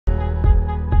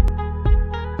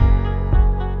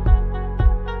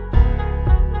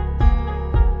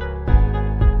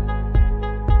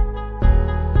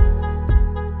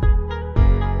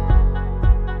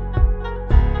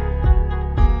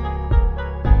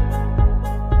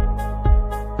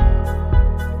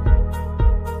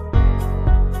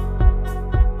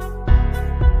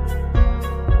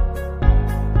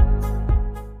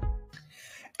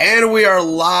we are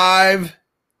live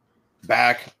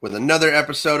back with another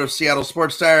episode of Seattle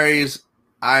Sports Diaries.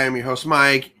 I am your host,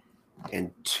 Mike.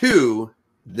 And to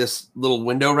this little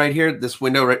window right here, there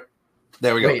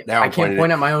we go. Wait, now I can't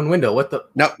point at my own window. What the?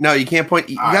 No, you can't point.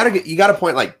 You gotta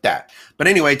point like that. But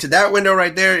anyway, to that window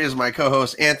right there is my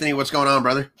co-host, Anthony. What's going on,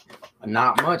 brother?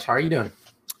 Not much. How are you doing?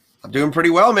 I'm doing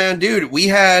pretty well, man. Dude, we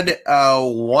had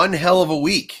one hell of a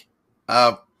week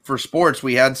for sports.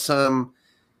 We had some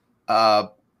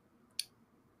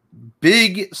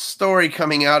big story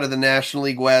coming out of the National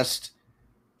League West.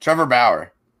 Trevor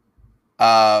Bauer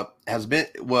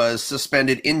was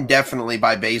suspended indefinitely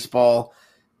by baseball.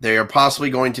 They are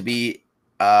possibly going to be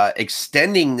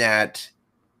extending that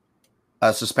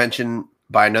suspension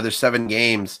by another 7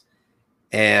 games.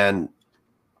 And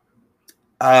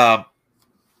I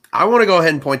want to go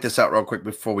ahead and point this out real quick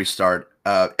before we start.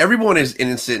 Everyone is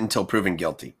innocent until proven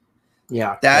guilty.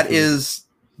 Yeah. That's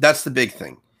the big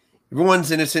thing.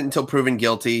 Everyone's innocent until proven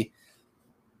guilty.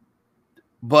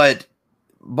 But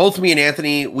both me and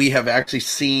Anthony, we have actually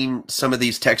seen some of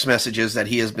these text messages that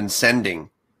he has been sending.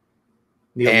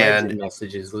 The alleged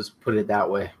messages, let's put it that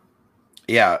way.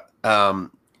 Yeah. And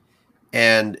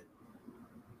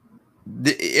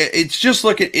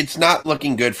it's not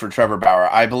looking good for Trevor Bauer.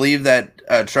 I believe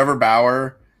that Trevor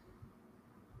Bauer,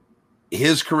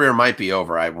 his career might be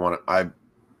over. I want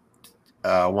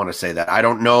to say that. I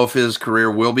don't know if his career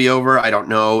will be over. I don't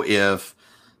know if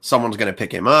someone's going to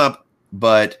pick him up,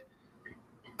 but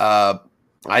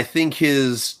I think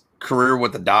his career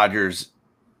with the Dodgers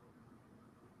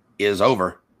is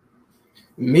over.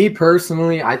 Me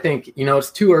personally, I think,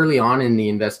 it's too early on in the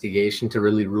investigation to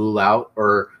really rule out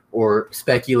or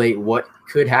speculate what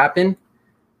could happen.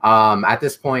 At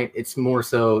this point, it's more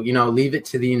so, leave it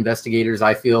to the investigators,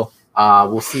 I feel.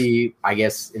 We'll see, I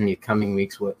guess, in the coming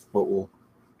weeks what will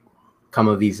come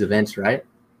of these events, right?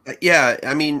 Yeah,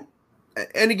 I mean,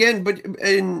 and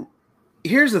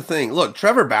here's the thing. Look,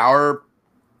 Trevor Bauer,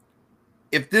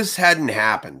 if this hadn't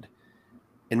happened,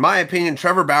 in my opinion,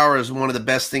 Trevor Bauer is one of the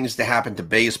best things to happen to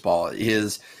baseball.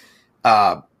 His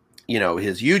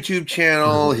YouTube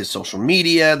channel, his social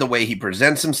media, the way he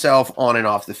presents himself on and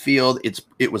off the field,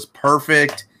 it was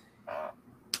perfect.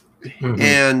 Mm-hmm.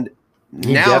 And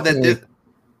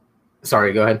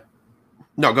sorry, go ahead.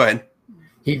 No, go ahead.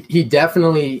 He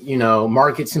definitely,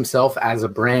 markets himself as a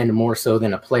brand more so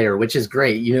than a player, which is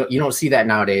great. You don't see that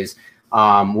nowadays,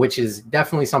 which is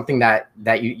definitely something that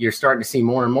you're starting to see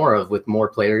more and more of, with more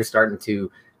players starting to,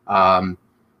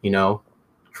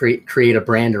 create a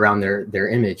brand around their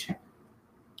image.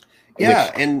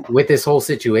 Yeah, and with this whole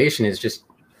situation is just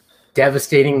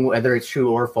devastating, whether it's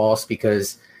true or false,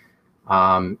 because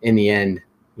in the end,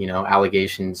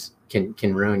 allegations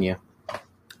can ruin you.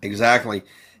 Exactly.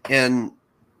 And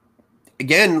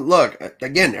again,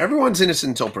 everyone's innocent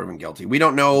until proven guilty. We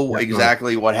don't know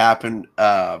exactly what happened,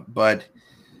 but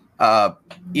the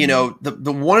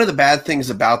one of the bad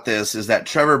things about this is that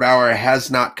Trevor Bauer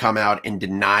has not come out and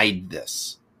denied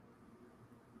this.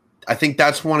 I think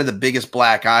that's one of the biggest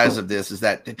black eyes of this, is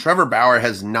that Trevor Bauer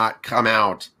has not come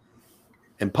out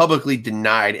and publicly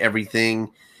denied everything.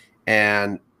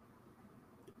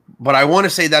 But I want to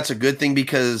say that's a good thing,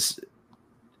 because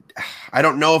I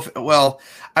don't know if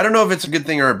it's a good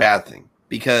thing or a bad thing,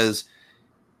 because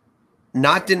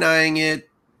not denying it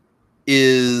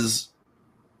is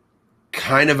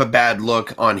kind of a bad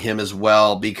look on him as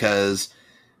well, because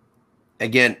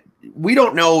again, we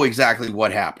don't know exactly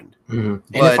what happened. Mm-hmm.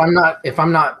 And if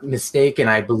I'm not mistaken,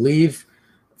 I believe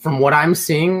from what I'm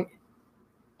seeing,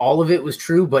 all of it was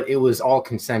true, but it was all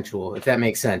consensual, if that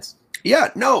makes sense. Yeah,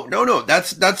 no.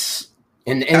 That's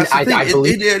and I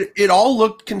believe it all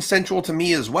looked consensual to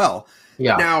me as well.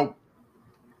 Yeah. Now,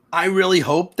 I really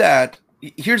hope that,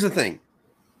 here's the thing.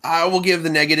 I will give the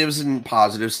negatives and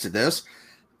positives to this.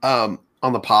 On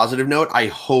the positive note, I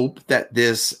hope that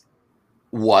this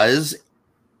was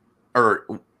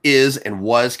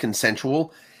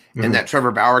consensual, and that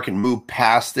Trevor Bauer can move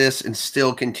past this and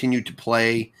still continue to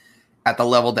play at the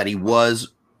level that he was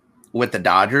with the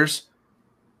Dodgers.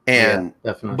 And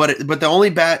definitely. But the only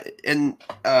bad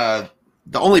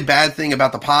thing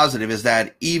about the positive is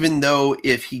that even though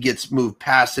if he gets moved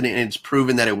past it and it's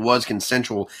proven that it was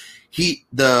consensual,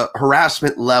 the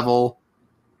harassment level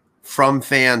from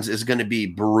fans is going to be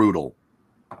brutal.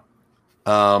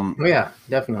 Yeah,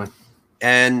 definitely.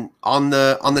 And on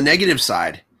the negative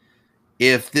side,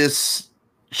 if this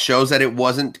shows that it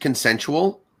wasn't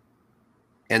consensual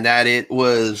and that it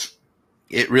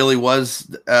really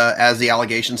was, as the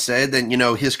allegation said, then,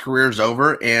 his career's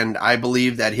over. And I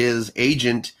believe that his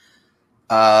agent,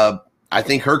 I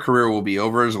think her career will be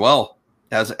over as well.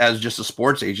 as just a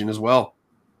sports agent as well.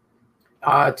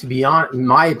 To be honest,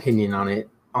 my opinion on it,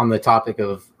 on the topic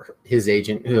of his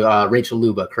agent, Rachel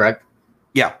Luba, correct?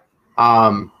 Yeah.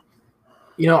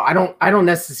 You know, I don't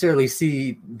necessarily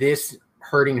see this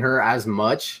hurting her as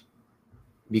much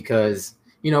because,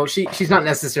 you know, she's not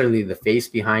necessarily the face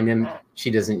behind him.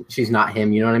 She's not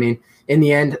him. You know what I mean? In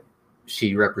the end,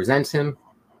 she represents him,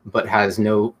 but has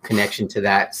no connection to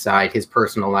that side, his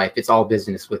personal life. It's all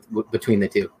business between the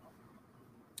two.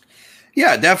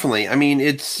 Yeah, definitely. I mean,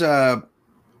 it's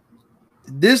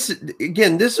this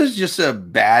is just a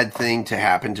bad thing to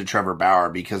happen to Trevor Bauer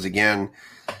because, again,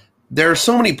 there are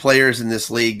so many players in this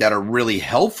league that are really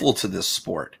helpful to this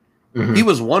sport. Mm-hmm. He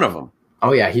was one of them.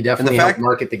 Oh yeah, he definitely helped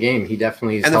market the game. He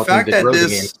definitely is helping to grow the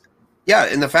game. Yeah,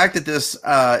 and the fact that this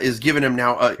is giving him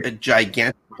now a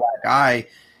gigantic black eye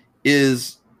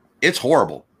it's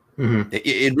horrible. Mm-hmm.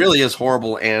 It really is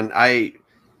horrible. And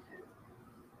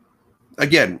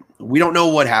again, we don't know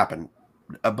what happened,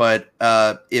 but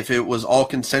if it was all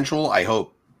consensual, I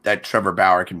hope that Trevor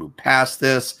Bauer can move past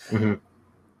this. Mm-hmm.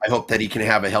 I hope that he can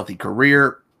have a healthy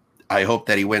career. I hope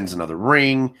that he wins another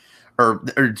ring, or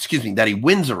excuse me, that he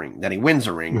wins a ring.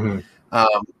 Mm-hmm.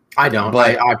 I don't.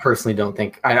 But I personally don't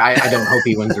think. I don't hope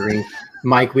he wins a ring.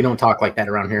 Mike, we don't talk like that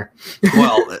around here.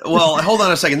 well, hold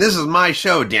on a second. This is my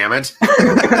show, damn it.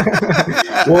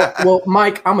 well,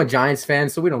 Mike, I'm a Giants fan,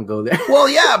 so we don't go there. Well,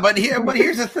 yeah, but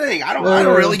here's the thing. I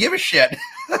don't really give a shit.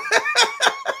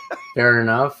 Fair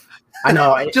enough. I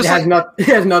know it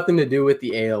has nothing to do with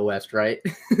the AL West, right?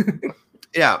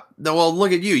 Yeah. Well,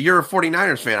 look at you. You're a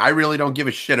 49ers fan. I really don't give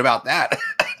a shit about that.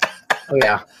 Oh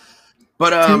yeah.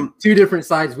 But two different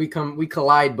sides. We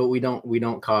collide, but we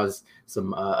don't cause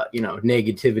some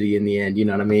negativity in the end. You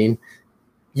know what I mean?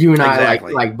 You and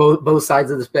exactly. I like both sides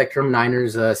of the spectrum.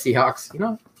 Niners, Seahawks. You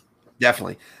know.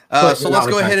 Definitely. So let's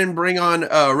go ahead and bring on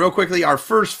real quickly our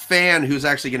first fan who's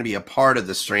actually going to be a part of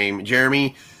the stream,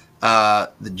 Jeremy.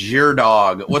 The Jeer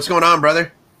Dog. What's going on,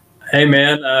 brother? Hey,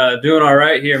 man. Doing all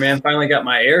right here, man. Finally got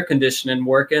my air conditioning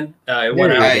working. It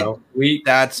went out a week.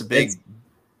 That's a big.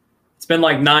 It's been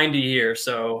like 90 here,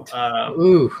 so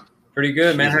pretty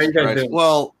good, man. How are you guys doing?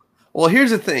 Well,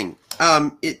 here's the thing.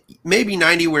 It may be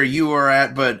 90 where you are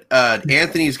at, but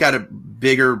Anthony's got a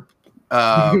bigger.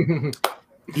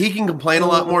 He can complain a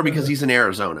lot more because he's in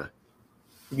Arizona.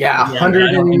 Yeah,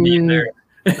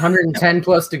 110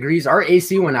 plus degrees. Our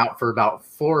AC went out for about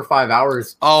 4 or 5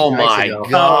 hours. Oh my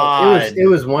God. It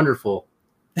was wonderful.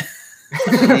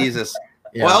 Jesus.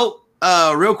 Yeah. Well,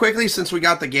 real quickly, since we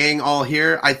got the gang all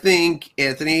here, I think,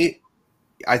 Anthony,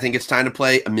 it's time to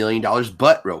play $1 Million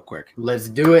But real quick. Let's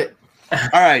do it.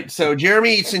 All right. So,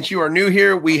 Jeremy, since you are new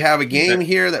here, we have a game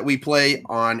here that we play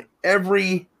on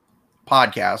every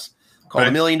podcast called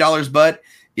 $1 Million But.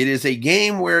 It is a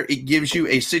game where it gives you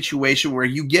a situation where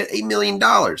you get $1 million,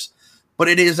 but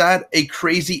it is at a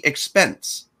crazy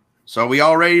expense. So are we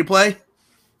all ready to play?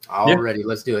 All ready.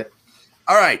 Let's do it.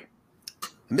 All right.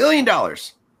 $1 million.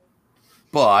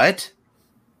 But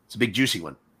it's a big juicy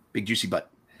one. Big juicy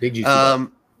butt. Big juicy butt.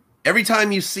 Every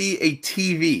time you see a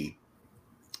TV,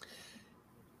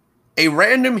 a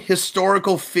random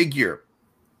historical figure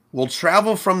will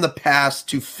travel from the past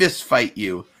to fist fight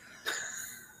you.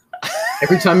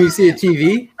 Every time you see a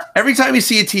TV? Every time you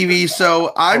see a TV.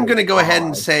 So I'm going to go ahead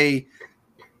and say,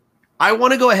 I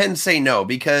want to go ahead and say no,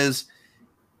 because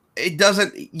it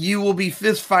doesn't, you will be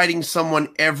fist fighting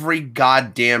someone every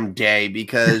goddamn day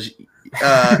because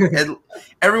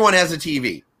everyone has a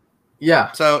TV.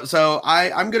 Yeah. So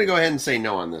I'm going to go ahead and say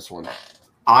no on this one.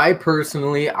 I'm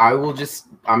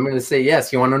going to say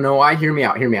yes. You want to know why? Hear me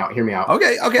out.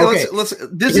 Okay. Let's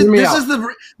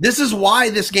this is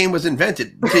why this game was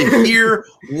invented, to hear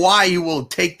why you will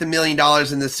take the $1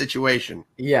 million in this situation.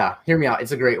 Yeah. Hear me out.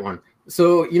 It's a great one.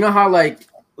 So, you know how, like,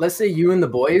 let's say you and the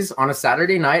boys on a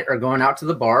Saturday night are going out to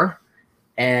the bar,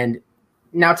 and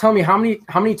now tell me how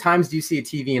many times do you see a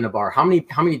TV in a bar? How many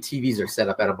TVs are set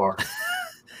up at a bar?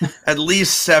 At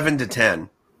least 7 to 10.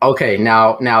 Okay,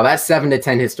 now that's 7 to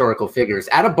 10 historical figures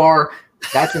at a bar.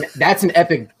 That's an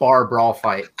epic bar brawl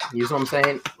fight. You know what I'm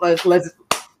saying? Let's.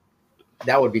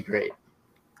 That would be great.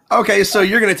 Okay, so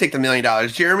you're gonna take the $1 million,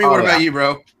 Jeremy. What about you,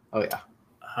 bro? Oh yeah.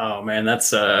 Oh man,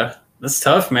 that's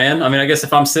tough, man. I mean, I guess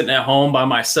if I'm sitting at home by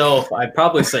myself, I'd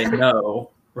probably say no,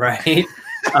 right?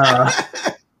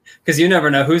 Because you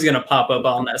never know who's gonna pop up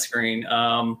on that screen.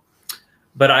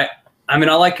 But I mean,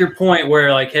 I like your point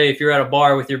where, like, hey, if you're at a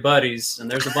bar with your buddies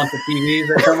and there's a bunch of TVs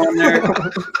that come on there,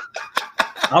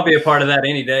 I'll be a part of that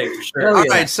any day for sure. All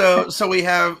right, so we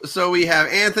have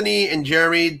Anthony and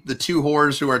Jeremy, the two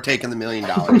whores who are taking the $1 million.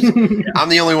 I'm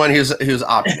the only one who's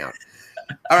opting out.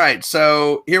 All right,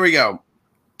 so here we go.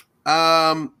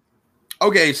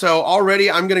 Okay, so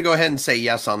already I'm going to go ahead and say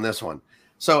yes on this one.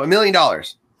 So $1 million.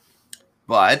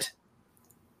 But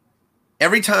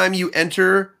every time you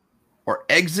enter or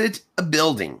exit a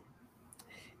building,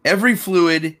 every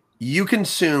fluid you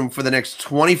consume for the next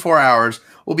 24 hours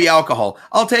will be alcohol.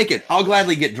 I'll take it. I'll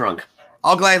gladly get drunk.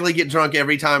 I'll gladly get drunk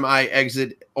every time I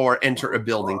exit or enter a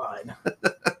building.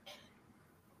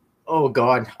 Oh,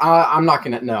 God. I'm not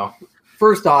going to know.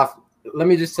 First off, let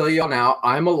me just tell you all now,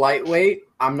 I'm a lightweight.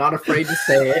 I'm not afraid to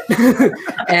say it.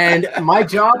 And my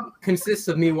job consists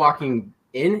of me walking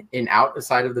in and out the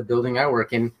side of the building I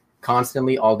work in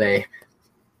constantly all day.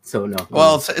 So no.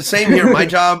 Well, same here. My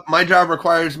job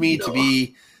requires me to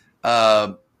be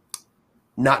not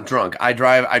drunk. I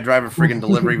drive a friggin'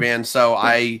 delivery van, so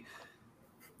I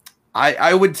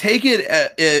would take it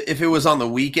if it was on the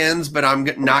weekends, but I'm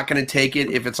not going to take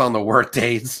it if it's on the work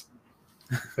days.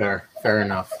 Fair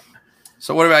enough.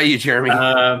 So what about you, Jeremy?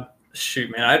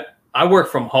 Shoot, man, I work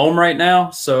from home right now,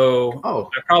 so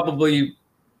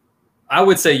I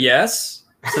would say yes,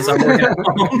 since I'm working at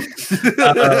home.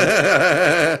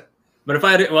 But if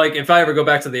I ever go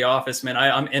back to the office, man,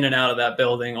 I'm in and out of that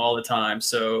building all the time,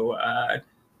 so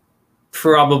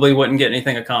probably wouldn't get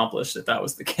anything accomplished if that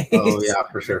was the case. Oh yeah,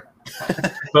 for sure.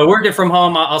 But working from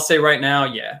home, I'll say right now,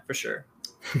 yeah, for sure.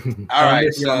 All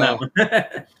right,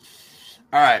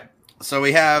 so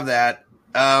we have that.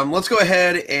 Let's go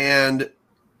ahead and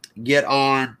get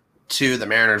on to the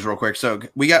Mariners real quick. So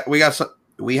we have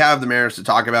the Mariners to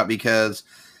talk about because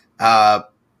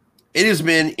it has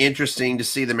been interesting to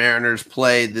see the Mariners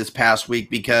play this past week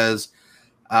because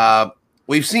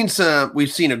we've seen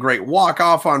a great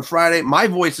walk-off on Friday. My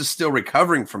voice is still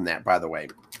recovering from that, by the way.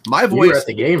 You were at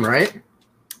the game, right?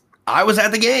 I was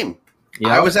at the game.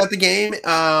 Yep. I was at the game.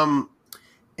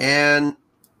 And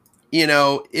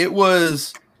it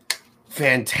was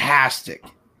fantastic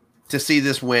to see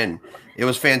this win. It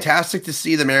was fantastic to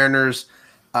see the Mariners.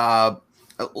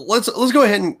 Let's go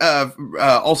ahead and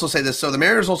also say this. So the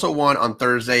Mariners also won on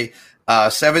Thursday,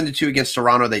 7-2 against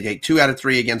Toronto. They take 2 out of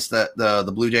 3 against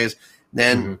the Blue Jays.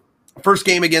 Then first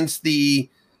game against the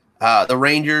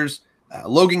Rangers.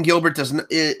 Logan Gilbert doesn't.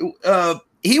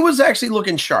 He was actually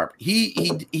looking sharp.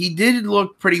 He did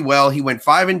look pretty well. He went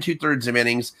 5 2/3 of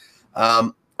innings.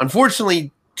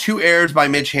 Unfortunately, 2 errors by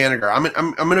Mitch Haniger. I'm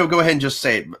going to go ahead and just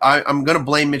say it. I'm going to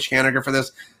blame Mitch Haniger for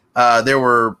this. There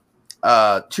were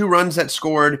 2 runs that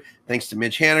scored thanks to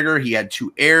Mitch Haniger. He had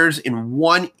 2 errors in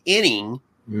 1 inning.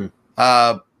 It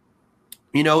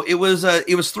was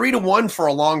 3-1 for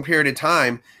a long period of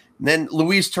time. And then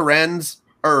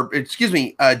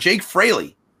Jake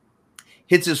Fraley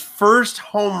hits his first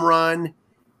home run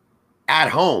at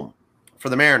home for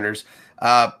the Mariners.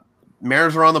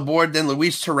 Mariners are on the board. Then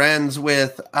Luis Torrens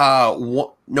with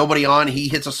nobody on. He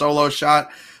hits a solo shot.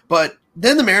 But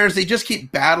then the Mariners, they just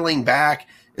keep battling back,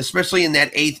 especially in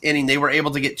that 8th inning. They were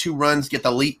able to get 2 runs, get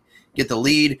the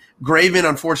lead. Graven,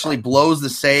 unfortunately, blows the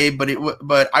save.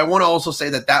 But I want to also say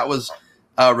that was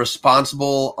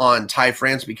responsible on Ty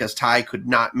France because Ty could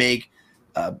not make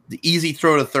the easy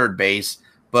throw to third base.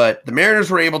 But the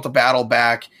Mariners were able to battle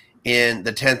back in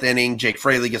the 10th inning. Jake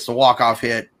Fraley gets the walk-off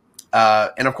hit.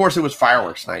 And, of course, it was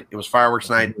fireworks night.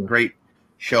 Great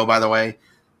show, by the way.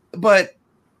 But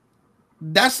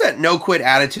that's that no-quit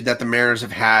attitude that the Mariners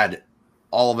have had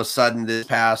all of a sudden these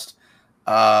past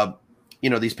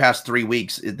 3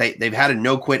 weeks. They've had a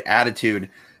no-quit attitude.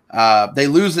 They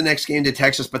lose the next game to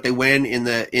Texas, but they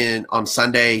win on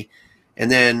Sunday. And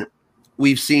then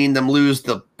we've seen them lose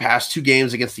the past 2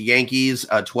 games against the Yankees,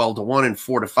 12-1 and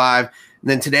 4-5. And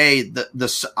then today,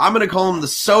 I'm going to call them the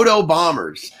Soto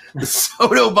Bombers. The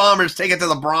Soto Bombers take it to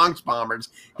the Bronx Bombers,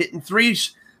 hitting 3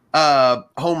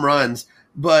 home runs.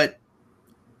 But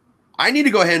I need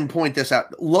to go ahead and point this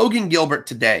out. Logan Gilbert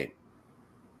today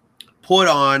put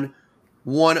on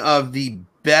one of the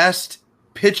best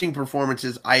pitching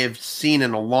performances I have seen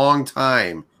in a long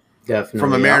time. Definitely,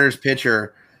 from a Mariners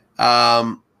pitcher.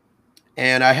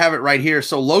 And I have it right here.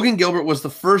 So Logan Gilbert was the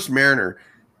first Mariner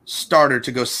starter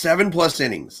to go 7+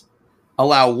 innings,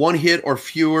 allow 1 hit or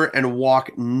fewer, and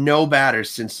walk no batters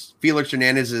since Felix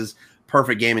Hernandez's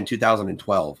perfect game in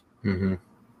 2012. And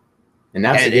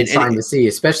that's a good sign to see,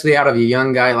 especially out of a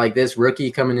young guy like this,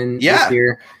 rookie coming in this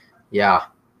year. Yeah,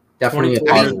 definitely a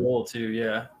positive. Old too.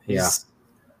 Yeah,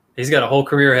 he's got a whole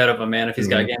career ahead of him, man. If he's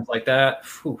got games like that,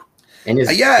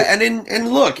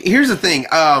 and look, here's the thing.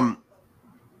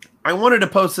 I wanted to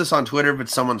post this on Twitter, but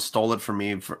someone stole it from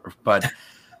me. But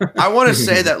I want to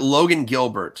say that Logan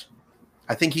Gilbert,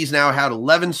 I think he's now had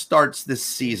 11 starts this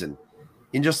season.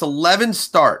 In just 11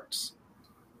 starts,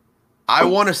 I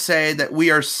want to say that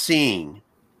we are seeing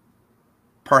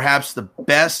perhaps the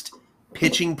best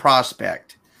pitching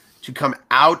prospect to come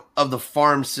out of the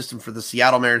farm system for the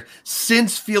Seattle Mariners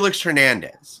since Felix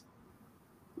Hernandez.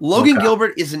 Logan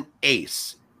Gilbert is an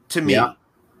ace to me. Yeah.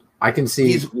 I can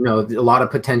see, a lot of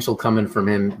potential coming from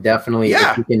him. Definitely.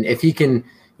 Yeah. If he can,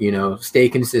 stay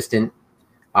consistent.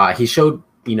 He showed,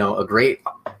 a great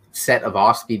set of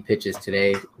off-speed pitches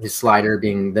today. His slider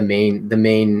being the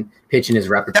main pitch in his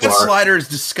repertoire. That slider is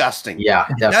disgusting. Yeah,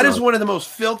 definitely. That is one of the most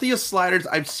filthiest sliders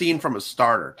I've seen from a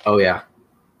starter. Oh yeah.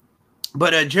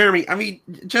 But Jeremy, I mean,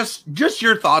 just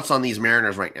your thoughts on these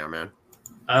Mariners right now, man.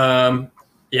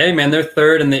 Yeah, man, they're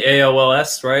third in the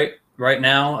ALLS right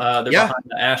now. They're behind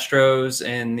the Astros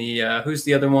and the who's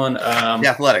the other one? The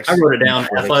Athletics. I wrote it down.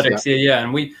 Athletics. Yeah.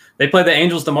 And they play the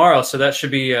Angels tomorrow, so that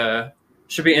should be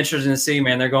interesting to see,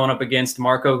 man. They're going up against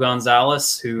Marco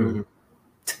Gonzalez, who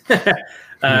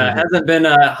hasn't been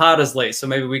hot as late, so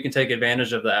maybe we can take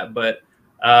advantage of that. But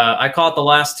I caught the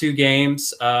last two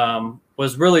games.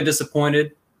 Was really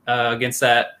disappointed against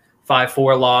that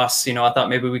 5-4 loss. I thought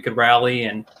maybe we could rally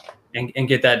and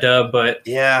get that dub, but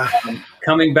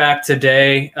coming back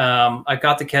today, I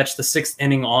got to catch the 6th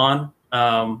inning on,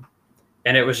 and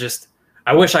it was just,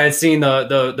 I wish I had seen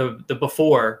the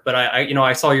before, but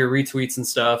I saw your retweets and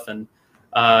stuff, and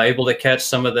able to catch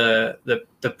some of the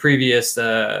previous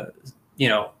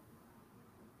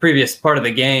previous part of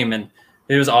the game, and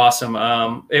it was awesome.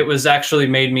 It was actually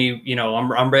made me,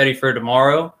 I'm ready for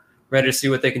tomorrow, ready to see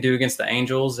what they can do against the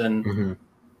Angels and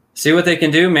see what they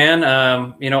can do, man.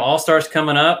 All-Stars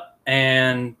coming up,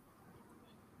 and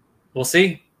we'll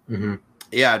see.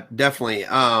 Yeah, definitely.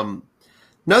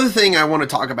 Another thing I want to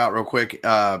talk about real quick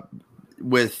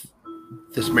with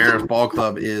this Mariners ball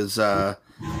club is, oh,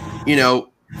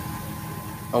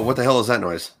 what the hell is that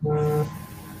noise?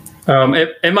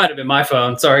 It might have been my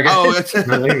phone. Sorry, guys.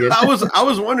 Oh, I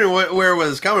was wondering where it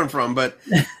was coming from, but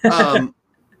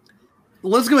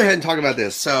let's go ahead and talk about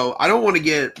this. So I don't want to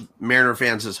get Mariner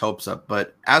fans' hopes up,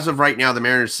 but as of right now, the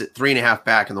Mariners sit 3.5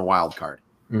 back in the wild card,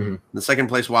 the second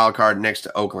place wild card next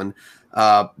to Oakland.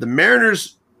 The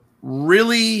Mariners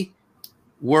really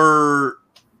were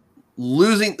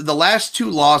losing. The last two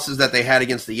losses that they had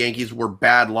against the Yankees were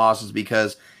bad losses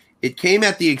because it came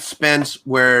at the expense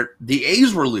where the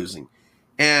A's were losing.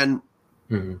 And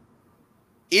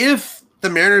if the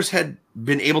Mariners had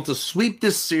been able to sweep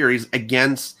this series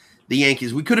against the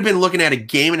Yankees, we could have been looking at a 1.5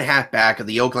 game back of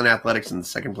the Oakland Athletics in the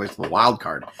second place of the wild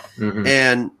card.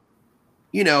 And,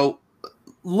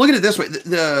 look at it this way.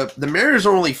 The Mariners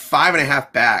are only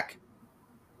 5.5 back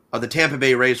of the Tampa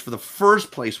Bay Rays for the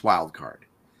first place wild card.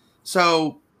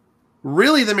 So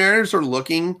really the Mariners are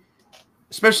looking,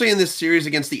 especially in this series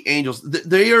against the Angels,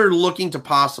 they are looking to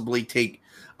possibly take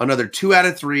another 2 out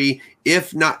of 3.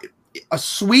 If not, a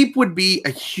sweep would be a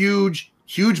huge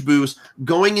boost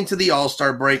going into the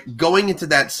All-Star break, going into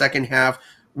that second half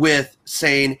with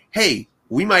saying, hey,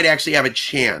 we might actually have a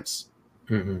chance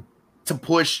to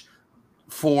push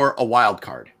for a wild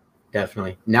card.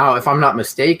 Definitely. Now, if I'm not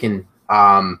mistaken,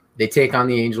 they take on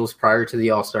the Angels prior to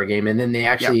the All-Star game, and then they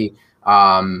actually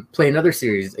play another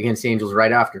series against the Angels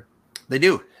right after. They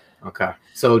do. Okay.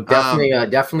 So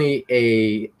definitely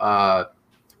a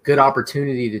good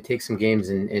opportunity to take some games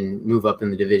and move up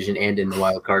in the division and in the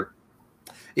wild card.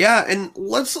 Yeah, and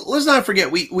let's not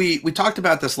forget we talked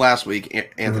about this last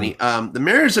week, Anthony. The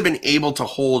Mariners have been able to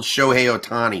hold Shohei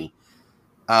Ohtani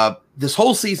this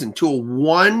whole season to a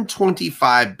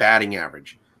 125 batting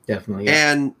average. Definitely.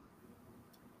 Yeah. And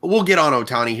we'll get on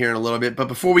Ohtani here in a little bit, but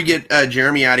before we get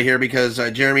Jeremy out of here, because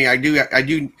Jeremy, I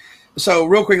do. So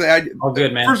real quickly, all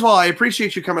good, man. First of all, I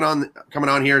appreciate you coming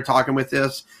on here talking with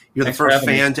this. You're the first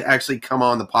fan to actually come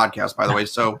on the podcast, by the way.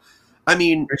 So, I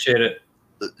mean, appreciate it.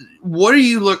 What are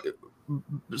you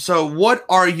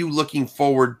looking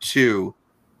forward to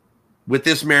with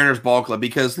this Mariners ball club?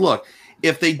 Because look,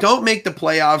 if they don't make the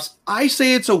playoffs, I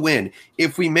say it's a win.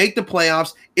 If we make the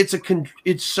playoffs,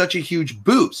 it's such a huge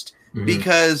boost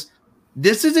because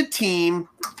this is a team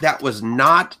that was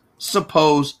not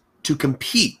supposed to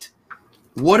compete.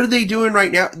 What are they doing right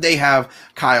now? They have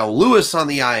Kyle Lewis on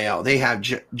the IL. They have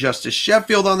Justice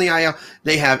Sheffield on the IL.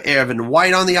 They have Evan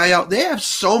White on the IL. They have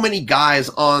so many guys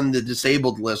on the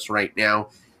disabled list right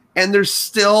now, and they're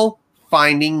still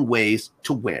finding ways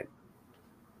to win.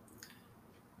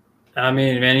 I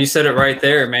mean, man, you said it right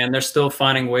there, man. They're still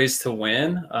finding ways to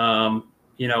win.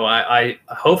 I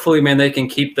hopefully, man, they can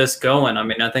keep this going. I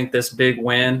mean, I think this big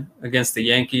win against the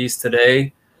Yankees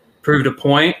today proved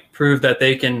that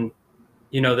they can,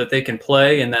 that they can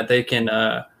play and that they can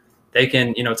take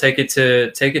it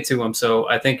to them. So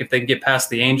I think if they can get past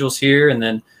the Angels here and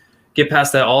then, get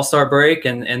past that All-Star break,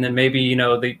 and then maybe, you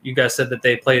know, you guys said that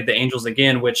they played the Angels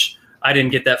again, which I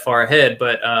didn't get that far ahead,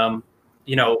 but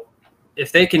you know,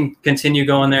 if they can continue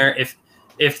going there,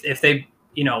 if they,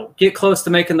 you know, get close to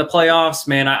making the playoffs,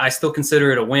 man, I still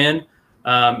consider it a win.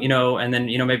 You know, and then,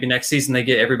 you know, maybe next season they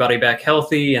get everybody back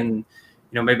healthy, and, you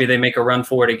know, maybe they make a run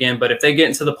for it again. But if they get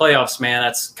into the playoffs, man,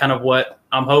 that's kind of what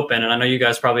I'm hoping, and I know you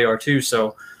guys probably are too.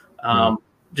 So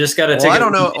just got to take. I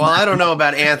don't know. Well, I don't know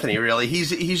about Anthony. Really,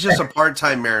 he's just a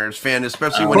part-time Mariners fan,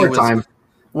 especially when he was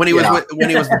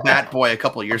the bat boy a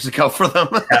couple of years ago for them.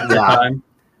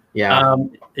 Yeah,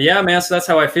 man. So that's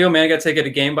how I feel, man. I got to take it a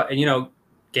game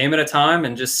at a time,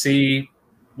 and just see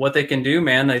what they can do,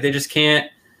 man. They just can't.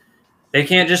 They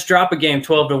can't just drop a game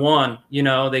 12-1. You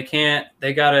know, they can't.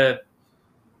 They gotta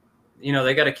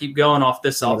keep going off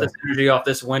this energy, off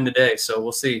this win today. So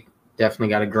we'll see. Definitely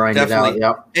got to grind it out.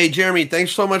 Yep. Hey, Jeremy,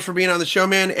 thanks so much for being on the show,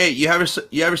 man. Hey, you have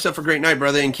yourself a great night,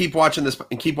 brother, and keep watching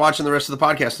the rest of the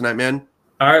podcast tonight, man.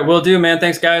 All right, will do, man.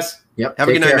 Thanks, guys. Yep. Have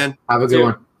a good night, man. Have a good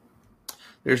one.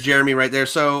 There's Jeremy right there.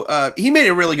 So he made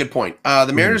a really good point.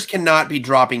 The Mariners cannot be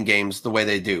dropping games the way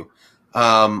they do.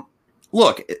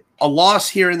 Look, a loss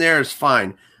here and there is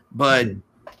fine, but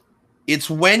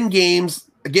it's when games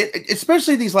again,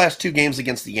 especially these last two games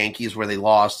against the Yankees where they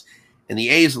lost and the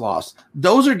A's lost.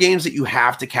 Those are games that you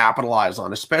have to capitalize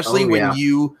on, especially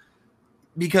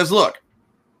because look,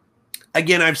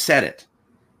 again, I've said it.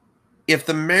 If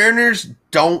the Mariners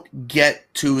don't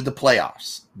get to the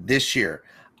playoffs this year,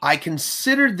 I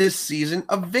consider this season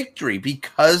a victory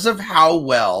because of how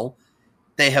well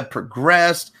they have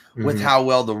progressed, with how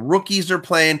well the rookies are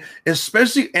playing,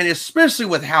 especially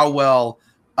with how well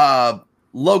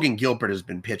Logan Gilbert has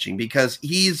been pitching, because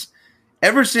he's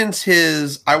ever since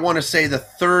his, I want to say, the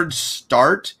third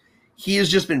start, he has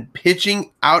just been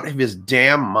pitching out of his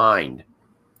damn mind.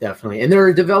 Definitely. And they're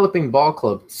a developing ball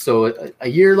club. So a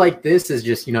year like this is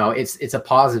just, you know, it's a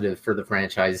positive for the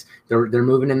franchise. They're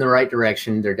moving in the right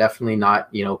direction. They're definitely not,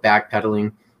 you know,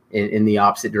 backpedaling in the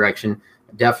opposite direction.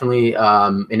 Definitely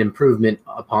an improvement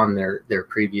upon their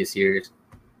previous years.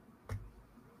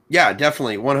 Yeah,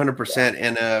 definitely. 100%.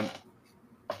 And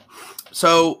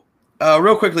so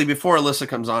real quickly before Alyssa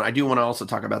comes on, I do want to also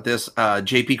talk about this.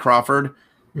 JP Crawford,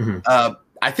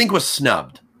 I think was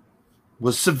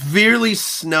severely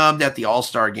snubbed at the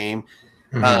All-Star game.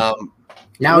 Now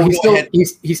he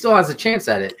still has a chance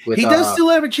at it. He does still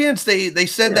have a chance. They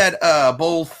said that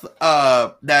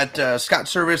Scott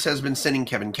Service has been sending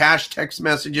Kevin Cash text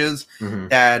messages,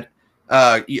 that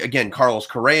again Carlos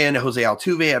Correa and Jose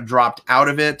Altuve have dropped out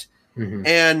of it.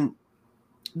 And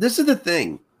this is the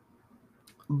thing.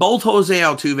 Both Jose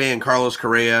Altuve and Carlos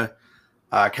Correa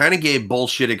kind of gave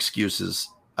bullshit excuses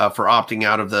for opting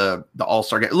out of the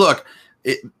All-Star game. Look,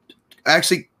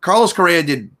 actually Carlos Correa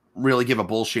did really give a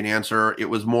bullshit answer. It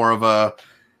was more of a,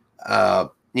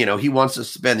 he wants to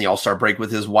spend the All-Star break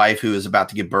with his wife, who is about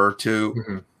to give birth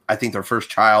to, I think, their first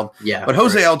child. Yeah. But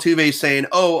Jose Altuve saying,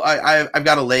 "Oh, I've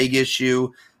got a leg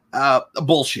issue."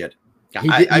 Bullshit.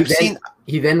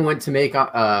 He then went to make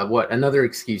another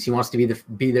excuse. He wants to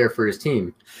be there for his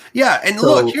team. Yeah, and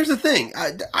look, here's the thing.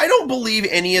 I don't believe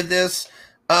any of this.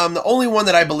 The only one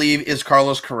that I believe is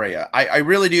Carlos Correa. I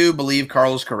really do believe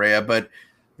Carlos Correa, but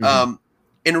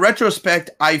in retrospect,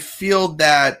 I feel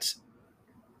that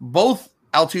both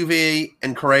Altuve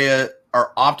and Correa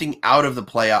are opting out of the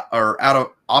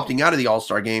opting out of the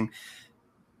All-Star game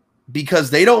because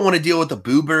they don't want to deal with the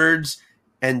boo birds,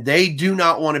 and they do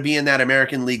not want to be in that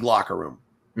American League locker room.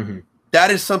 That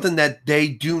is something that they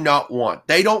do not want.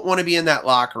 They don't want to be in that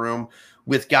locker room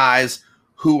with guys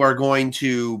who are going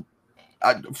to,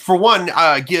 for one,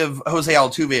 give Jose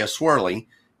Altuve a swirly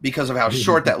because of how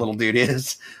short that little dude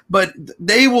is. But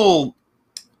they will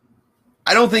 –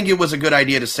 I don't think it was a good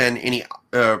idea to send any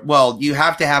you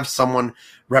have to have someone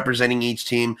representing each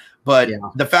team. But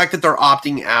the fact that they're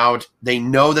opting out, they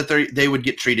know that they would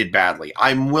get treated badly.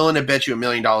 I'm willing to bet you $1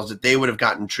 million that they would have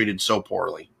gotten treated so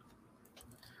poorly.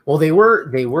 Well, they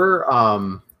weren't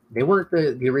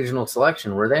the original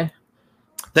selection, were they?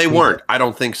 They weren't. I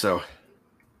don't think so.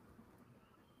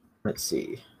 Let's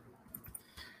see.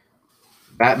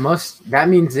 That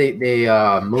means they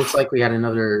most likely had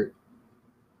another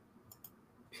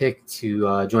pick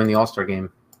to join the All-Star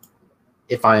game.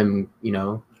 If I'm,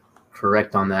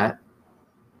 correct on that.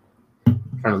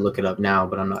 I'm trying to look it up now,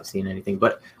 but I'm not seeing anything.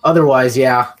 But otherwise,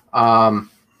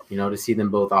 to see them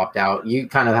both opt out, you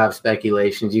kind of have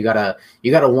speculations. You gotta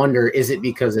wonder: is it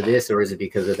because of this, or is it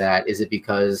because of that? Is it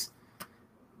because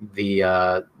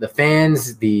the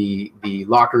fans, the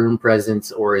locker room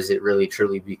presence, or is it really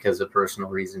truly because of personal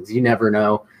reasons? You never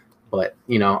know. But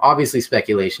obviously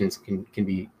speculations can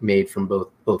be made from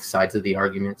both sides of the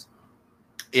arguments.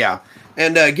 Yeah.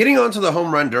 And getting on to the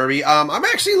home run derby, I'm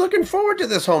actually looking forward to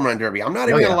this home run derby. I'm not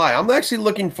even going to lie. I'm actually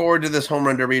looking forward to this home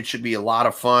run derby. It should be a lot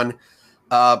of fun.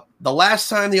 The last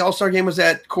time the All-Star game was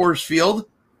at Coors Field,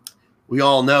 we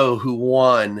all know who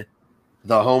won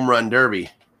the home run derby.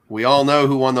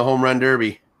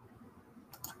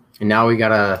 And now we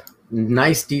got a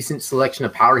nice, decent selection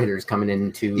of power hitters coming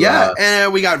into. Yeah,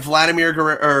 and we got Vladimir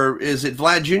Guerrero, or is it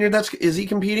Vlad Jr.? Is he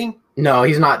competing? No,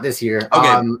 he's not this year.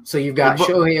 Okay. So you've got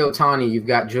Shohei Ohtani, you've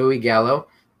got Joey Gallo,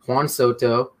 Juan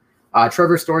Soto,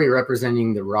 Trevor Story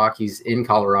representing the Rockies in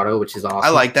Colorado, which is awesome. I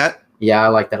like that. Yeah, I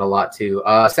like that a lot too.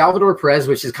 Salvador Perez,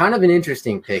 which is kind of an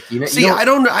interesting pick. I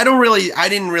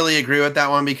didn't really agree with that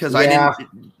one because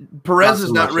Perez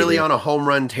is not really on a home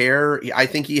run tear. I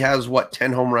think he has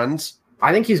 10 home runs.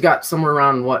 I think he's got somewhere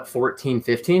around 14,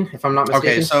 15, if I'm not mistaken.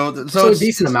 Okay, so a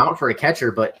decent amount for a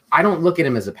catcher, but I don't look at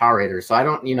him as a power hitter, so I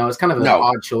don't. It's kind of an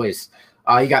odd choice.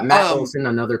 You got Matt Olson,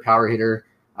 another power hitter.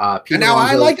 And now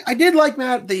I did like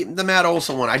the Matt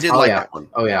Olson one. I did that one.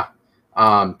 Oh yeah.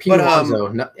 Pete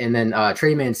Alonso, and then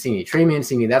Trey Mancini. Trey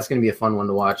Mancini, that's going to be a fun one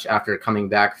to watch after coming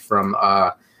back from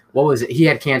what was it? He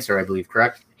had cancer, I believe,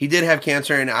 correct? He did have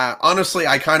cancer, and honestly,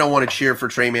 I kind of want to cheer for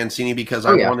Trey Mancini because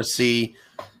I want to see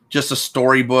just a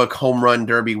storybook home run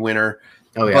derby winner.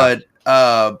 Oh yeah.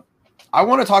 But I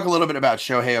want to talk a little bit about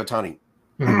Shohei Ohtani.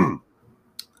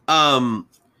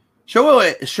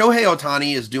 Shohei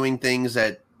Ohtani is doing things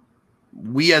that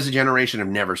we as a generation have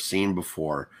never seen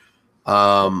before.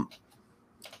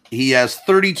 He has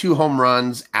 32 home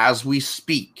runs as we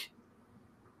speak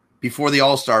before the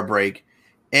All-Star break.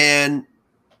 And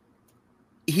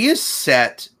he is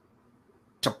set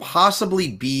to possibly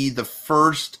be the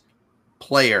first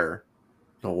player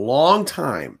in a long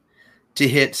time to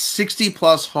hit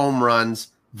 60-plus home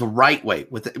runs the right way,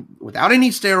 without any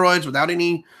steroids, without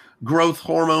any growth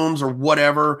hormones or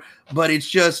whatever. But it's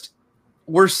just,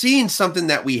 we're seeing something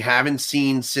that we haven't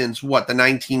seen since, the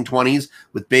 1920s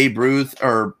with Babe Ruth,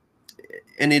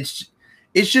 and it's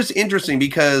just interesting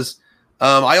because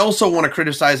I also want to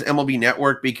criticize MLB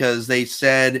Network because they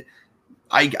said,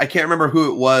 I can't remember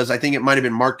who it was. I think it might have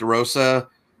been Mark DeRosa,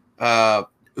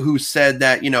 who said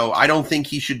that, I don't think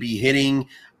he should be hitting.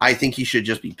 I think he should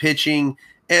just be pitching.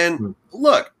 And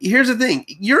look, here's the thing.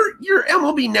 You're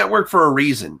MLB Network for a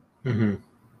reason. Mm-hmm.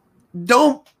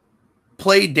 Don't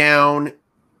play down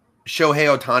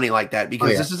Shohei Ohtani like that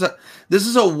because this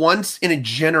is a once in a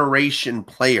generation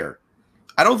player.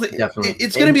 I don't think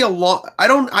it's going to be a long. I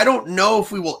don't know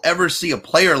if we will ever see a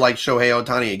player like Shohei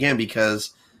Ohtani again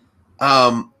because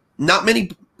not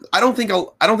many. I don't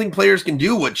think players can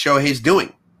do what Shohei's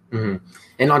doing. Mm-hmm.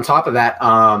 And on top of that,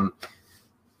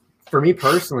 for me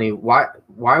personally, why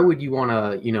would you want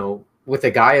to, with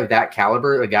a guy of that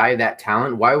caliber, a guy of that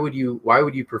talent, why would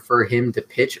you prefer him to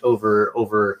pitch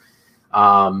over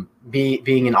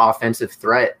being an offensive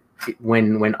threat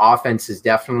when offense is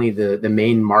definitely the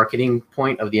main marketing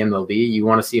point of the MLB? You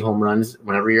want to see home runs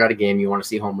whenever you're at a game. You want to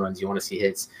see home runs. You want to see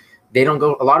hits. They don't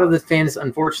go. A lot of the fans,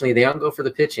 unfortunately, they don't go for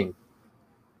the pitching.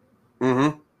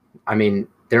 Mm-hmm. I mean,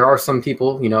 there are some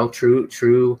people,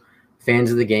 true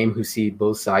fans of the game who see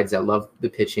both sides that love the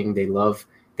pitching. They love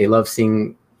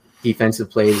seeing defensive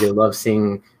plays. They love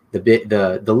seeing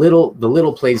the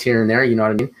little plays here and there. You know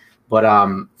what I mean?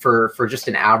 But for just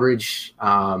an average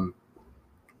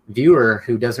viewer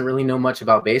who doesn't really know much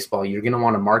about baseball, you're going to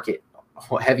want to market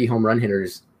heavy home run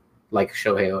hitters like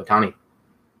Shohei Ohtani.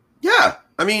 Yeah,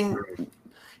 I mean,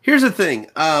 here's the thing.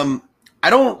 I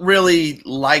don't really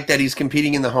like that he's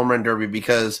competing in the home run derby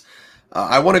because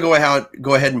I want to go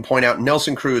ahead and point out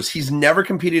Nelson Cruz. He's never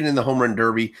competed in the home run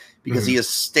derby because he has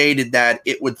stated that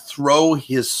it would throw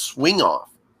his swing off.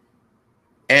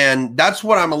 And that's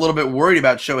what I'm a little bit worried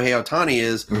about Shohei Ohtani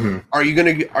is, are you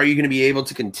going to be able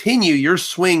to continue your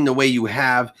swing the way you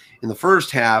have in the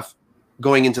first half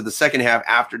going into the second half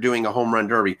after doing a home run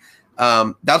derby?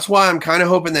 That's why I'm kind of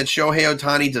hoping that Shohei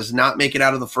Ohtani does not make it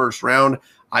out of the first round.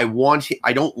 I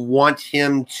don't want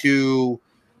him to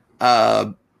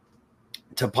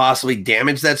possibly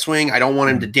damage that swing. I don't want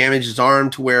him to damage his arm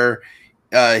to where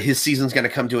his season's going to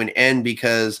come to an end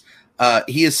because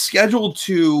he is scheduled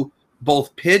to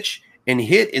both pitch and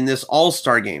hit in this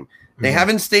All-Star game. They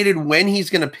haven't stated when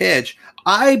he's going to pitch.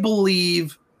 I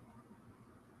believe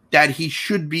that he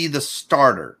should be the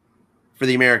starter for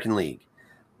the American League.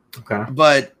 Okay.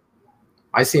 But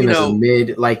I see him as a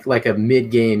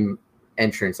mid-game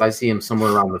entrance. I see him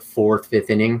somewhere around the 4th,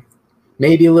 5th inning,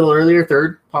 maybe a little earlier,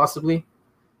 3rd, possibly.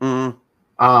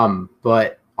 Mm-hmm.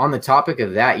 But on the topic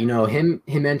of that, him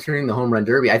entering the home run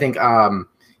derby, I think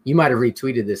you might have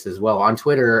retweeted this as well on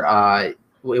Twitter.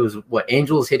 It was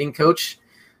Angels hitting coach.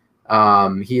 He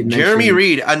had mentioned Jeremy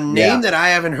Reed, a name that I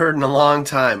haven't heard in a long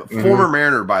time. Former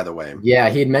Mariner, by the way. Yeah,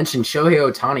 he had mentioned Shohei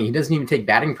Ohtani. He doesn't even take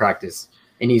batting practice,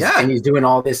 and he's doing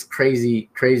all this crazy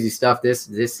stuff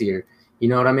this year. You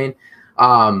know what I mean?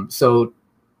 So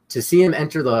to see him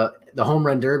enter the home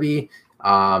run derby,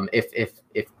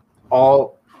 if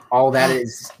all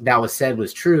that was said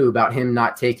was true about him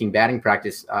not taking batting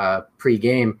practice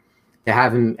pre-game, to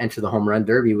have him enter the home run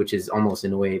derby, which is almost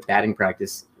in a way batting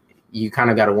practice, you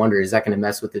kind of got to wonder, is that going to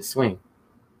mess with his swing?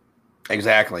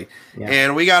 Exactly. Yeah.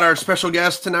 And we got our special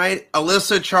guest tonight,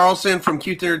 Alyssa Charlston from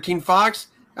Q13 Fox.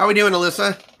 How we doing,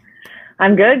 Alyssa?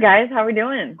 I'm good, guys. How we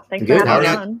doing? Thanks for having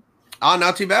me on. Oh,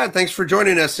 not too bad. Thanks for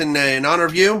joining us. In honor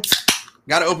of you,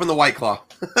 got to open the White Claw.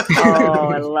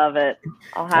 Oh, I love it.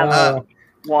 I'll have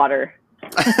water.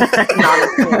 Not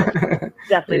as cool.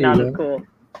 Definitely not as cool.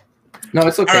 No,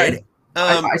 it's okay.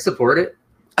 All right. I support it.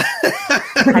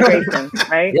 Hydration,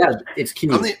 right? Yeah, it's key.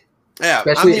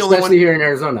 Especially especially here in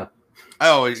Arizona.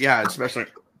 Oh yeah, especially.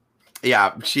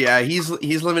 Yeah, he's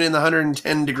living in the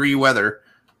 110 degree weather.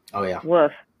 Oh yeah.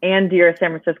 Woof. And you're a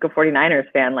San Francisco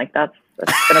 49ers fan. Like that's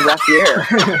been a rough year.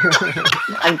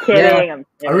 I'm kidding. Yeah, I'm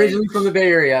kidding. Originally from the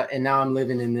Bay Area, and now I'm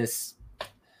living in this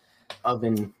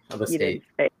oven of a state.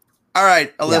 All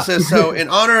right, Alyssa. Yeah. So in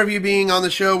honor of you being on the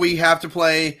show, we have to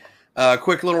play a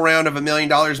quick little round of $1 million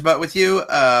bet with you.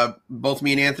 Both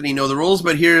me and Anthony know the rules,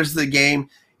 but here's the game.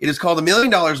 It is called $1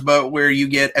 million bet, where you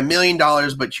get $1 million,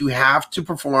 but you have to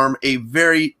perform a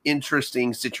very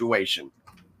interesting situation.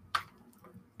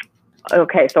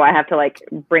 Okay, so I have to like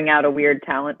bring out a weird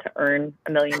talent to earn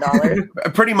 $1 million.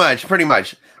 Pretty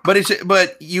much.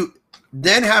 But you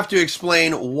then have to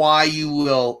explain why you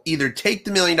will either take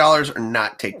the $1 million or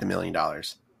not take the $1 million.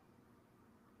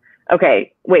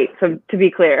 Okay, wait. So to be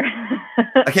clear,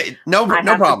 okay, no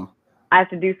problem. I have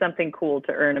to do something cool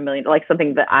to earn $1 million, like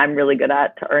something that I'm really good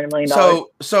at to earn $1 million.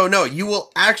 So no, you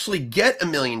will actually get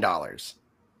 $1 million. Okay,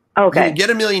 you will get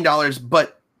 $1 million,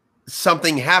 but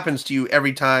something happens to you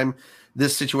every time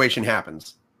this situation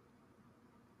happens.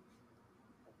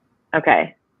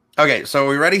 Okay. Okay, so are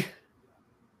we ready?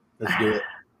 Let's do it.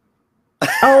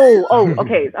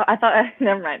 Okay. I thought,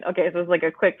 never mind. Okay, so it's like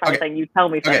a quick fire thing. You tell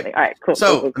me something. Okay. All right, cool.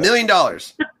 So cool. $1 million,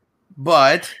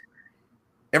 but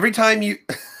every time you,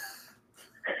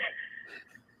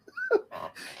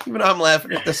 even though I'm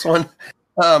laughing at this one,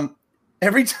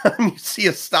 every time you see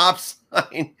a stop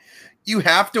sign, you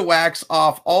have to wax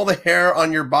off all the hair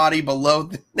on your body below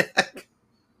the neck.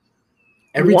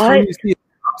 Every time you see a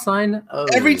stop sign?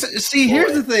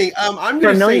 Here's the thing. I'm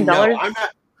going to say no.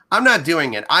 I'm not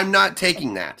doing it. I'm not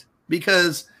taking that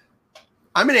because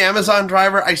I'm an Amazon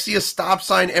driver. I see a stop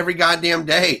sign every goddamn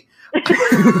day.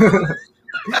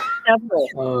 Definitely.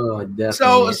 Oh,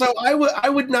 definitely. So I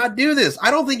would not do this.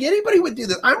 I don't think anybody would do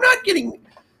this. I'm not getting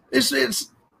this.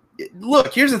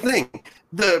 Look, here's the thing.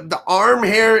 The arm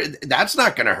hair, that's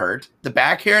not going to hurt. The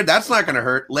back hair, that's not going to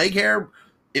hurt. Leg hair,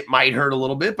 it might hurt a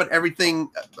little bit, but everything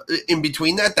in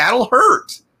between that'll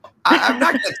hurt. I'm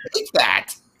not going to take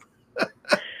that.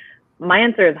 My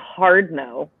answer is hard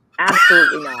no.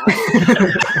 Absolutely not.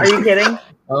 Are you kidding?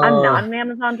 I'm not an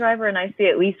Amazon driver, and I see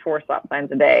at least 4 stop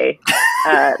signs a day.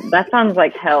 That sounds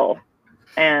like hell.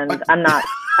 And I'm not.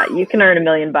 You can earn $1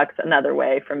 million another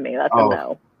way from me. That's a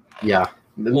no. Yeah.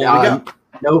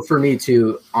 No for me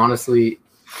too. Honestly,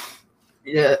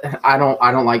 yeah. I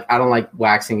don't like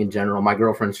waxing in general. My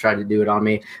girlfriend's tried to do it on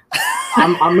me.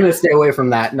 I'm gonna stay away from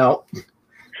that. No.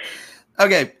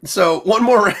 Okay, so one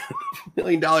more round, $1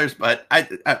 million, but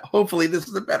I hopefully this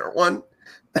is a better one.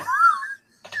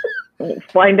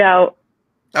 Find out.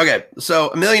 Okay, so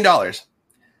 $1 million.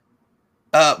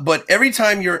 But every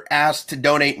time you're asked to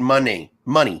donate money.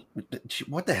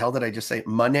 What the hell did I just say?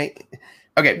 Money.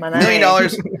 Okay, $1 million.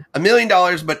 $1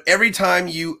 million. But every time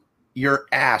you're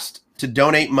asked to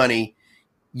donate money,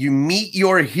 you meet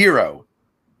your hero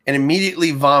and immediately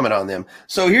vomit on them.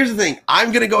 So here's the thing.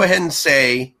 I'm going to go ahead and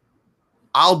say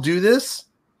I'll do this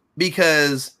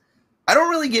because I don't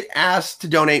really get asked to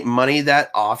donate money that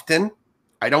often.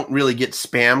 I don't really get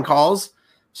spam calls.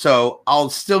 So I'll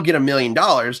still get $1 million.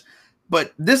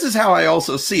 But this is how I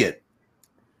also see it.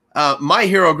 My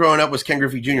hero growing up was Ken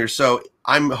Griffey Jr. So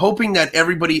I'm hoping that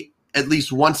everybody at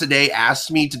least once a day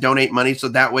asks me to donate money. So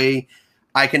that way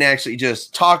I can actually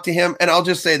just talk to him. And I'll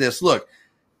just say this, look,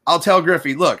 I'll tell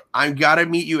Griffey, look, I've got to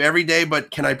meet you every day,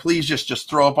 but can I please just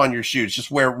throw up on your shoes?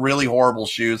 Just wear really horrible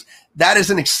shoes. That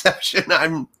is an exception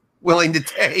I'm willing to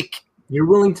take. You're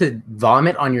willing to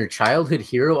vomit on your childhood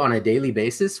hero on a daily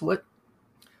basis? What?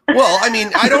 Well, I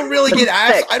mean, I don't really get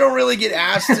asked. I don't really get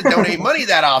asked to donate money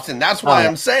that often. That's why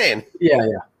I'm saying. Yeah.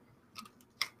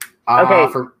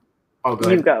 Okay. Go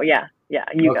ahead. You go. Yeah.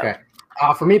 You go.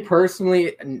 For me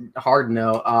personally, hard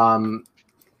no.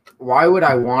 Why would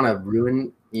I want to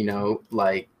ruin,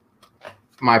 like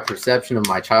my perception of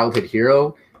my childhood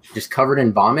hero just covered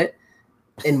in vomit?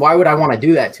 And why would I want to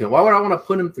do that to him? Why would I want to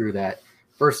put him through that?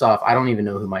 First off, I don't even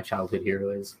know who my childhood hero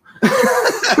is.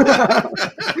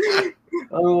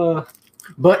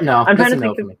 But no, I'm trying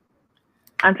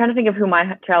to think of who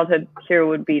my childhood hero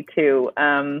would be too.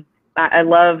 I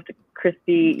loved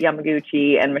Christy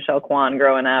Yamaguchi and Michelle Kwan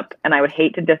growing up, and I would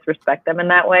hate to disrespect them in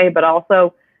that way, but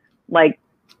also, like,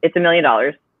 it's $1 million.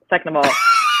 Second of all,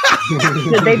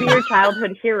 should they be your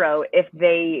childhood hero if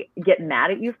they get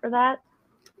mad at you for that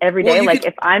every day? Like,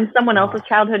 if I'm someone else's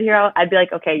childhood hero, I'd be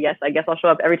like, okay, yes, I guess I'll show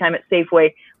up every time at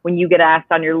Safeway when you get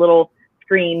asked on your little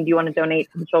screen, do you want to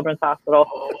donate to the Children's Hospital?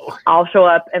 I'll show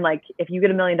up, and, like, if you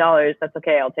get $1 million, that's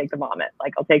okay. I'll take the vomit.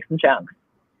 Like, I'll take some chunks.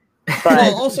 But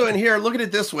well, also in here, look at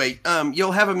it this way.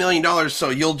 You'll have $1 million, so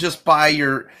you'll just buy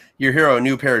your hero a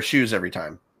new pair of shoes every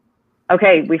time.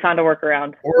 Okay, we found a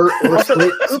workaround. Or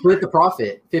split the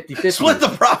profit, 50-50. Split the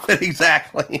profit,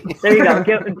 exactly. There you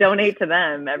go. Donate to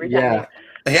them every time.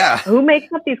 Yeah. Who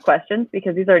makes up these questions?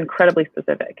 Because these are incredibly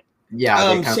specific.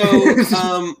 Yeah.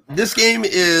 This game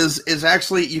is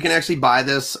actually, you can actually buy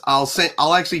this. I'll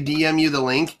actually DM you the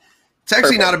link. It's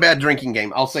actually not a bad drinking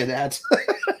game. I'll say that.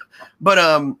 But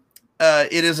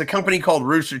it is a company called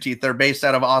Rooster Teeth. They're based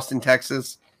out of Austin,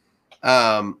 Texas.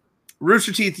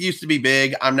 Rooster Teeth used to be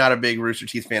big. I'm not a big Rooster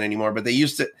Teeth fan anymore, but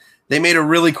they made a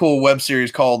really cool web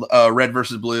series called Red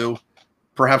versus Blue,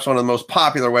 perhaps one of the most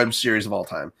popular web series of all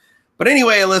time. But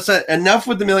anyway, Alyssa, enough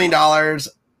with the $1 million.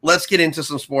 Let's get into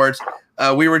some sports.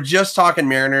 We were just talking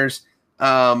Mariners.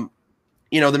 The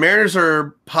Mariners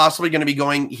are possibly going to be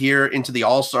going here into the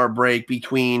All-Star break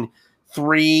between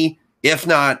 3, if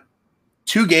not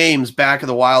 2 games back of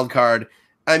the wild card.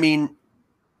 I mean,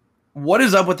 what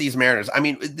is up with these Mariners? I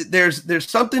mean, there's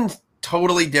something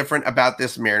totally different about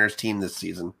this Mariners team this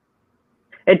season.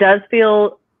 It does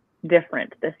feel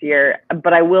different this year,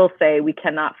 but I will say we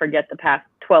cannot forget the past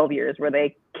 12 years where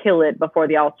they kill it before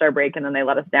the All-Star break and then they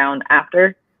let us down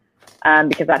after,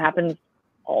 because that happens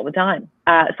all the time.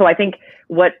 So I think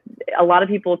what a lot of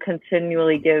people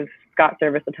continually give Scott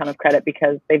Service a ton of credit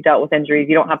because they've dealt with injuries.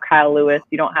 You don't have Kyle Lewis.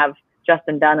 You don't have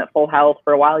Justin Dunn at full health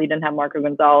for a while. You didn't have Marco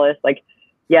Gonzalez. Like,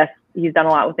 yes, he's done a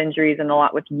lot with injuries and a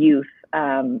lot with youth.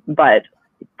 But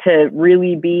to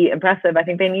really be impressive, I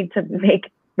think they need to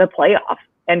make the playoffs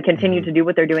and continue to do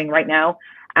what they're doing right now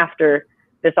after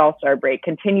this All-Star break.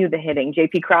 Continue the hitting.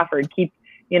 JP Crawford, keep,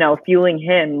 fueling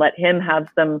him. Let him have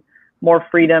some more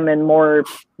freedom and more,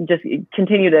 just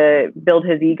continue to build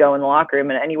his ego in the locker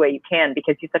room in any way you can,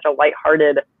 because he's such a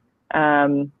lighthearted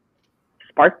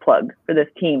spark plug for this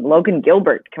team. Logan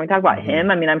Gilbert, can we talk about him?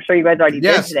 I mean, I'm sure you guys already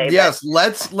did today. Yes,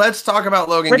 let's talk about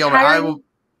Logan Gilbert.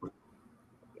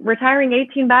 Retiring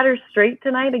 18 batters straight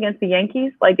tonight against the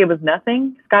Yankees, like it was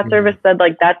nothing. Scott Service said,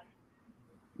 like, that's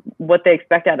what they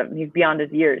expect out of him. He's beyond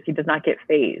his years. He does not get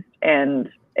phased, and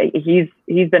he's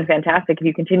been fantastic. If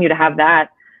you continue to have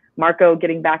that, Marco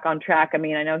getting back on track. I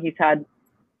mean, I know he's had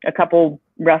a couple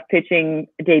rough pitching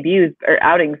debuts or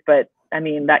outings, but I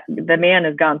mean, that the man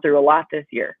has gone through a lot this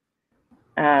year,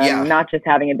 not just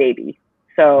having a baby.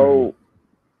 So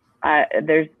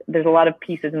there's a lot of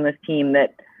pieces in this team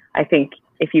that I think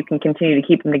if you can continue to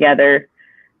keep them together,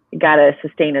 you got to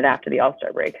sustain it after the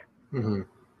All-Star break.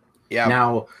 Yeah.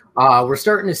 Now we're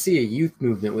starting to see a youth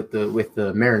movement with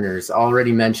the Mariners.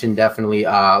 Already mentioned, definitely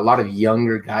a lot of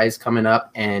younger guys coming up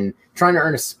and trying to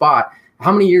earn a spot.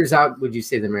 How many years out would you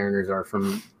say the Mariners are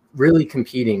from really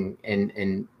competing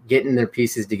and getting their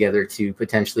pieces together to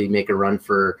potentially make a run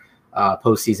for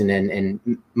postseason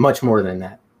and much more than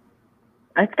that?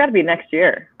 It's got to be next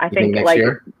year. I think next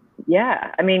year?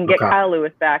 Yeah. I mean, get Kyle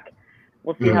Lewis back.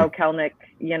 We'll see how Kelnick,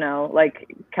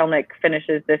 Kelnick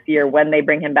finishes this year. When they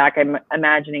bring him back, I'm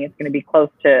imagining it's going to be close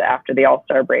to after the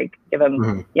All-Star break. Give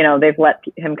him, they've let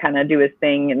him kind of do his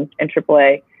thing in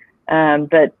AAA.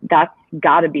 But that's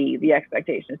got to be the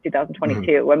expectations,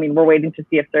 2022. I mean, we're waiting to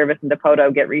see if Service and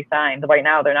Dipoto get re-signed. Right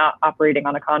now, they're not operating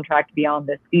on a contract beyond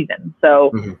this season.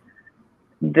 So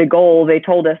the goal, they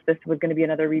told us this was going to be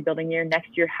another rebuilding year.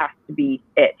 Next year has to be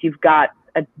it. You've got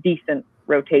a decent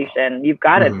rotation. You've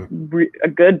got a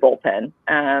good bullpen.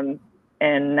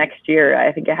 And next year,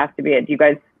 I think it has to be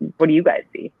it. What do you guys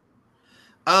see?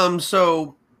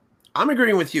 So I'm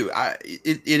agreeing with you.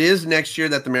 It is next year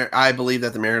that I believe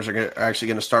that the Mariners are actually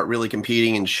going to start really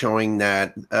competing and showing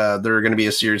that they're going to be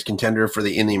a serious contender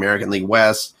in the American League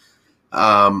West.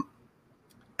 I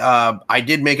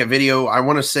did make a video, I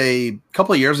want to say a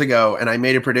couple of years ago, and I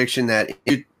made a prediction that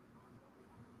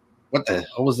what the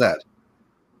hell was that?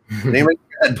 Anybody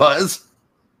hear that buzz?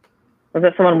 Was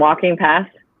it someone walking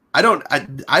past? I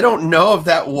don't know if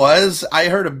that was. I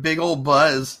heard a big old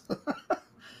buzz.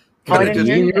 I didn't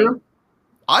hear anything.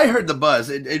 I heard the buzz.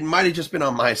 It might have just been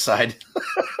on my side.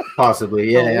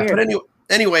 Possibly, yeah. But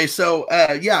anyway, so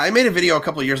I made a video a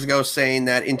couple of years ago saying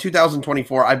that in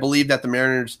 2024, I believe that the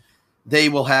Mariners, they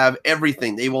will have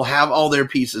everything. They will have all their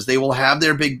pieces. They will have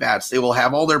their big bats. They will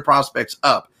have all their prospects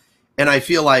up. And I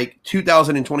feel like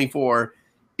 2024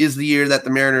 is the year that the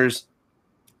Mariners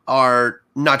are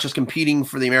not just competing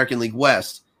for the American League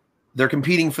West, they're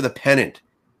competing for the pennant,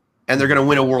 and they're going to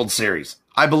win a World Series.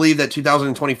 I believe that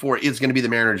 2024 is going to be the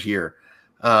Mariners' year.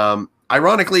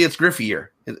 Ironically, it's Griffey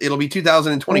year. It'll be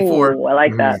 2024. Ooh, I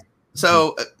like that.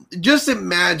 So just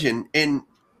imagine, and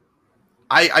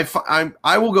I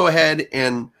will go ahead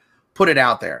and put it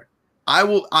out there.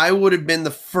 I would have been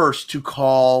the first to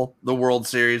call the World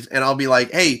Series, and I'll be like,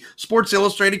 hey, Sports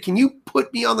Illustrated, can you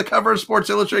put me on the cover of Sports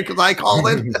Illustrated because I called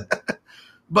it?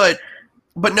 but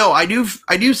no, I do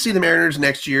see the Mariners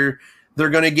next year. They're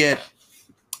going to get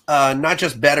not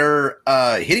just better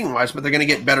hitting wise, but they're going to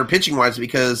get better pitching wise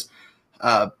because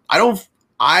I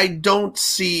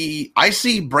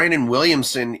see Brandon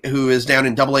Williamson, who is down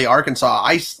in Double-A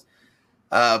Arkansas.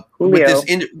 Julio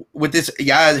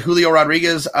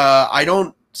Rodriguez. I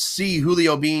don't see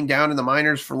Julio being down in the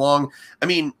minors for long. I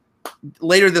mean,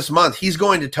 later this month, he's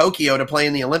going to Tokyo to play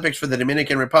in the Olympics for the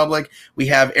Dominican Republic. We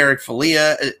have Eric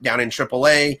Falia down in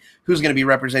AAA, who's going to be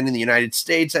representing the United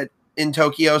States in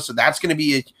Tokyo. So that's going to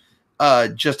be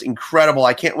just incredible.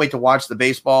 I can't wait to watch the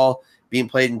baseball being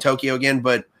played in Tokyo again.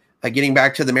 But getting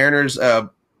back to the Mariners,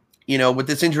 with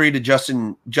this injury to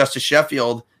Justice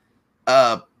Sheffield,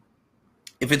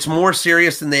 if it's more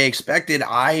serious than they expected,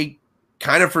 I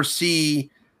kind of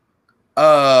foresee,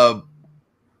 Brandon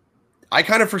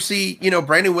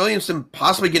Williamson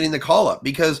possibly getting the call up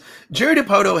because Jerry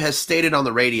Dipoto has stated on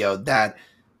the radio that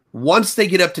once they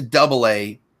get up to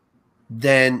Double-A,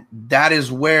 then that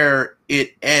is where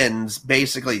it ends.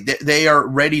 Basically, they are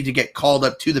ready to get called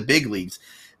up to the big leagues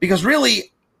because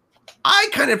really, I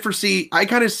kind of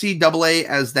see Double-A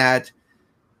as that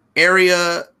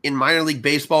area in minor league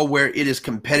baseball where it is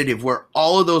competitive, where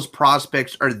all of those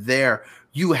prospects are there.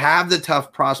 You have the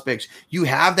tough prospects. You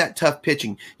have that tough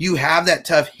pitching. You have that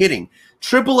tough hitting.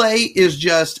 AAA is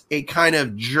just a kind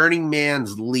of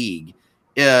journeyman's league.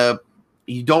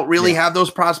 You don't really have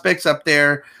those prospects up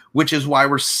there, which is why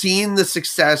we're seeing the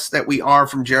success that we are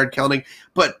from Jared Kelenic.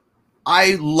 But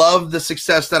I love the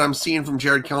success that I'm seeing from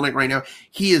Jared Kelenic right now.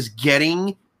 He is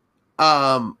getting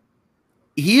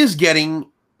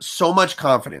so much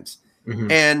confidence.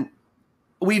 Mm-hmm. And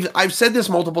I've said this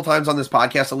multiple times on this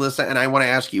podcast, Alyssa, and I want to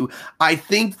ask you, I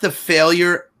think the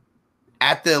failure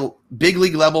at the big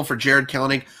league level for Jared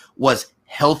Kelenic was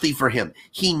healthy for him.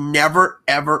 He never,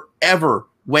 ever, ever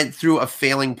went through a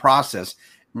failing process.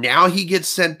 Now he gets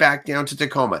sent back down to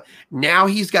Tacoma. Now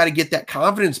he's got to get that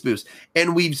confidence boost.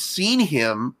 And we've seen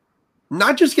him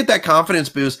not just get that confidence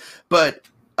boost, but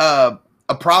a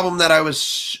problem that I was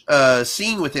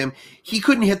seeing with him, he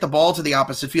couldn't hit the ball to the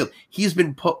opposite field. He's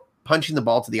been punching the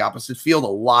ball to the opposite field a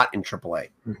lot in AAA.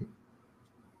 Mm-hmm.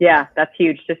 Yeah, that's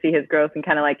huge to see his growth and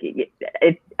kind of like it.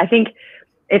 I think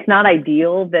it's not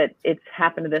ideal that it's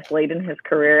happened this late in his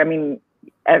career. I mean,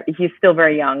 he's still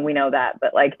very young. We know that,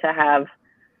 but like to have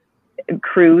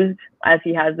cruised as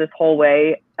he has this whole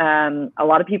way, a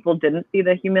lot of people didn't see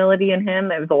the humility in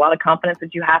him. It was a lot of confidence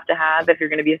that you have to have if you're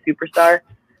going to be a superstar.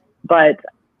 But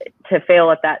to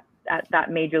fail at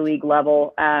that major league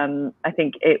level, I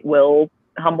think it will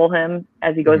humble him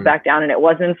as he goes back down. And it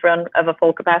was in front of a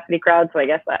full capacity crowd, so I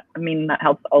guess that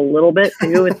helps a little bit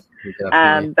too.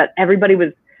 But everybody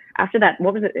was after that.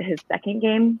 What was it? His second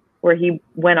game where he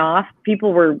went off.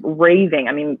 People were raving.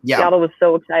 I mean, Seattle was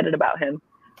so excited about him.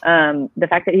 The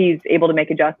fact that he's able to make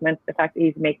adjustments, the fact that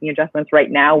he's making adjustments right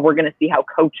now, we're going to see how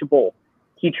coachable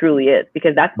he truly is,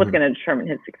 because that's what's going to determine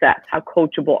his success. How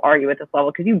coachable are you at this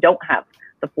level? Because you don't have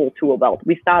the full tool belt.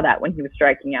 We saw that when he was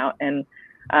striking out and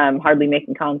hardly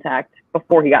making contact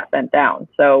before he got sent down.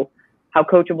 So how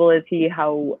coachable is he?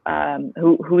 How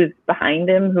who is behind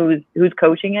him? Who's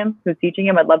coaching him? Who's teaching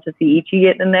him? I'd love to see Ichi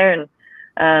get in there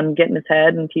and get in his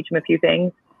head and teach him a few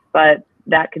things. But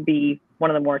that could be one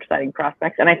of the more exciting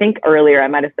prospects. And I think earlier I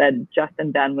might have said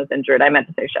Justin Dunn was injured. I meant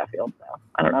to say Sheffield. So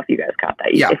I don't know if you guys caught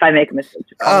that. Yeah. If I make a mistake,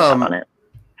 just call me on it.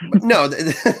 No,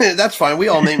 that's fine. We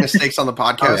all make mistakes on the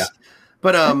podcast.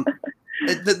 But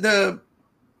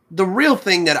the real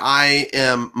thing that I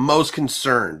am most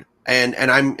concerned and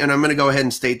I'm going to go ahead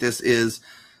and state this, is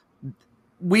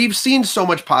we've seen so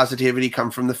much positivity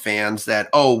come from the fans that,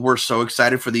 oh, we're so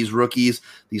excited for these rookies,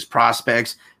 these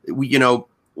prospects.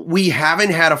 We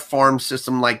haven't had a farm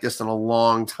system like this in a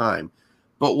long time.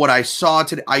 But what I saw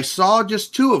today, I saw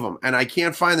just 2 of them, and I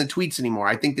can't find the tweets anymore.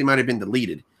 I think they might have been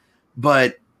deleted.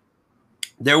 But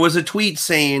there was a tweet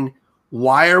saying,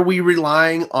 why are we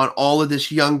relying on all of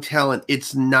this young talent?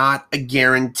 It's not a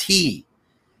guarantee.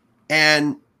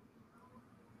 And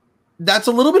that's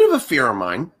a little bit of a fear of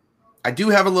mine. I do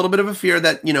have a little bit of a fear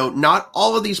that, not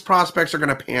all of these prospects are going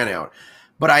to pan out.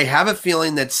 But I have a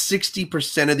feeling that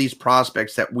 60% of these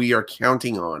prospects that we are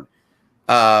counting on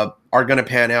are going to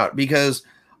pan out. Because,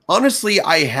 honestly,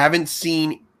 I haven't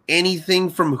seen anything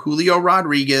from Julio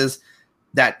Rodriguez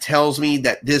that tells me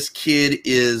that this kid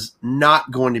is not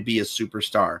going to be a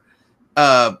superstar.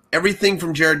 Everything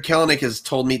from Jared Kelenic has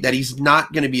told me that he's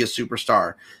not going to be a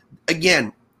superstar.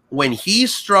 Again, when he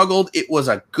struggled, it was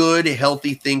a good,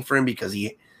 healthy thing for him because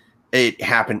it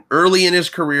happened early in his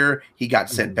career. He got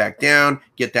sent back down,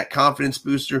 get that confidence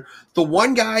booster. The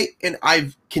one guy, and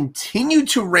I've continued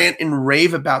to rant and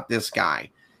rave about this guy,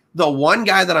 the one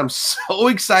guy that I'm so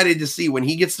excited to see when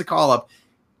he gets the call up,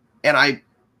 and I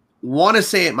want to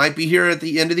say it might be here at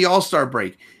the end of the All-Star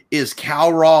break, is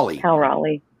Cal Raleigh. Cal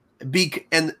Raleigh.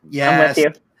 And yes. I'm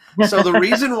with you. So the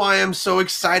reason why I'm so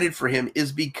excited for him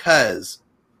is because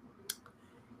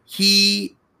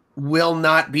he will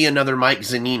not be another Mike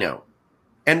Zunino.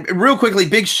 And real quickly,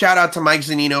 big shout out to Mike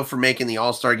Zunino for making the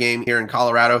All-Star game here in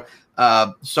Colorado.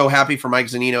 So happy for Mike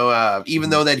Zunino. Even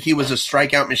though that he was a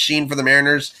strikeout machine for the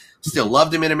Mariners, still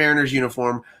loved him in a Mariners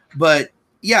uniform. But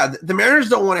yeah, the Mariners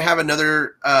don't want to have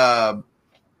another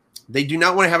they do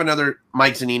not want to have another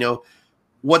Mike Zunino.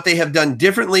 What they have done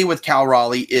differently with Cal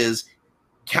Raleigh is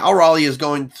Cal Raleigh has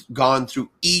gone through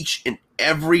each and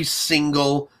every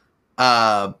single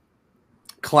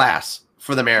class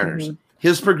for the Mariners. Mm-hmm.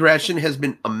 His progression has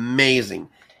been amazing.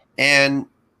 And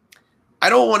I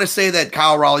don't want to say that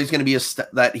Kyle Raleigh's going to be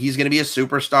that he's going to be a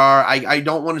superstar. I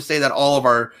don't want to say that all of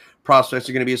our prospects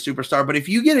are going to be a superstar, but if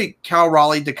you get a Kyle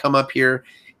Raleigh to come up here,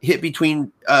 hit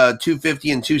between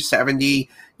 250 and 270,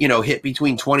 hit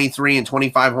between 23 and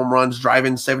 25 home runs,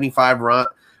 driving 75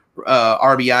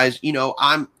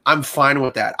 RBIs, I'm fine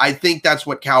with that. I think that's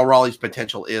what Kyle Raleigh's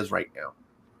potential is right now.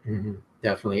 Mm-hmm,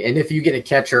 definitely. And if you get a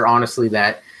catcher, honestly,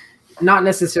 that not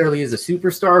necessarily is a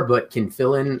superstar, but can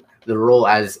fill in the role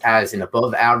as an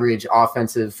above average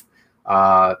offensive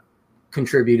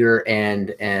contributor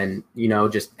and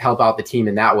just help out the team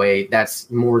in that way, that's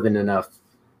more than enough.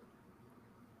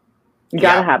 You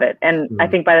gotta have it. And I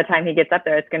think by the time he gets up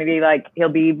there, it's going to be like he'll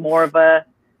be more of a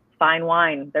fine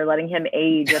wine. They're letting him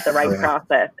age with the right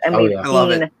process. And we've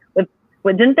seen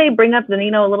didn't they bring up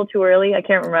Zunino a little too early? I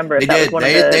can't remember. They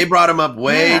did. They brought him up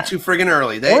way too friggin'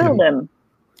 early. They spoiled him.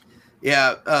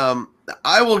 Yeah.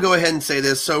 I will go ahead and say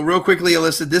this. So real quickly,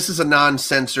 Alyssa, this is a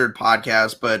non-censored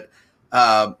podcast, but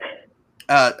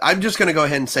I'm just going to go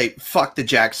ahead and say fuck the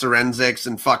Jack Sorensics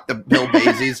and fuck the Bill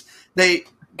Bazies.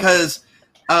 Because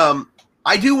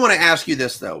I do want to ask you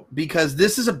this, though, because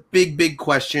this is a big, big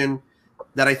question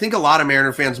that I think a lot of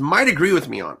Mariner fans might agree with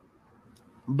me on.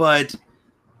 But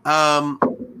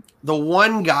the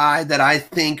one guy that I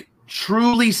think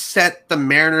truly set the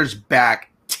Mariners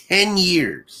back 10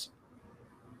 years,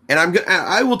 and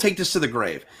I will take this to the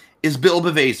grave, is Bill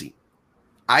Bavasi.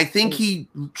 I think he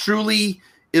truly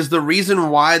is the reason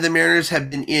why the Mariners have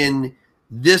been in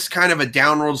this kind of a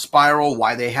downward spiral,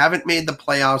 why they haven't made the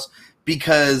playoffs,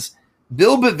 because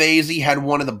Bill Bavasi had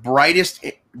one of the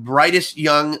brightest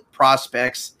young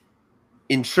prospects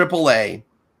in AAA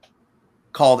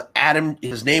called Adam.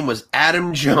 His name was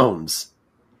Adam Jones.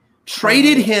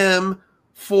 Traded him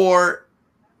for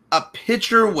a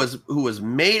pitcher who was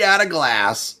made out of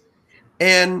glass.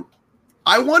 And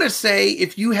I want to say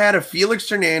if you had a Felix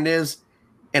Hernandez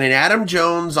and an Adam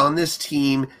Jones on this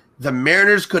team, the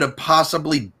Mariners could have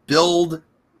possibly built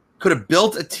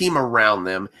a team around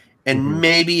them and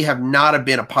maybe have not have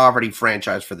been a poverty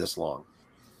franchise for this long.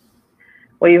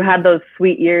 Well, you had those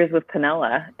sweet years with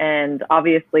Piniella, and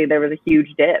obviously there was a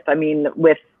huge dip. I mean,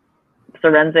 with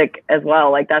Sorensic as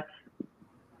well, like that's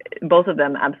both of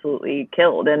them absolutely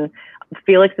killed. And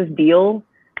Felix's deal,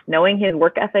 knowing his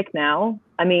work ethic now,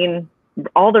 I mean,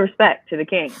 all the respect to the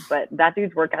King, but that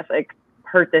dude's work ethic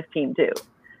hurt this team too.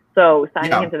 So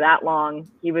signing him to that long,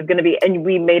 he was going to be, and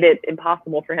we made it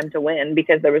impossible for him to win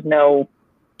because there was no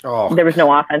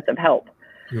offensive help.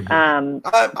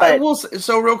 I will say,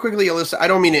 so real quickly, Alyssa, I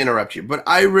don't mean to interrupt you, but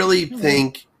I really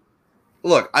think,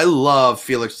 look, I love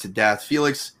Felix to death.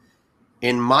 Felix,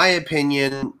 in my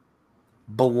opinion,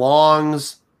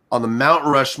 belongs on the Mount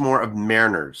Rushmore of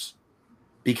Mariners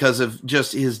because of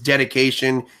just his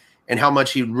dedication and how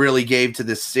much he really gave to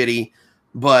this city.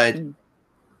 But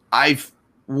I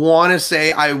want to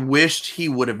say I wished he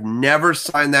would have never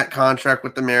signed that contract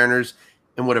with the Mariners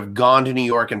and would have gone to New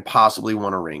York and possibly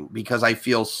won a ring, because I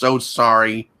feel so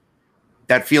sorry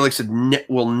that Felix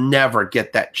will never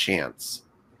get that chance,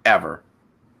 ever.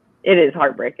 It is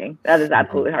heartbreaking. That is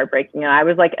absolutely heartbreaking. And I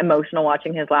was like emotional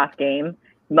watching his last game,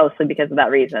 mostly because of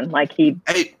that reason. Like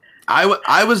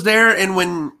I was there, and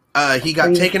when he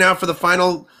got taken out for the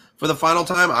final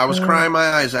time, I was crying my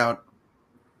eyes out.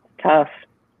 Tough.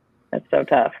 That's so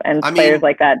tough. And players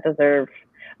like that deserve,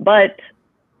 but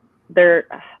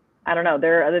I don't know.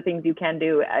 There are other things you can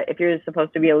do. If you're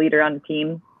supposed to be a leader on the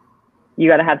team, you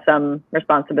got to have some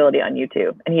responsibility on you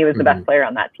too. And he was the best player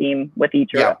on that team with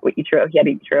Ichiro. Yeah. With Ichiro, he had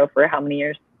Ichiro for how many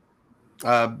years?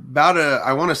 I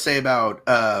want to say about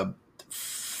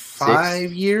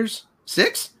 5 years.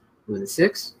 6? Was it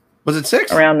 6? Was it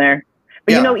 6? Around there.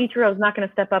 But Ichiro's not going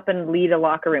to step up and lead a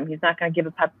locker room. He's not going to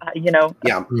give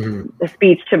a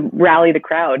speech to rally the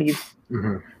crowd.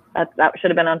 That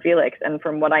should have been on Felix. And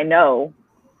from what I know,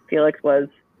 Felix was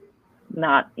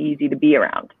not easy to be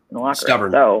around in the locker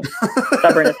room. So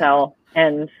stubborn as hell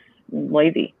and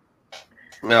lazy.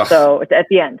 Ugh. So it's at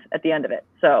the end of it.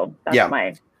 So that's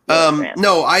my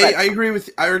no, I agree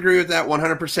with that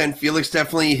 100%. Felix,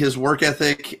 definitely his work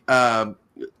ethic.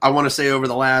 I want to say over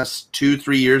the last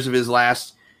 2-3 years of his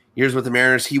last years with the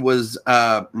Mariners, he was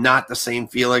not the same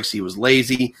Felix. He was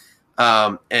lazy.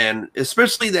 And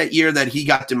especially that year that he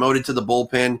got demoted to the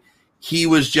bullpen, he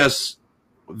was just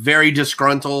very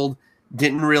disgruntled,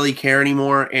 didn't really care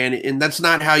anymore. And that's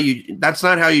not how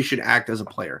you should act as a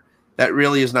player. That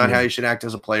really is not how you should act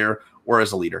as a player or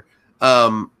as a leader.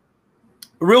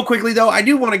 Real quickly though, I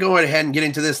do want to go ahead and get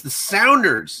into this. The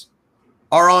Sounders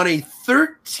are on a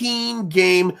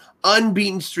 13-game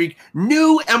unbeaten streak,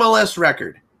 new MLS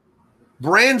record.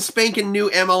 Brand spanking new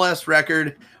MLS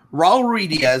record. Raul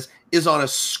Ruidiaz is on a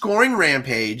scoring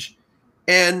rampage.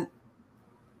 And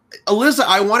Alyssa,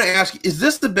 I want to ask, is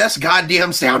this the best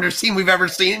goddamn Sounders team we've ever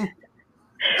seen?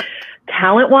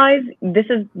 Talent-wise, this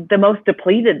is the most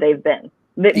depleted they've been,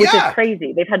 which is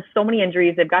crazy. They've had so many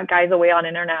injuries. They've got guys away on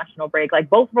international break. Like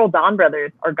both Roldan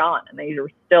brothers are gone, and they are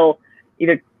still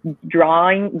either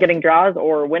getting draws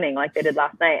or winning like they did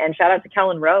last night. And shout out to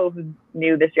Kellen Rowe, who's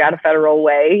new this year out of Federal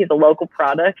Way. He's a local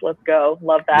product. Let's go.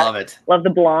 Love that. Love it. Love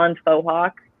the blonde faux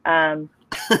hawk.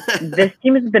 This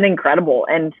team has been incredible.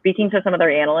 And speaking to some of their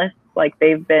analysts, like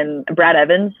they've been Brad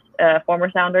Evans,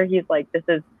 former Sounder, he's like, this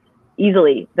is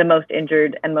easily the most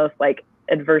injured and most like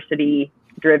adversity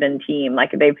driven team.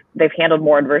 Like they've handled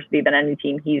more adversity than any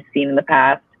team he's seen in the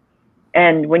past.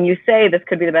 And when you say this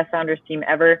could be the best Sounders team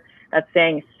ever, that's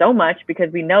saying so much,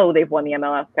 because we know they've won the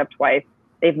MLS Cup twice.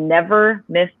 They've never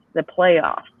missed the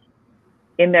playoffs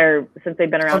since they've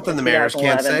been around. Something the Mariners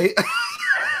can't say.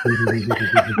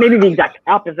 Maybe the exact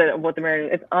opposite of what the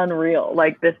Mariners. It's unreal.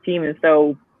 Like this team is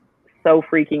so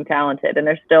freaking talented, and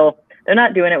they're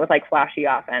not doing it with like flashy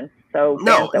offense. So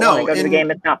fans don't want to go to the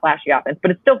game. It's not flashy offense,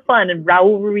 but it's still fun. And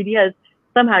Raul Ruidiaz,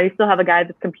 somehow you still have a guy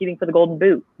that's competing for the Golden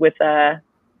Boot with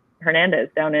Hernandez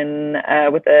down in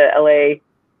with the LA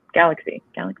Galaxy.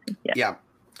 Yeah.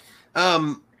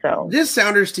 So this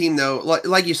Sounders team, though,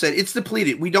 like you said, it's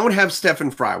depleted. We don't have Stephen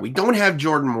Fry. We don't have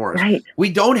Jordan Morris. Right. We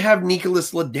don't have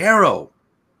Nicolas Ladero.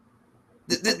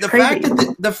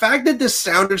 The fact that this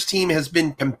Sounders team has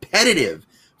been competitive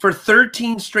for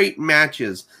 13 straight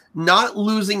matches, not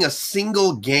losing a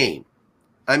single game.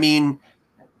 I mean,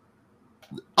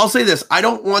 I'll say this. I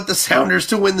don't want the Sounders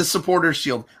to win the Supporters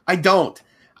Shield. I don't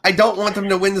want them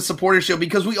to win the Supporters Shield,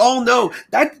 because we all know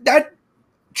that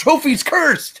trophy's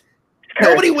cursed.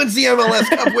 Nobody wins the MLS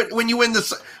Cup when you win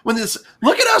this.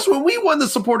 Look at us when we won the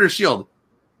Supporters Shield.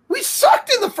 We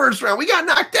sucked in the first round. We got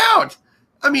knocked out.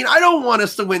 I mean, I don't want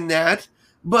us to win that,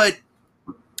 but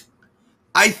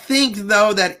I think,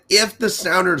 though, that if the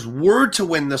Sounders were to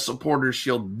win the Supporters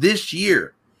Shield this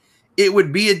year, it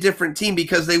would be a different team,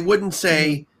 because they wouldn't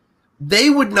say, they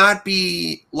would not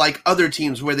be like other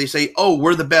teams where they say, oh,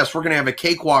 we're the best, we're going to have a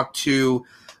cakewalk to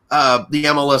the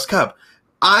MLS Cup.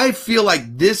 I feel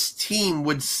like this team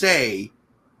would say,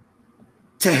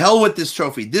 to hell with this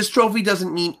trophy. This trophy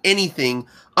doesn't mean anything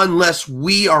unless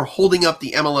we are holding up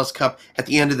the MLS Cup at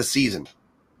the end of the season.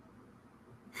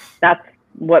 That's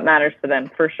what matters to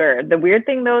them, for sure. The weird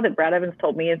thing, though, that Brad Evans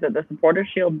told me is that the Supporters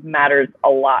Shield matters a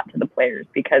lot to the players,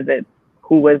 because it's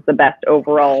who was the best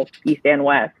overall East and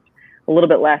West. A little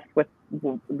bit less with,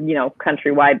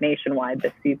 countrywide, nationwide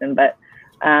this season. But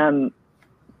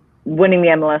winning the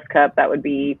MLS Cup, that would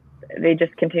be, they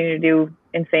just continue to do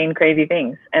insane, crazy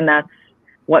things. And that's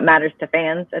what matters to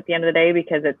fans at the end of the day,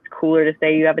 because it's cooler to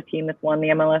say you have a team that's won the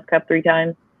MLS Cup 3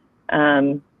 times.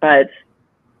 But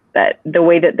that the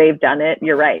way that they've done it,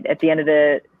 you're right. At the end of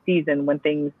the season, when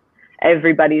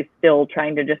everybody's still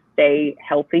trying to just stay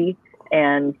healthy,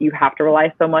 and you have to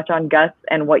rely so much on guts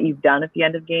and what you've done at the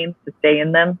end of games to stay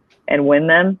in them and win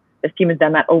them. This team has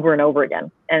done that over and over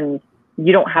again. And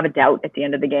you don't have a doubt at the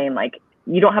end of the game. Like,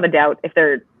 you don't have a doubt if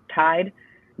they're tied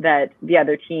that the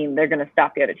other team, they're going to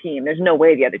stop the other team. There's no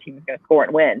way the other team is going to score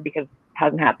and win, because it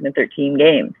hasn't happened in 13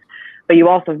 games. But you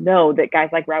also know that guys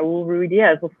like Raul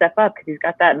Ruidiaz will step up because he's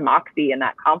got that moxie and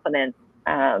that confidence.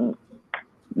 And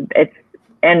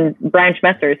Brian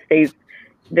Schmetzer stays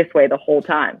this way the whole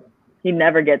time. He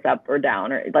never gets up or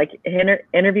down, or like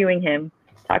interviewing him,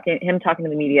 talking to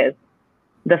the media is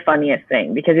the funniest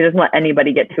thing, because he doesn't let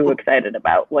anybody get too excited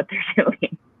about what they're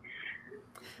doing.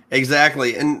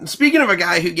 Exactly. And speaking of a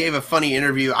guy who gave a funny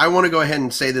interview, I want to go ahead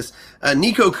and say this.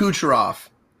 Niko Kucherov,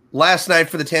 last night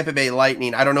for the Tampa Bay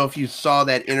Lightning. I don't know if you saw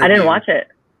that interview. I didn't watch it.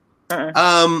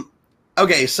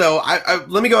 Okay, so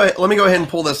let me go ahead and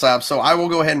pull this up. So I will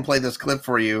go ahead and play this clip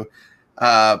for you,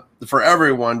 for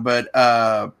everyone.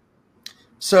 But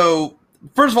so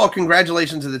first of all,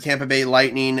 congratulations to the Tampa Bay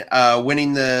Lightning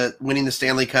winning the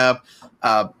Stanley Cup.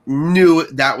 Knew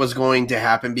that was going to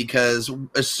happen, because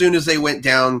as soon as they went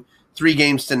down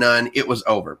 3-0, it was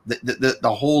over.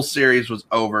 The whole series was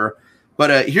over.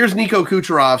 But here's Niko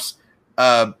Kucherov's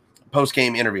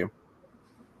post-game interview.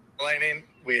 Lightning,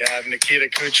 we have Nikita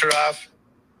Kucherov.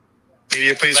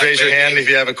 Media, please raise your hand if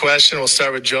you have a question. We'll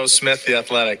start with Joe Smith, The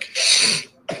Athletic.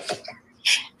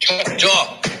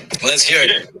 Joe, let's hear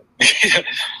it.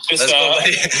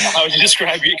 How would you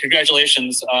describe your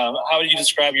congratulations? How would you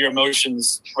describe your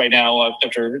emotions right now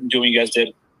after doing what you guys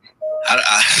did?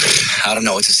 I don't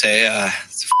know what to say.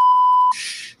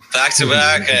 Back to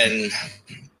back, and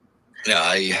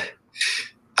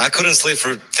I couldn't sleep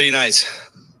for 3 nights.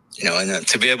 And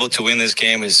to be able to win this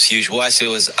game is huge. Wesley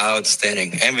was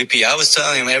outstanding. MVP. I was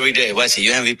telling him every day, Wesley,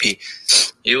 you MVP.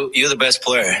 You're the best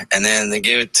player. And then they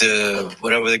gave it to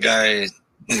whatever the guy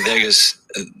in Vegas,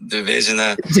 the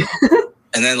Vezina.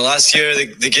 And then last year they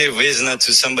gave Vezina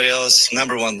to somebody else.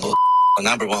 Number one bull.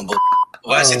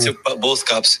 Wesley took both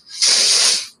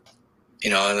cups. He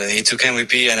took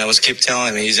MVP, and I was keep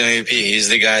telling him he's MVP. He's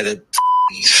the guy that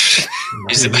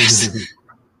he's the best.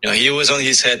 He was on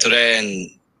his head today,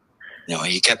 and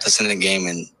he kept us in the game.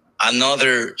 And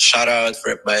another shout out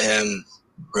by him,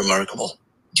 remarkable.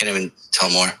 Can't even tell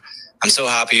more. I'm so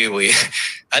happy.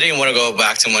 I didn't want to go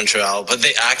back to Montreal, but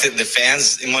the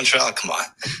fans in Montreal, come on.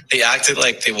 They acted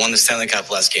like they won the Stanley Cup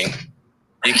last game.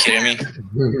 Are you kidding me?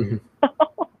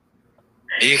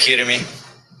 Are you kidding me?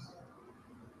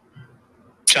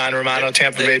 John Romano,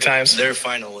 Tampa Bay Times. Their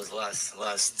final was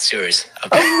last series.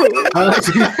 Okay.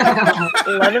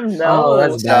 Let him know.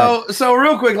 That's bad. So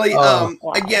real quickly,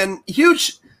 again,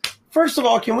 huge. First of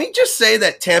all, can we just say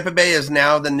that Tampa Bay is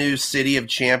now the new city of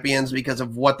champions because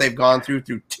of what they've gone through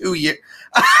 2 years?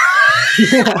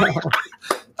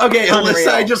 Okay,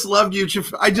 Alyssa, I just loved you.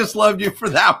 I just loved you for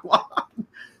that one.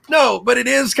 No, but it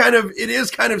is kind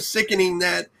of sickening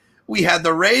that we had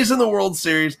the Rays in the World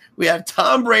Series. We had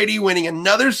Tom Brady winning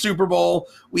another Super Bowl.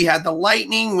 We had the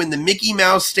Lightning win the Mickey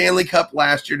Mouse Stanley Cup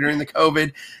last year during the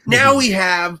COVID. Now we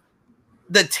have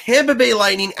the Tampa Bay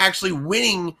Lightning actually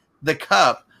winning the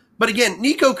Cup. But again,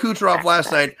 Niko Kucherov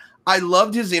last night, I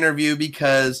loved his interview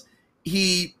because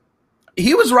he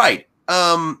was right.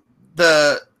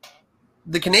 The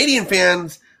Canadian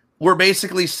fans were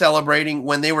basically celebrating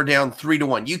when they were down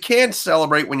 3-1. You can't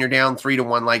celebrate when you're down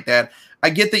 3-1 like that. I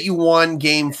get that you won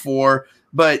game 4,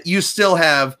 but you still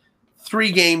have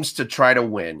 3 games to try to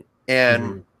win,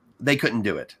 and they couldn't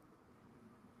do it.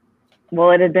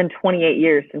 Well, it had been 28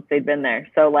 years since they'd been there.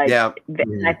 So, I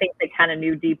think they kind of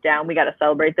knew deep down, we got to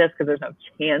celebrate this because there's no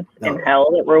chance in hell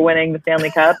that we're winning the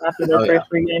Stanley Cup after those first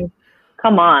 3 games.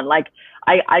 Come on.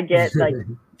 I get,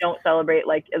 don't celebrate,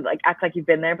 act like you've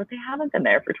been there, but they haven't been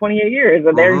there for 28 years,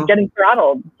 and they're getting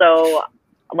throttled. So,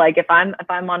 if I'm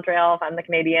Montreal, if I'm the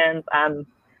Canadiens, I'm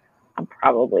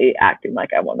probably acting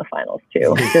like I won the finals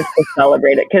too, just to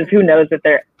celebrate it. Because who knows if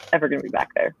they're ever going to be back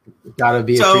there. Gotta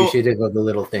be appreciative of the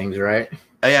little things, right?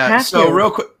 Yeah. So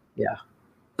real quickly,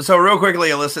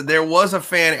 Alyssa, there was a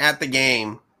fan at the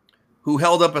game who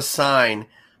held up a sign.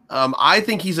 I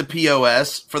think he's a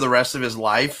POS for the rest of his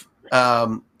life.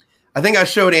 I think I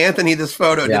showed Anthony this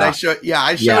photo. Did I show? Yeah,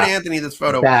 I showed Anthony this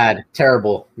photo. Bad,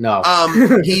 terrible. No.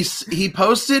 He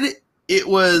posted it. It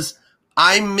was,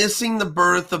 I'm missing the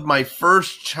birth of my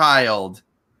first child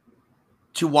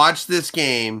to watch this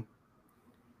game.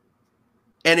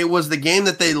 and it was the game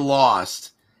that they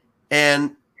lost.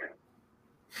 And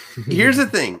here's the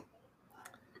thing.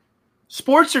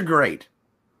 Sports are great.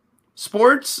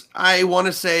 Sports, I want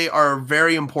to say, are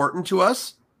very important to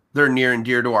us. They're near and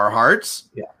dear to our hearts.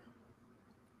 Yeah.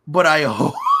 But I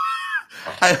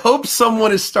hope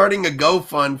someone is starting a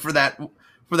GoFund for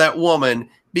that woman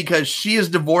because she is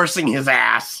divorcing his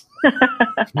ass.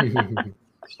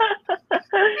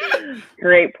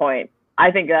 Great point. I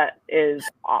think that is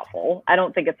awful. I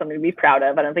don't think it's something to be proud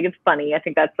of. I don't think it's funny. I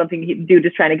think that's something dude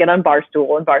is trying to get on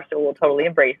Barstool, and Barstool will totally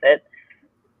embrace it.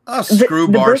 Oh, screw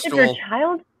the birth of your Barstool.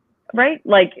 child, right?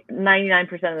 Like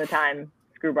 99% of the time,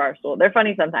 screw Barstool. They're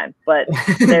funny sometimes, but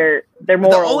their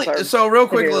morals are. So real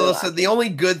quickly, severely Alyssa, the only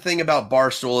good thing about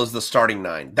Barstool is the starting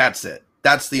 9. That's it.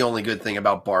 That's the only good thing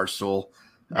about Barstool.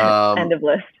 End of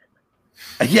list.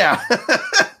 Yeah.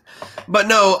 But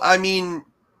no, I mean,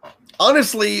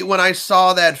 honestly, when I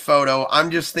saw that photo,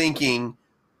 I'm just thinking,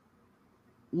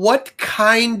 what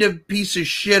kind of piece of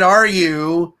shit are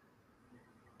you?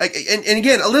 And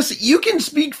again, Alyssa, you can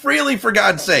speak freely for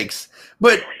God's sakes,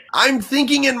 but I'm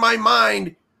thinking in my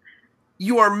mind,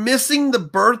 you are missing the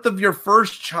birth of your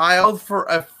first child for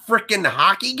a freaking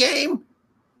hockey game?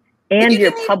 And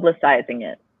you're publicizing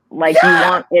it. Like, you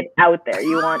want it out there.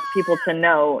 You want people to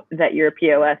know that you're a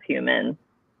POS human.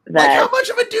 Like, how much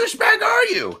of a douchebag are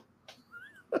you?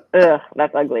 Ugh,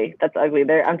 that's ugly. That's ugly.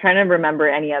 I'm trying to remember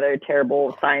any other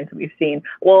terrible signs we've seen.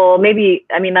 Well, maybe,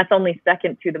 I mean, that's only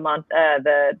second to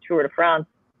the Tour de France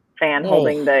fan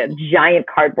holding the giant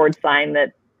cardboard sign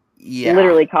that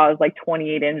literally caused like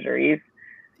 28 injuries.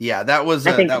 Yeah, that was.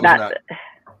 I think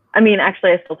I mean,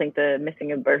 actually, I still think the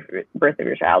missing of birth of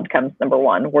your child comes number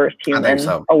one, worst human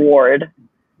award.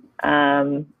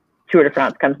 Tour de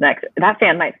France comes next. That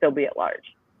fan might still be at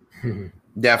large.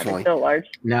 Definitely. Still large.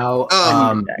 Now,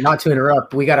 not to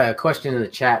interrupt, we got a question in the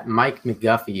chat. Mike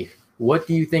McGuffey, what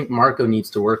do you think Marco needs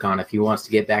to work on if he wants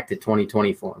to get back to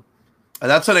 2020 form?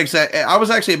 That's what I was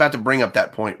actually about to bring up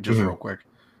that point just real quick.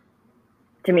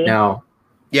 To me? No.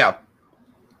 Yeah.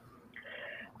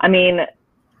 I mean,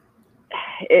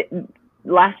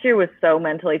 last year was so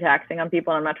mentally taxing on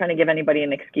people, and I'm not trying to give anybody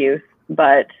an excuse,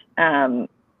 but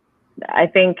I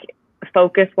think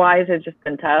focus-wise has just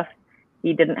been tough.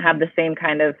 He didn't have the same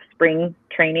kind of spring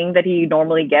training that he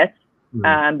normally gets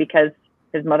because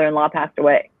his mother-in-law passed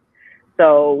away.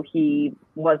 So he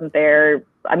wasn't there.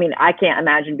 I mean, I can't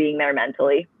imagine being there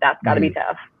mentally. That's got to be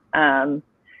tough.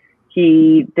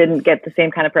 He didn't get the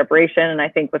same kind of preparation. And I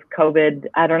think with COVID,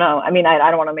 I don't know. I mean, I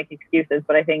don't want to make excuses,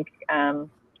 but I think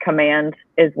command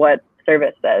is what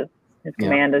service says. His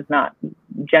command has not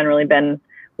generally been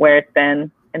where it's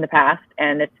been in the past.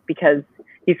 And it's because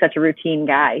he's such a routine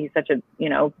guy. He's such a,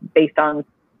 based on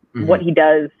what he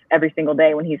does every single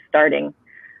day when he's starting.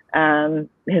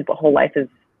 His whole life has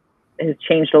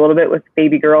changed a little bit with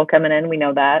baby girl coming in. We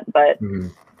know that, but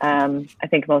I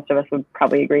think most of us would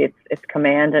probably agree it's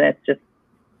command, and it's just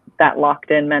that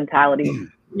locked in mentality.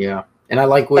 Yeah. And I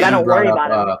like what I you don't worry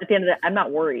brought about up. it. At the end of the I'm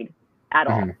not worried at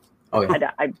all. Oh,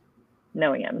 yeah. I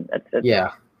knowing him. That's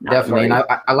definitely. Worried.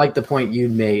 And I like the point you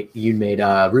made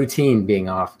routine being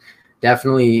off.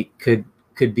 Definitely could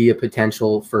be a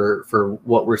potential for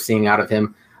what we're seeing out of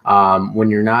him.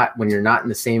 When you're not in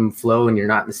the same flow and you're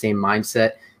not in the same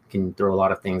mindset, can throw a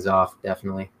lot of things off.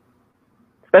 Definitely,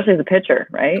 especially as a pitcher,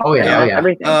 right? Oh yeah,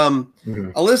 everything.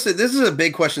 Alyssa, this is a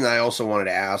big question that I also wanted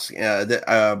to ask.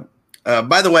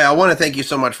 By the way, I want to thank you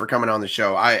so much for coming on the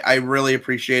show. I really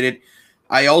appreciate it.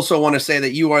 I also want to say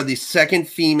that you are the second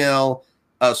female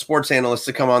sports analyst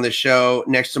to come on this show,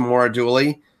 next to Maura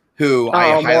Dooley.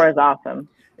 Maura's awesome.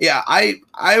 Yeah,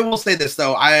 I will say this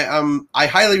though. I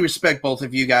highly respect both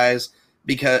of you guys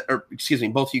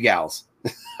both you gals.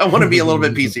 I want to be a little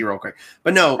bit PC real quick,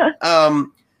 but no,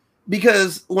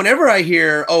 because whenever I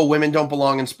hear, women don't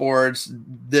belong in sports,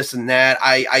 this and that,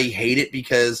 I hate it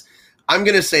because I'm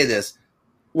going to say this.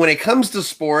 When it comes to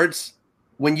sports,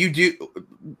 when you do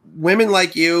women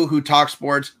like you who talk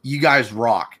sports, you guys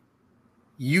rock.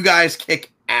 You guys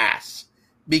kick ass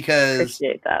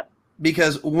appreciate that.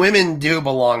 Because women do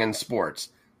belong in sports.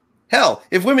 Hell,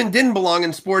 if women didn't belong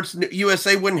in sports,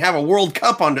 USA wouldn't have a World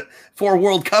Cup 4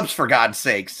 World Cups, for God's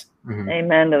sakes.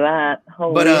 Amen to that.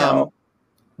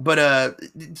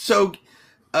 So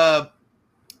a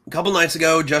couple nights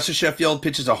ago, Justice Sheffield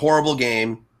pitches a horrible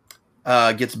game,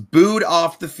 gets booed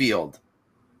off the field,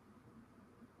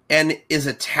 and is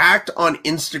attacked on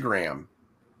Instagram.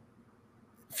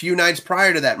 A few nights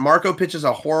prior to that, Marco pitches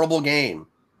a horrible game,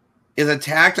 is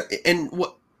attacked, and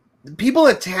people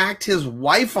attacked his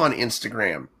wife on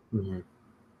Instagram.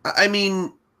 I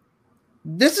mean,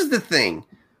 this is the thing.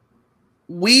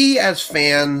 we as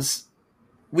fans,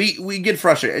 we get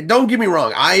frustrated. Don't get me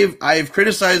wrong. I've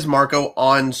criticized Marco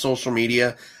on social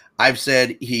media. I've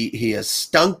said he has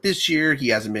stunk this year. He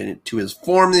hasn't been to his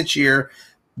form this year.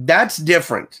 That's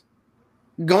different.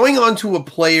 Going onto a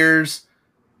player's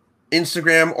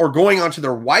Instagram or going onto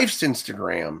their wife's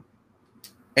Instagram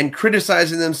and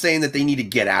criticizing them, saying that they need to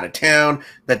get out of town,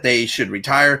 that they should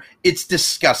retire, it's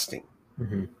disgusting.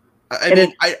 Mm-hmm.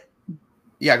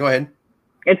 Yeah, go ahead.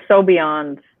 It's so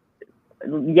beyond.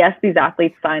 Yes, these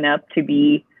athletes sign up to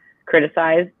be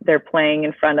criticized. They're playing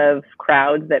in front of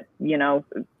crowds that,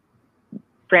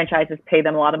 franchises pay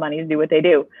them a lot of money to do what they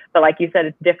do. But like you said,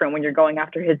 it's different when you're going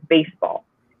after his baseball.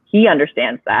 He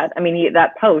understands that. I mean,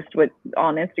 that post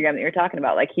on Instagram that you're talking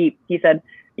about, like he said,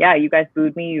 yeah, you guys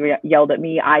booed me, you yelled at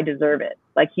me, I deserve it.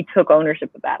 Like he took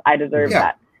ownership of that. I deserve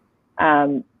that.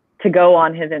 To go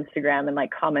on his Instagram and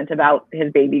like comment about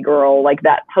his baby girl, like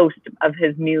that post of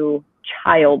his new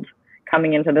child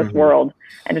coming into this world,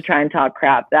 and to try and talk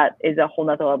crap, that is a whole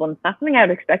nother level. And it's not something I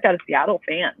would expect out of Seattle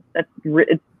fans.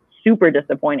 It's super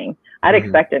disapponing. I'd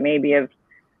expect it maybe of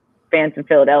fans in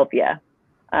Philadelphia.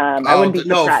 I wouldn't be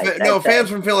surprised. Fans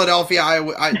from Philadelphia.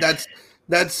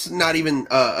 That's not even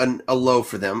a low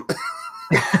for them.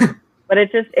 But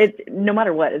it's no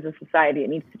matter what, as a society, it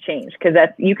needs to change, because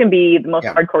you can be the most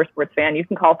hardcore sports fan. You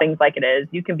can call things like it is.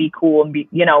 You can be cool and be,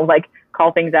 like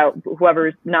call things out.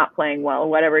 Whoever's not playing well,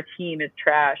 whatever team is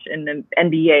trash in the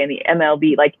NBA and the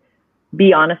MLB, like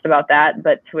be honest about that.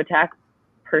 But to attack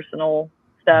personal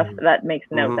stuff, that makes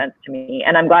no sense to me.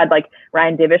 And I'm glad like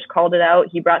Ryan Divish called it out.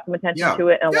 He brought some attention to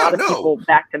it, and a lot of people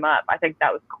backed him up. I think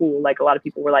that was cool. Like a lot of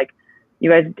people were like, you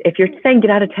guys, if you're saying get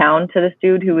out of town to this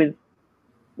dude who is,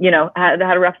 had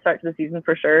a rough start to the season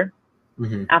for sure,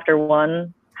 after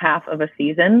one half of a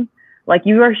season, like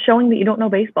you are showing that you don't know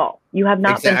baseball. You have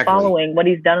not been following what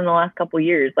he's done in the last couple of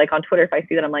years. Like on Twitter, if I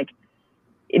see that, I'm like,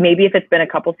 maybe if it's been a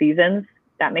couple seasons,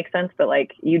 that makes sense. But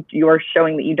like you're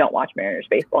showing that you don't watch Mariners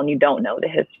baseball and you don't know the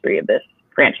history of this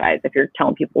franchise if you're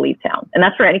telling people to leave town. And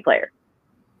that's for any player.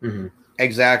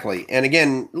 Exactly. And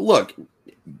again, look,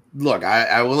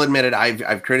 I will admit it.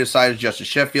 I've criticized Justice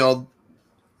Sheffield,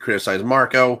 criticized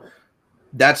Marco.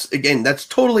 That's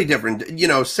totally different.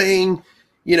 Saying,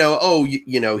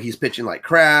 he's pitching like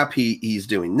crap. He's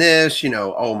doing this,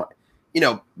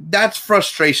 that's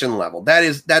frustration level.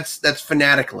 That's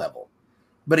fanatic level.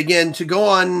 But again, to go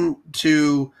on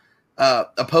to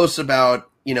a post about,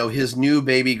 his new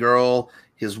baby girl,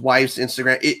 his wife's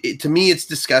Instagram, to me, it's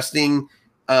disgusting.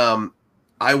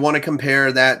 I want to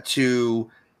compare that to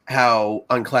how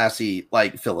unclassy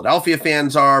like Philadelphia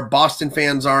fans are, Boston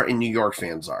fans are, and New York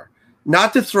fans are.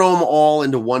 Not to throw them all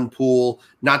into one pool,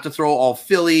 not to throw all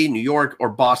Philly, New York, or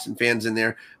Boston fans in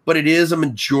there, but it is a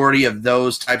majority of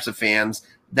those types of fans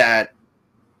that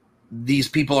these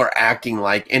people are acting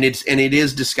like, and it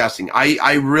is disgusting.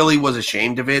 I really was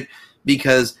ashamed of it,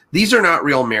 because these are not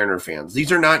real Mariner fans.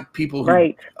 These are not people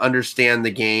who understand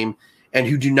the game and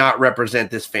who do not represent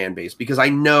this fan base, because I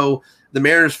know the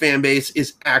Mariners fan base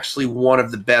is actually one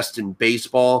of the best in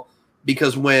baseball,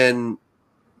 because when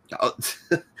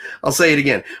I'll say it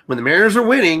again, when the Mariners are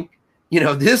winning,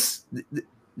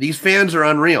 these fans are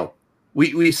unreal.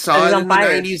 We saw it in the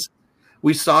 90s.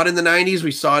 We saw it in the 90s.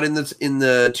 We saw it in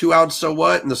the 2 Outs So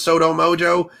What, in the Soto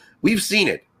Mojo. We've seen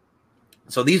it.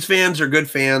 So these fans are good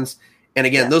fans. And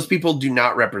again, those people do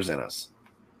not represent us.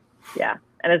 Yeah.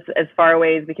 And as far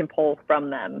away as we can pull from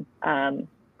them,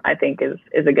 I think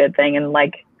is a good thing. And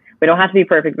like, we don't have to be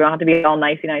perfect. We don't have to be all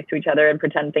nicey nice to each other and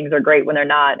pretend things are great when they're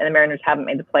not. And the Mariners haven't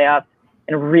made the playoffs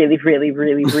in a really, really,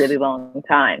 really, really long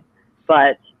time.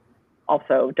 But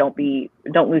also don't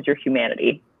lose your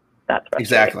humanity. That's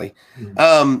exactly.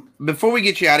 Before we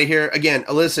get you out of here, again,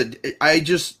 Alyssa, I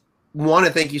just want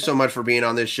to thank you so much for being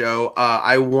on this show.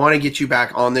 I want to get you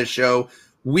back on this show.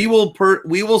 We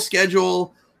will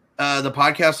schedule the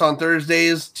podcast on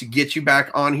Thursdays to get you back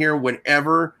on here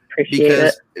whenever.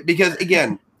 Because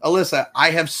again, Alyssa,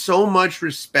 I have so much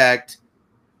respect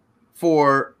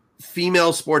for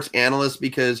female sports analysts,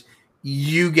 because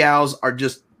you gals are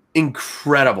just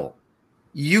incredible.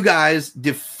 You guys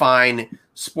define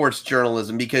sports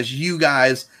journalism, because you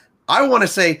guys, I want to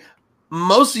say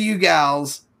most of you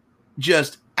gals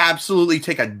just absolutely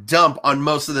take a dump on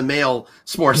most of the male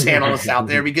sports analysts out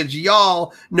there, because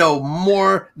y'all know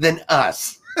more than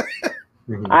us.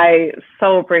 I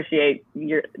so appreciate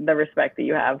the respect that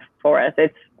you have for us.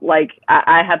 It's like,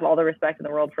 I have all the respect in the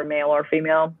world for male or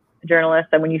female journalists.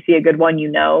 And when you see a good one,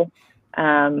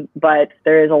 but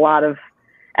there is a lot of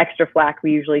extra flack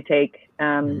we usually take.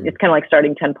 It's kind of like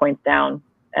starting 10 points down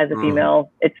as a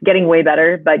female. It's getting way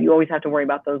better, but you always have to worry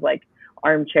about those like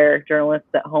armchair journalists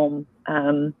at home,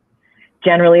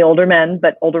 generally older men,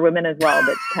 but older women as well,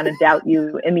 that kind of doubt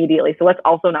you immediately. So let's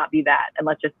also not be that, and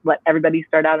let's just let everybody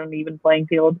start out on an even playing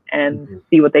field and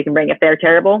see what they can bring. If they're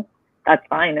terrible, that's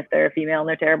fine. If they're a female and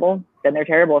they're terrible, then they're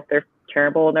terrible. If they're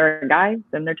terrible and they're a guy,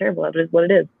 then they're terrible. That is what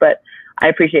it is. But I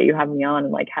appreciate you having me on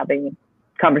and like having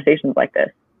conversations like this.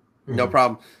 No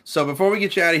problem. So before we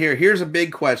get you out of here, here's a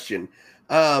big question.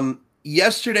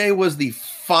 Yesterday was the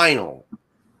final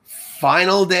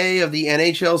day of the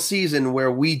NHL season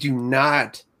where we do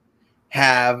not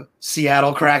have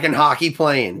Seattle Kraken hockey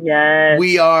playing. Yes.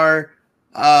 We are,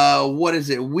 what is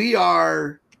it? We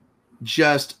are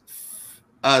just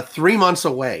 3 months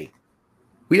away.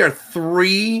 We are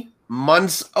 3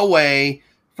 months away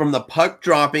from the puck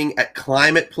dropping at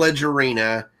Climate Pledge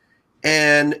Arena,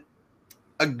 and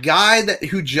a guy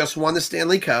who just won the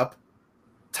Stanley Cup,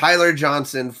 Tyler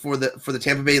Johnson for the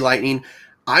Tampa Bay Lightning,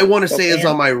 I want to say is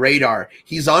on my radar.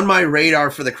 He's on my radar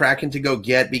for the Kraken to go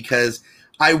get, because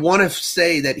I want to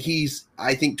say that he's,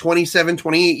 I think, 27,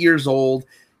 28 years old.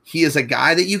 He is a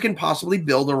guy that you can possibly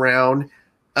build around.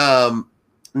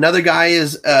 Another guy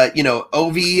is,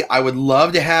 Ovi. I would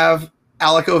love to have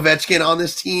Alec Ovechkin on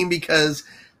this team, because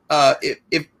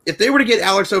if they were to get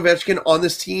Alex Ovechkin on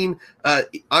this team,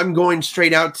 I'm going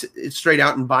straight out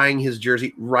and buying his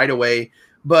jersey right away.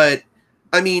 But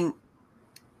I mean,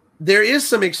 there is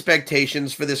some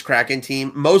expectations for this Kraken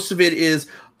team. Most of it is,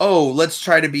 let's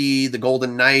try to be the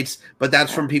Golden Knights, but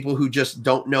that's from people who just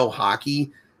don't know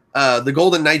hockey. The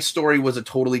Golden Knights story was a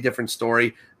totally different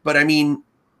story. But I mean,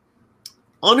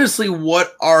 honestly,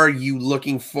 what are you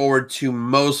looking forward to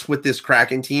most with this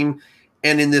Kraken team?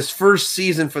 And in this first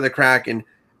season for the Kraken,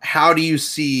 how do you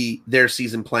see their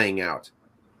season playing out?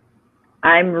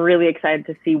 I'm really excited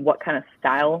to see what kind of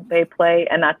style they play.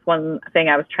 And that's one thing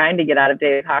I was trying to get out of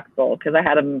Dave Hoxbull, because I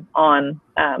had him on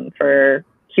for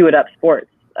Cue It Up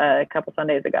Sports a couple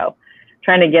Sundays ago,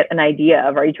 trying to get an idea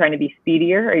of, are you trying to be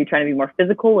speedier? Are you trying to be more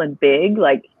physical and big?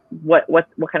 Like what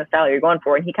kind of style are you going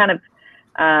for? And he kind of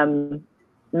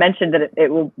mentioned that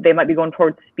they might be going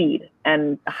towards speed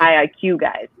and high IQ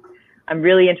guys. I'm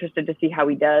really interested to see how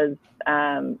he does,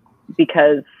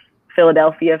 because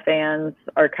Philadelphia fans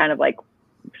are kind of like,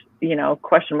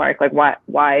 question mark, like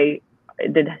why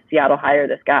did Seattle hire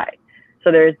this guy?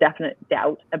 So there is definite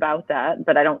doubt about that,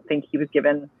 but I don't think he was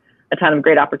given a ton of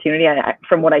great opportunity.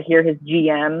 From what I hear, his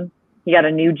GM, he got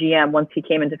a new GM once he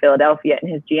came into Philadelphia,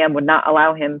 and his GM would not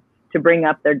allow him to bring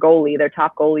up their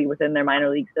top goalie within their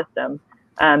minor league system,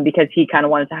 because he kind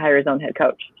of wanted to hire his own head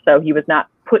coach. So he was not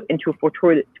put into a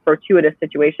fortuitous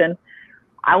situation.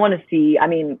 I want to see,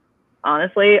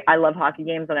 honestly, I love hockey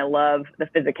games, and I love the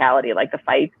physicality, like the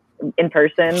fights in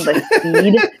person, the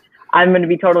speed. I'm going to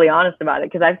be totally honest about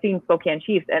it, because I've seen Spokane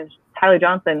Chiefs, and Tyler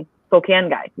Johnson, Spokane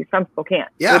guy. He's from Spokane.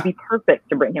 Yeah. It would be perfect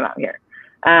to bring him out here.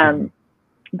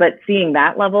 But seeing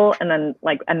that level, and then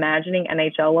like imagining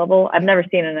NHL level, I've never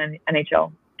seen an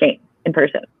NHL game in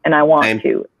person, and I want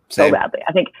to so badly.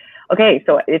 I think, okay,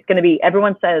 so it's going to be,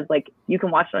 everyone says like you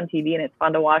can watch it on TV and it's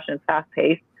fun to watch and it's fast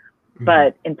paced,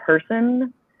 but in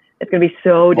person, it's going to be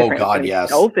so different. Oh God, yes.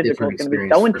 So physical. It's going to be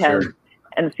so intense. Sure.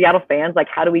 And the Seattle fans, like,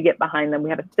 how do we get behind them? We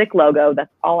have a sick logo. That's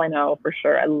all I know for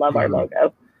sure. I love our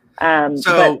logo.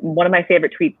 But one of my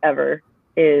favorite tweets ever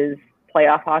is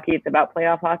playoff hockey. It's about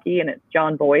playoff hockey, and it's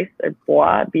John Boyce, or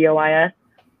Bois, B-O-I-S.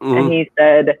 And he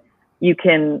said, you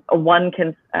can watch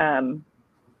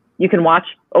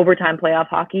overtime playoff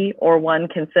hockey, or one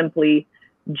can simply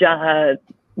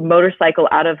motorcycle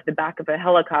out of the back of a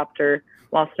helicopter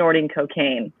while snorting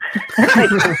cocaine.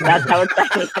 That's how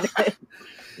exciting it is.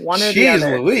 One or the other.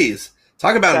 Jeez Louise.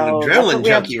 Talk about an adrenaline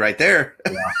junkie right there.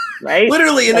 Yeah. Right?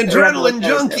 Literally an adrenaline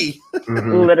junkie.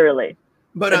 Literally.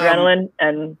 But adrenaline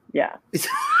and yeah.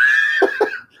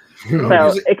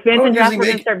 So expansion draft, we're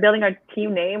going to start building our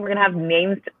team name. We're going to have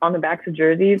names on the backs of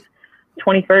jerseys.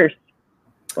 21st.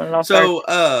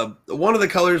 So one of the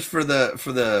colors for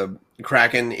the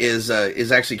Kraken is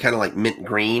actually kind of like mint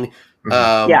green.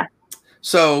 Yeah.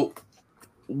 So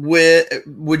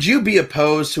would you be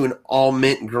opposed to an all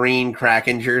mint green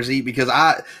Kraken jersey? Because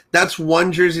that's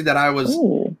one jersey that I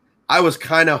was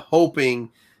kind of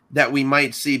hoping that we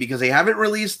might see, because they haven't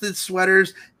released the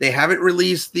sweaters. They haven't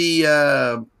released the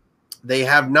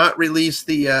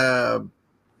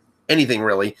anything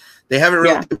really. They haven't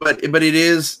really, but it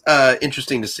is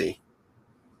interesting to see.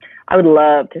 I would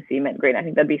love to see mint green. I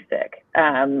think that'd be sick.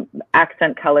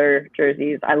 Accent color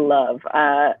jerseys, I love.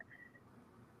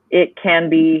 It can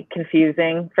be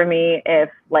confusing for me if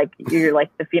like you're like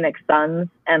the Phoenix Suns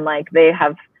and like they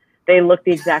have they look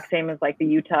the exact same as like the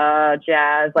Utah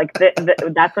Jazz. Like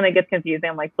that's when it gets confusing.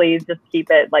 I'm like, please just keep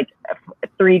it like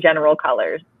 3 general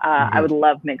colors. I would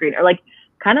love mint green, or like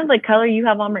kind of like color you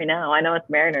have on right now. I know it's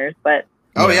Mariners, but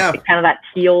it's kind of that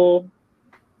teal.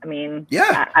 I mean,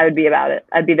 I would be about it.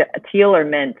 I'd be a teal or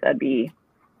mint. That'd be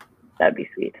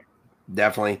sweet.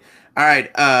 Definitely. All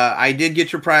right. I did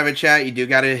get your private chat. You do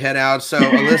got to head out. So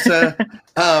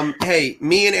Alyssa, hey,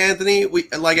 me and Anthony,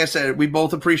 like I said, we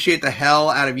both appreciate the hell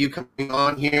out of you coming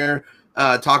on here,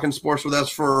 talking sports with us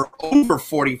for over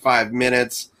 45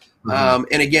 minutes.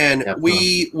 And again,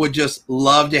 we would just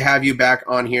love to have you back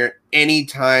on here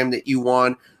anytime that you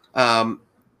want.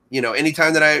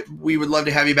 Anytime that we would love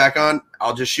to have you back on,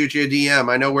 I'll just shoot you a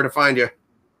DM. I know where to find you.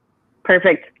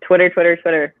 Perfect.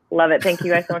 Twitter. Love it. Thank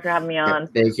you guys so much for having me on.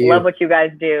 Thank you. Love what you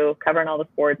guys do, covering all the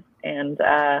sports. And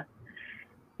have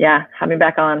me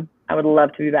back on. I would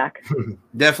love to be back.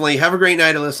 Definitely. Have a great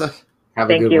night, Alyssa.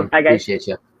 Thank you. Bye, guys. Appreciate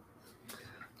you.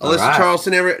 Alyssa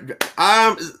Charlston.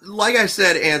 Like I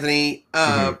said, Anthony,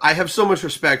 I have so much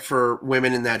respect for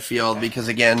women in that field because,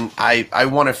 again,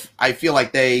 I feel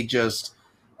like they just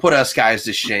put us guys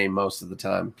to shame most of the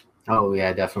time. Oh,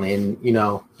 yeah, definitely. And,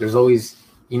 there's always –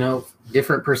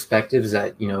 different perspectives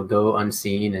that, go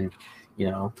unseen, and,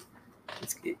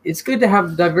 it's good to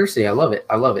have diversity. I love it.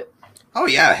 Oh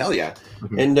yeah. Hell yeah.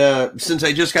 And, since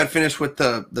I just got finished with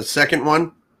the second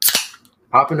one,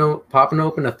 popping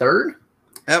open a third.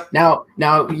 Yep.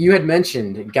 Now you had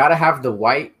mentioned, got to have the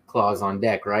White Claws on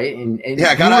deck, right? And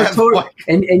gotta have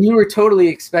and you were totally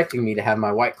expecting me to have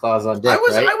my White Claws on deck. I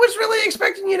was really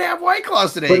expecting you to have White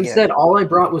Claws today. But instead, all I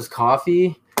brought was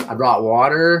coffee. I brought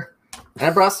water. And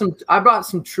I brought some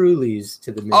Trulies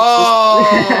to the mix.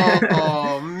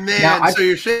 Oh man! So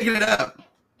you're shaking it up.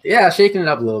 Yeah, shaking it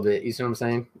up a little bit. You see what I'm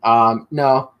saying?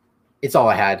 No, it's all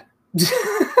I had.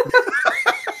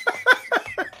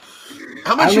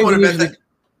 How much you want to bet that?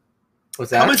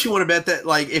 What's that? How much you want to bet that?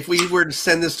 Like, if we were to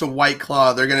send this to White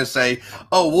Claw, they're going to say,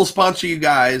 "Oh, we'll sponsor you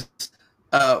guys.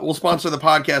 We'll sponsor the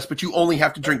podcast, but you only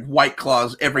have to drink White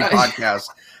Claws every podcast."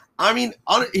 I mean,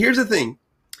 here's the thing.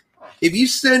 If you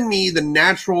send me the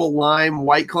natural lime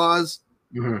White Claws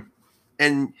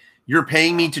and you're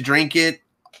paying me to drink it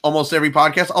almost every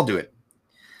podcast, I'll do it.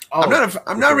 I'm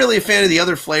not really a fan of the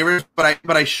other flavors, but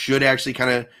I should actually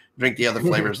kind of drink the other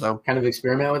flavors though. Kind of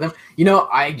experiment with them.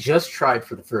 I just tried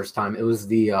for the first time. It was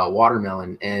the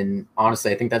watermelon, and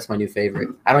honestly, I think that's my new favorite.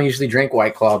 I don't usually drink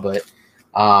White Claw, but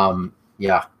I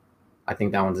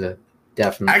think that one's a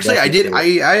definitely. Actually, I did.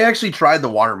 I actually tried the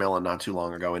watermelon not too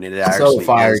long ago, and it actually so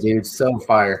fire, dude. So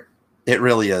fire. It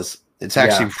really is. It's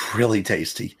actually really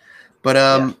tasty.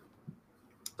 But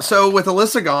so with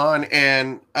Alyssa gone,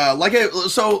 and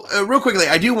real quickly,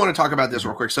 I do want to talk about this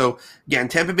real quick. So again,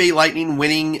 Tampa Bay Lightning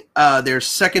winning their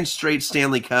second straight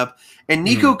Stanley Cup, and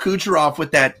Nico Kucherov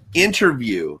with that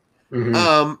interview.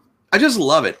 I just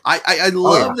love it. I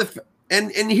love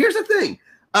and here's the thing,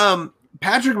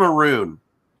 Patrick Maroon.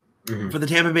 For the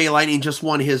Tampa Bay Lightning, just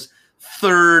won his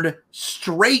third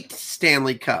straight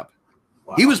Stanley Cup.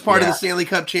 Wow. He was part of the Stanley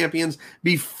Cup champions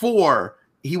before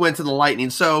he went to the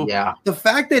Lightning. So the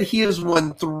fact that he has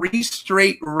won 3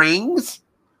 straight rings,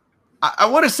 I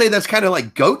want to say that's kind of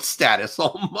like GOAT status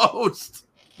almost.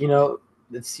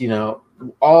 It's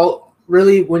all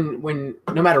really when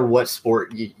no matter what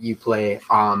sport you play,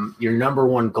 your number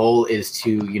one goal is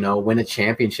to win a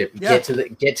championship. Get to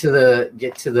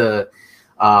the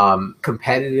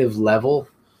competitive level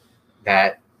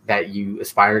that you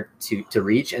aspire to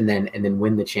reach, and then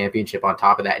win the championship on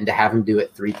top of that, and to have him do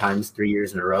it 3 times, 3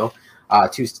 years in a row,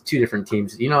 two different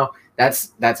teams,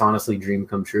 that's honestly dream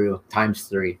come true times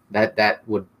 3. That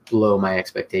would blow my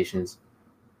expectations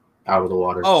out of the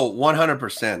water. Oh,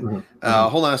 100%.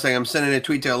 Hold on a second. I'm sending a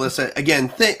tweet to Alyssa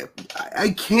again. I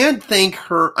can't thank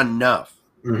her enough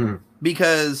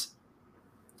because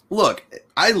look,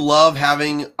 I love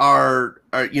having our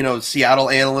Seattle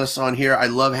analysts on here. I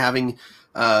love having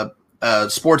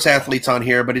sports athletes on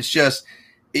here, but it's just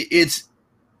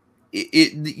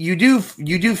you do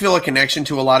feel a connection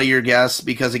to a lot of your guests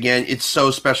because again, it's so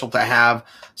special to have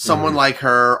someone like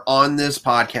her on this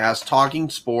podcast talking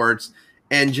sports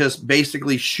and just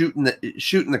basically shooting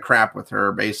the crap with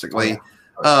her. Basically,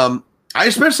 I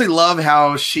especially love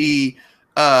how she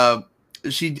handled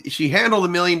 $1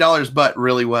 million butt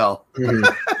really well.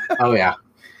 Oh yeah.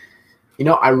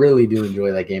 I really do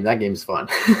enjoy that game. That game's fun.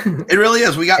 It really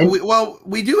is.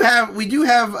 We do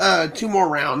have 2 more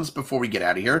rounds before we get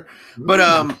out of here. But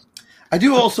I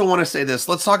do also want to say this.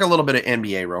 Let's talk a little bit of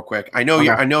NBA real quick. I know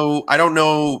I'm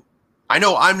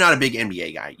not a big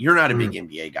NBA guy. You're not a big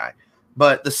NBA guy.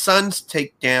 But the Suns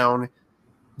take down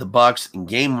the Bucks in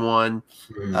game 1.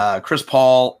 Chris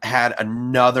Paul had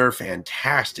another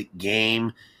fantastic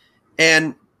game.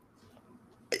 And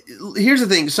here's the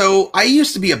thing. So I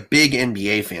used to be a big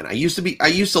NBA fan. I used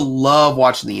to love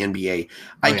watching the NBA.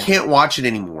 I can't watch it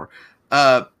anymore.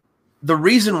 The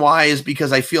reason why is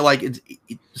because I feel like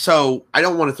so I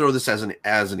don't want to throw this as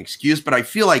an excuse, but I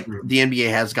feel like the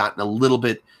NBA has gotten a little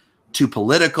bit too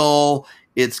political.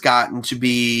 It's gotten to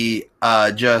be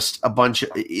just a bunch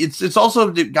of it's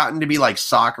also gotten to be like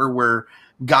soccer where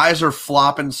guys are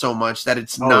flopping so much that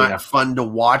it's not fun to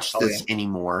watch this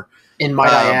anymore. And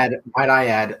might I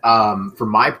add, from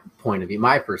my point of view,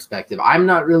 my perspective, I'm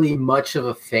not really much of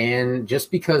a fan just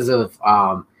because of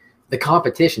the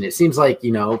competition. It seems like,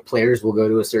 players will go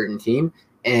to a certain team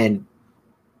and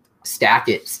stack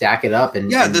it up. And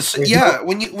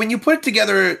when you put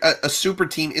together a super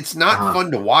team, it's not fun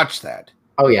to watch that.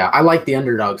 Oh yeah, I like the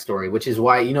underdog story, which is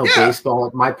why baseball.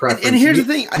 My preference. And here's the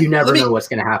thing: you never know what's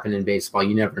going to happen in baseball.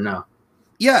 You never know.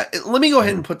 Yeah, let me go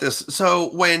ahead and put this. So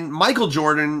when Michael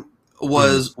Jordan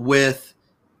was with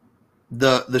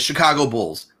the Chicago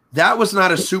Bulls, that was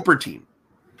not a super team.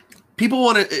 People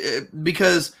want to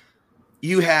because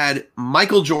you had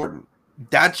Michael Jordan.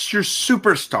 That's your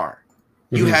superstar.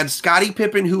 You had Scottie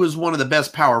Pippen, who was one of the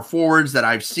best power forwards that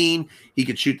I've seen. He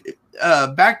could shoot.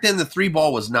 Back then, the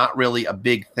 3-ball was not really a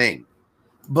big thing.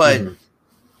 But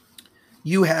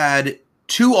you had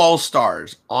 2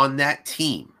 all-stars on that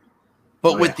team.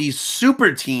 But with these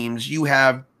super teams, you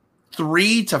have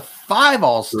 3 to 5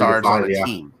 all-stars on a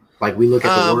team. Like we look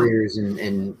at the Warriors,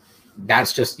 and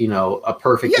that's just, a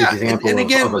perfect example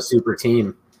of a super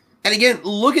team. And again,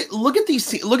 look at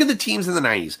the teams in the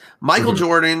 90s. Michael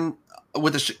Jordan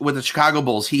with the Chicago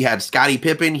Bulls, he had Scottie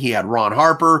Pippen, he had Ron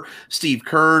Harper, Steve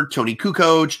Kerr, Tony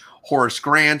Kukoc, Horace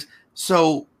Grant.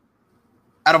 So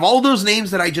out of all those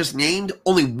names that I just named,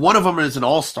 only one of them is an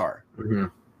all-star.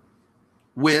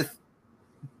 With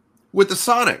the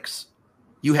Sonics,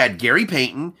 you had Gary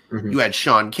Payton, you had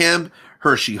Sean Kemp,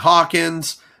 Hershey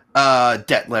Hawkins,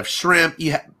 Detlef Schrempf.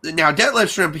 Now Detlef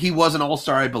Schrempf, he was an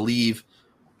all-star, I believe.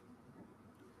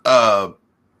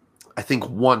 I think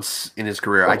once in his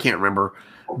career, I can't remember,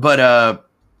 but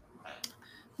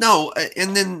no.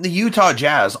 And then the Utah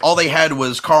Jazz, all they had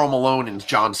was Karl Malone and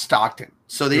John Stockton,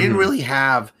 so they didn't really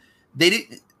have. They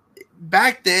didn't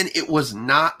back then. It was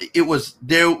not. It was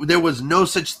there. There was no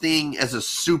such thing as a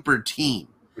super team.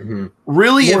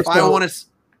 Really, more if so, I want to,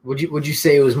 would you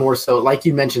say it was more so like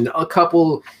you mentioned a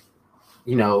couple,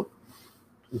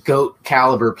 GOAT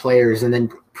caliber players, and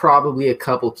then probably a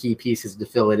couple key pieces to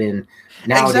fill it in.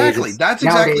 Exactly. That's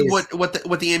exactly what the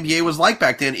NBA was like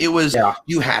back then. It was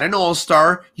you had an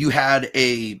all-star, you had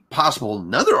a possible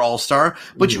another all-star,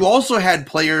 but you also had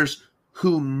players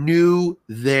who knew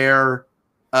their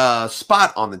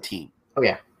spot on the team. Oh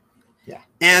yeah.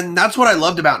 And that's what I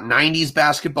loved about 90s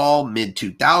basketball,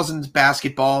 mid-2000s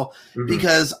basketball,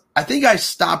 because I think I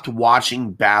stopped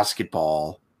watching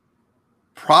basketball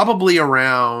probably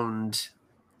around,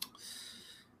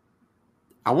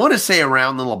 I want to say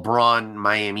around the LeBron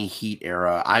Miami Heat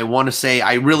era. I want to say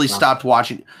I really stopped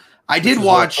watching. I did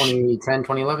watch 2010,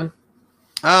 2011?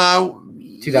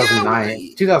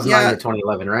 2009 to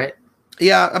 2011, right?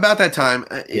 Yeah, about that time.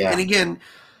 And again,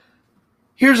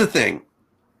 here's the thing.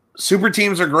 Super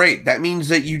teams are great. That means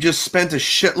that you just spent a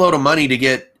shitload of money to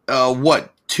get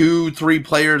 2-3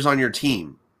 players on your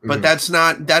team. But that's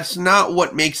not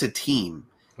what makes a team.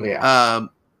 Yeah.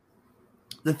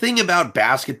 The thing about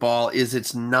basketball is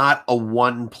it's not a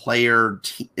one-player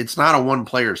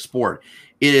sport.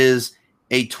 It is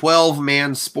a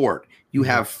 12-man sport. You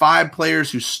have 5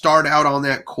 players who start out on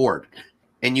that court,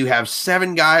 and you have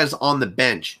 7 guys on the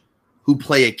bench who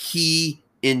play a key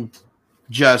in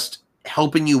just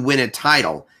helping you win a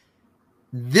title.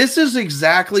 This is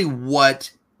exactly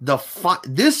what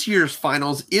this year's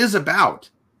finals is about.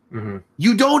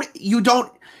 You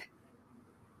don't.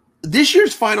 This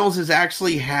year's finals has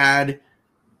actually had.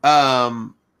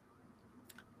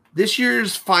 This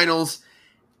year's finals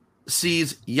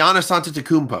sees Giannis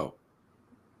Antetokounmpo.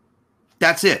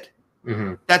 That's it.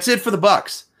 That's it for the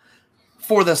Bucks.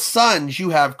 For the Suns, you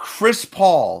have Chris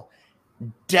Paul,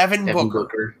 Devin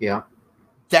Booker. Yeah.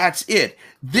 That's it.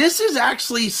 This is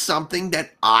actually something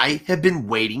that I have been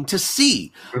waiting to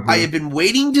see. I have been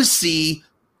waiting to see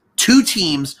 2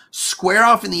 teams square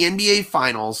off in the NBA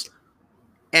Finals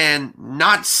and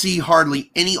not see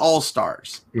hardly any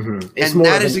All-Stars. It's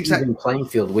more of an even playing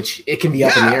field, which it can be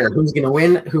up in the air. Who's going to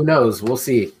win? Who knows? We'll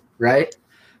see, right?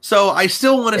 So I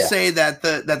still want to say that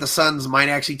the Suns might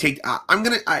actually take.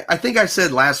 I think I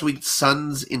said last week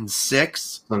Suns in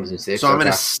 6. Suns in 6. So I'm going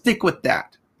to stick with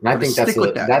that. And I think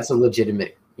that's a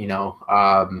legitimate,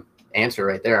 answer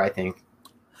right there. I think.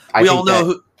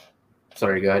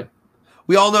 Sorry, go ahead.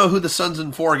 We all know who the Suns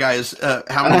in 4 guy is.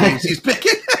 How many games he's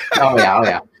picking? Oh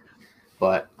yeah.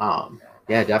 But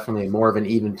yeah, definitely more of an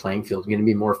even playing field. Going to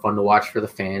be more fun to watch for the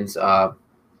fans,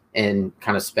 and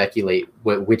kind of speculate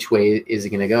which way is it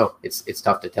going to go. It's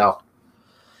tough to tell.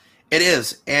 It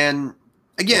is, and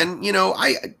again,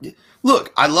 I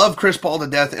love Chris Paul to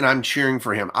death, and I'm cheering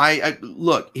for him.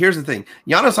 Look. Here's the thing: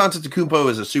 Giannis Antetokounmpo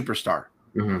is a superstar.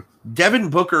 Mm-hmm. Devin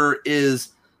Booker is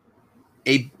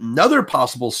another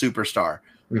possible superstar,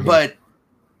 mm-hmm. but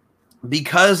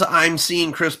because I'm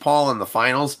seeing Chris Paul in the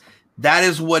finals, that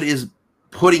is what is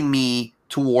putting me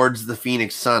towards the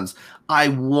Phoenix Suns. I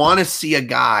want to see a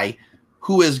guy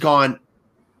who has gone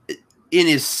in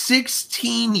his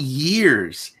 16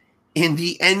 years in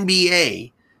the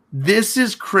NBA. This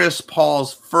is Chris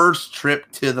Paul's first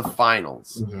trip to the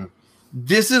finals. Mm-hmm.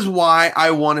 This is why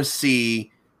I want to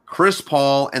see Chris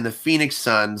Paul and the Phoenix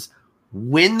Suns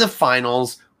win the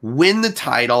finals, win the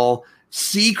title,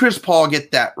 see Chris Paul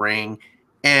get that ring.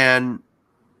 And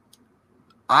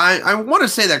I want to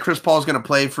say that Chris Paul is going to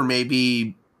play for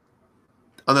maybe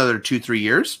another 2-3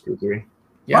 years. 2-3.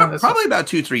 Yeah, probably about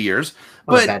 2-3 years.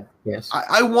 But yes.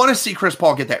 I want to see Chris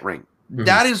Paul get that ring. Mm-hmm.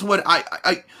 That is what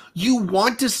you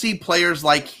want to see players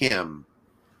like him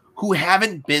who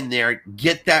haven't been there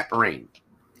get that ring.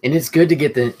 And it's good to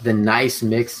get the nice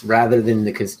mix rather than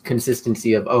the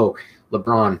consistency of,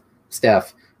 LeBron,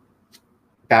 Steph,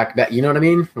 back. You know what I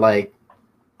mean? Like,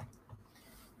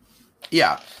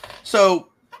 yeah. So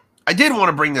I did want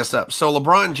to bring this up. So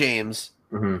LeBron James,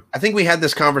 mm-hmm. I think we had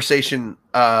this conversation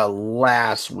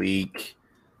last week.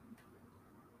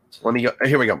 So let me go.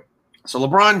 Here we go. So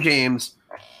LeBron James,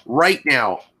 right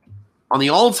now, on the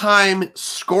all-time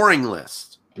scoring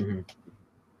list, mm-hmm.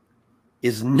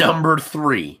 is number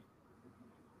 3.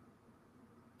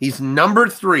 He's number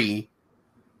 3,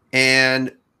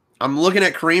 and I'm looking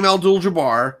at Kareem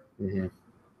Abdul-Jabbar mm-hmm.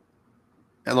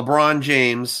 and LeBron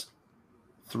James,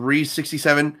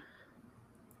 367.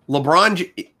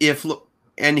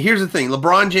 And here's the thing: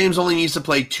 LeBron James only needs to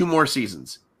play 2 more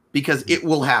seasons because it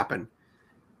will happen.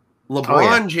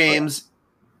 LeBron James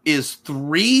is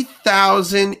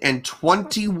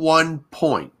 3,021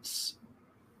 points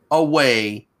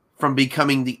away from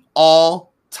becoming the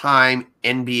all-time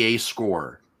NBA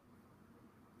scorer.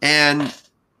 And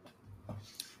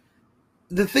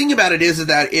the thing about it is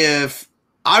that if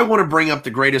I want to bring up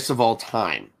the greatest of all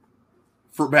time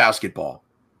for basketball,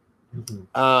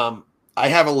 mm-hmm. I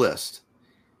have a list.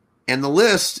 And the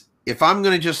list, if I'm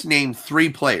going to just name 3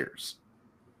 players,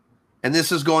 and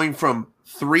this is going from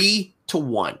 3 to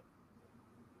 1,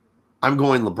 I'm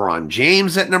going LeBron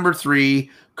James at number 3,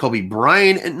 Kobe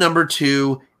Bryant at number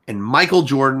 2, and Michael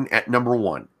Jordan at number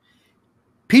 1.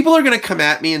 People are going to come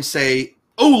at me and say,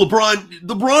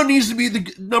 LeBron needs to be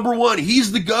the number 1.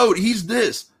 He's the GOAT. He's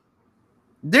this.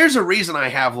 There's a reason I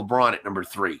have LeBron at number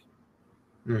 3.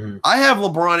 Mm-hmm. I have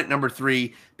LeBron at number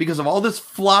 3 because of all this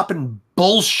flopping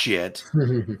bullshit,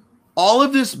 all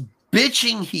of this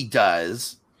bitching he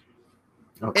does,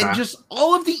 and just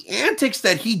all of the antics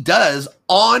that he does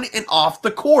on and off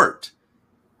the court.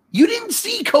 You didn't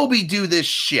see Kobe do this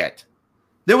shit.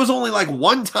 There was only like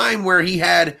one time where he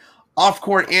had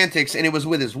off-court antics, and it was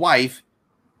with his wife.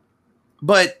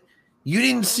 But you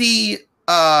didn't see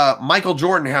Michael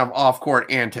Jordan have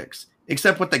off-court antics,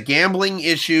 except with the gambling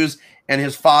issues and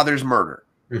his father's murder.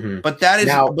 Mm-hmm. But that is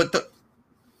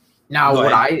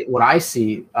what I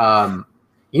see,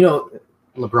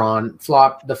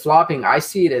 LeBron the flopping, I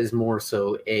see it as more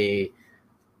so a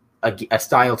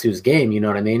style to his game. You know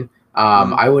what I mean?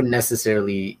 I wouldn't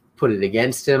necessarily put it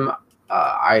against him.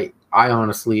 I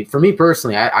honestly, for me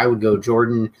personally, I would go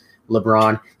Jordan,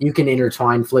 LeBron. You can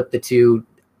intertwine, flip the 2.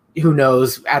 Who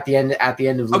knows? At the end of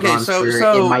LeBron's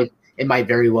career, it might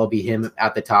very well be him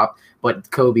at the top.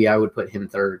 But Kobe, I would put him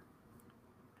 3rd.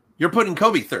 You're putting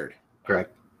Kobe 3rd.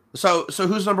 Correct. So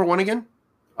who's number 1 again?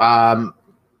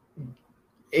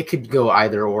 It could go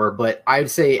either or, but I'd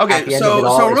say at the end of it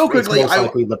all, so real quickly, it's most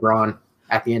likely LeBron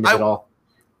at the end of it all.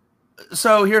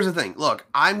 So here's the thing. Look,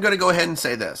 I'm going to go ahead and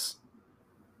say this.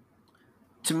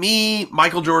 To me,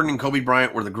 Michael Jordan and Kobe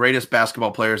Bryant were the greatest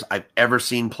basketball players I've ever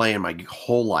seen play in my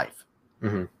whole life.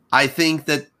 Mm-hmm. I think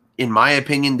that, in my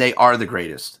opinion, they are the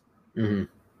greatest. Mm-hmm.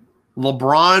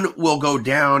 LeBron will go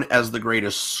down as the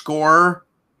greatest scorer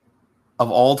of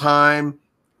all time.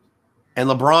 And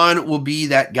LeBron will be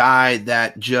that guy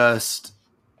that just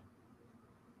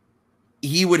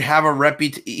he would have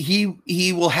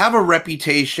he will have a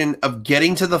reputation of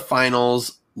getting to the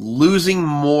finals, losing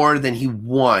more than he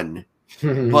won.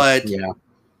 But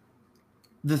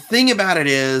the thing about it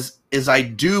is I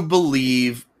do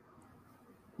believe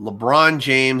LeBron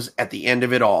James at the end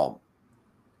of it all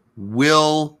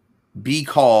will be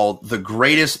called the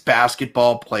greatest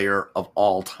basketball player of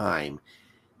all time.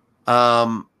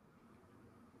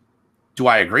 Do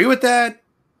I agree with that?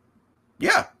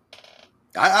 Yeah.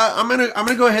 I'm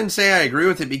gonna go ahead and say I agree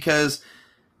with it, because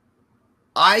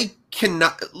I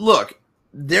cannot look.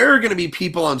 There are going to be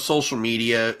people on social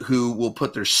media who will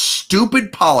put their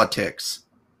stupid politics,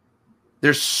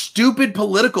 their stupid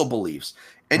political beliefs,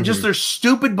 and just their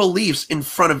stupid beliefs in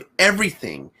front of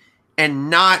everything and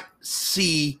not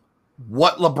see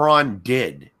what LeBron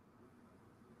did.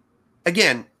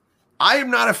 Again, I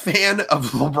am not a fan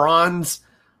of LeBron's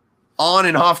on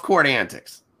and off court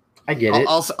antics. I get it.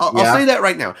 I'll say that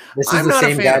right now.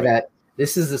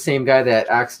 This is the same guy that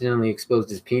accidentally exposed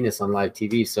his penis on live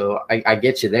TV, so I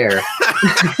get you there.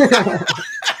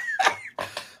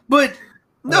 But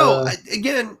no,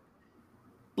 again,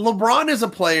 LeBron is a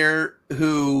player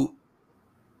who,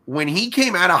 when he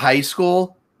came out of high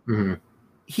school,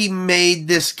 he made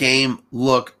this game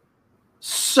look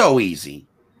so easy.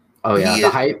 Oh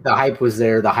yeah, the hype was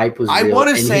there. The hype was real. I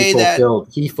want to say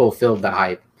he fulfilled the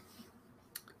hype.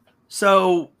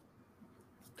 So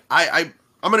I'm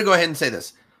going to go ahead and say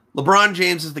this. LeBron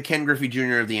James is the Ken Griffey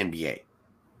Jr. of the NBA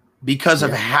because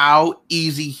of how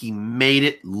easy he made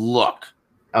it look.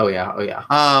 Oh yeah.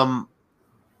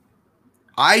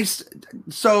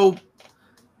 So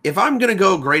if I'm going to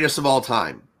go greatest of all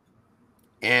time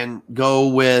and go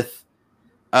with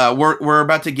we're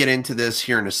about to get into this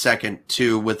here in a second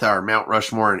too with our Mount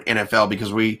Rushmore and NFL,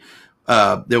 because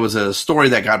there was a story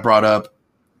that got brought up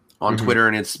on Twitter,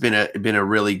 and it's been a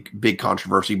really big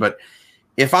controversy. But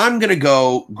if I'm going to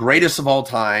go greatest of all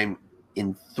time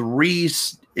in 4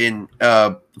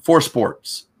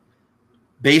 sports,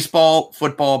 baseball,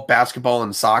 football, basketball,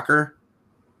 and soccer,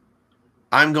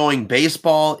 I'm going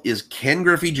baseball is Ken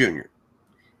Griffey Jr.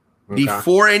 Okay.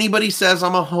 Before anybody says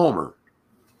I'm a homer,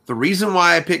 the reason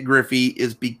why I picked Griffey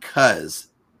is because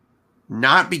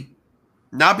not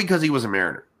because he was a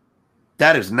Mariner.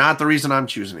 That is not the reason I'm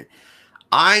choosing it.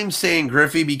 I'm saying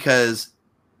Griffey because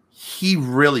he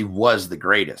really was the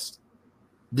greatest.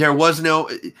 There was no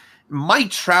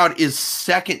Mike Trout is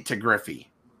second to Griffey.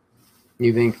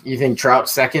 You think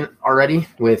Trout's second already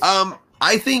with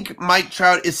I think Mike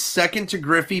Trout is second to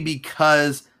Griffey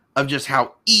because of just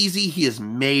how easy he has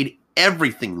made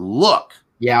everything look.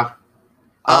 Yeah.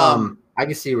 I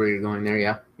can see where you're going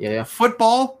there, yeah.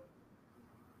 Football.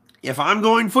 If I'm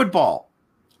going football,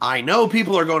 I know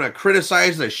people are going to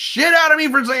criticize the shit out of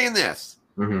me for saying this.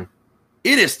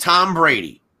 It is Tom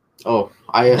Brady. Oh,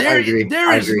 I agree.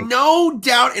 There is no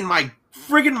doubt in my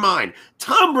friggin' mind.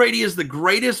 Tom Brady is the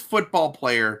greatest football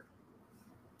player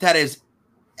that has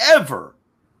ever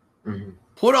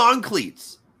put on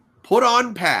cleats, put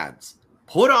on pads,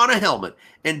 put on a helmet,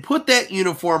 and put that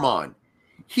uniform on.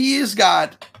 He has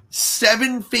got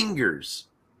 7 fingers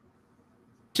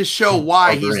to show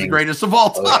why he's the greatest of all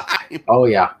time. Oh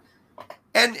yeah.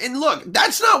 And look,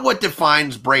 that's not what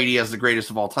defines Brady as the greatest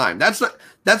of all time. That's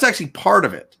actually part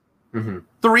of it.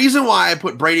 The reason why I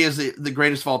put Brady as the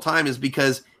greatest of all time is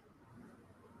because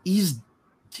he's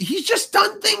just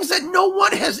done things that no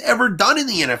one has ever done in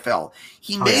the NFL.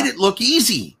 He made it look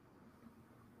easy.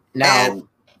 Now,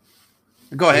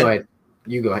 go ahead.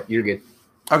 You go ahead. You're good.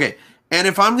 Okay. And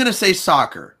if I'm going to say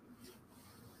soccer,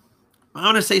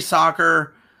 I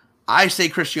say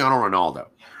Cristiano Ronaldo.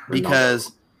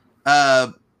 Because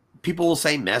people will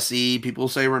say Messi, people will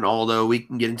say Ronaldo. We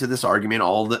can get into this argument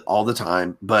all the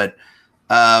time, but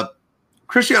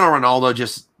Cristiano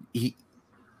Ronaldo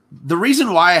the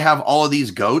reason why I have all of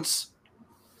these GOATs.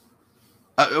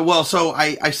 So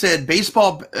I said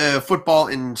baseball, football,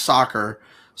 and soccer.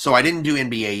 So I didn't do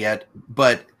NBA yet,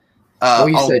 but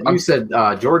you said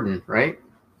Jordan, right?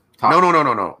 No.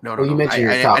 Well, you mentioned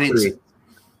your top 3.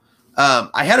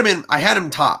 I had him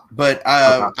top, but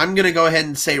I'm going to go ahead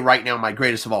and say right now my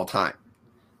greatest of all time.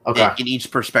 Okay. In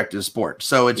each perspective sport.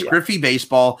 So it's Griffey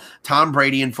baseball, Tom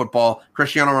Brady in football,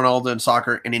 Cristiano Ronaldo in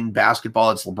soccer, and in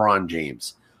basketball it's LeBron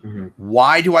James.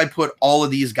 Why do I put all of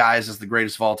these guys as the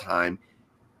greatest of all time?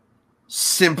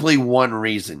 Simply one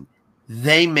reason.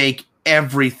 They make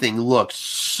everything look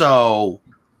so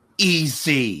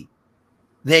easy.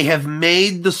 They have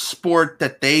made the sport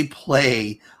that they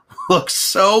play look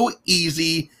so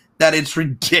easy that it's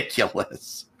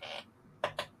ridiculous.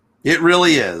 It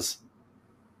really is.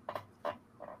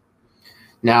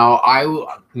 Now,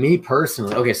 me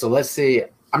personally, okay, so let's say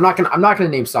I'm not gonna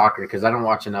name soccer because I don't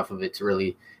watch enough of it to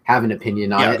really have an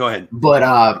opinion on it. Yeah, go ahead.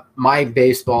 But my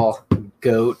baseball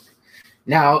GOAT.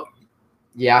 Now,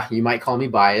 Yeah, you might call me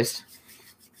biased.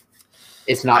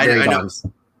 It's not Barry Bonds.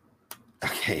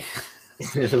 Okay.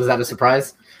 Was that a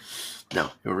surprise? No,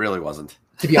 it really wasn't.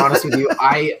 To be honest with you,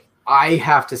 I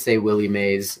have to say Willie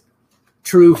Mays,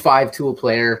 true 5-tool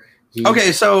player.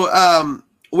 Okay, so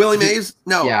Willie Mays.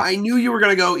 No, yeah. I knew you were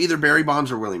going to go either Barry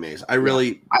Bonds or Willie Mays. I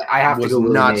have to go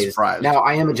Willie not Mays. Surprised. Now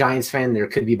I am a Giants fan. There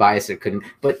could be bias. There couldn't.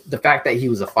 But the fact that he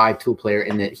was a 5-tool player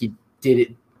and that he did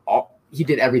it all, he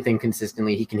did everything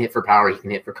consistently. He can hit for power. He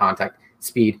can hit for contact,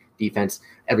 speed, defense,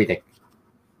 everything.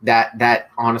 That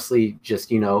honestly,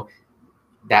 just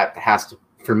that has to,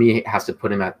 for me, it has to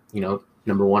put him at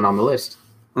number 1 on the list.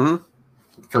 Mm-hmm.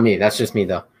 For me, that's just me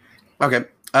though. Okay,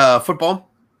 football.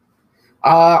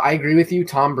 I agree with you,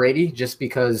 Tom Brady, just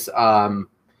because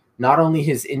not only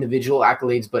his individual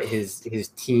accolades, but his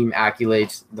team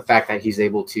accolades. The fact that he's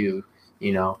able to,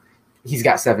 he's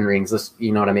got 7 rings.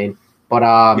 You know what I mean?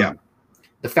 But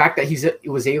the fact that he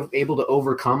was able to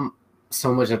overcome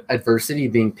so much adversity,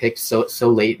 being picked so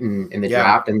late in the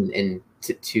draft, and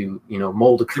to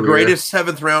mold a career. The greatest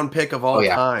 7th round pick of all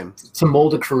time. To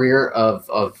mold a career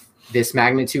of this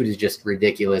magnitude is just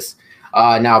ridiculous.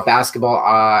 Now basketball,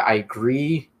 I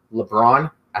agree.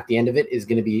 LeBron at the end of it is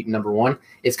going to be number 1.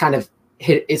 It's kind of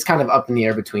up in the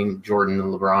air between Jordan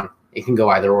and LeBron. It can go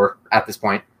either or at this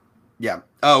point. Yeah.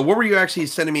 What were you actually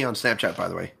sending me on Snapchat, by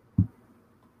the way?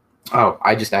 Oh,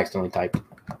 I just accidentally typed.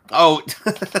 Oh,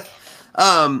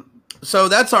 so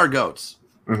that's our GOATs.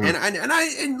 Mm-hmm.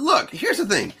 And look, here's the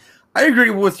thing. I agree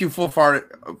with you full-heartedly.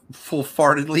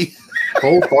 Full-heartedly,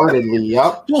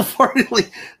 yep. Full-heartedly.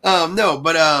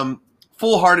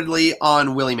 Full-heartedly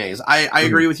on Willie Mays. I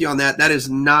agree with you on that. That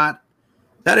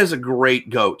is a great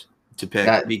GOAT to pick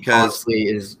that because honestly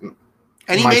is.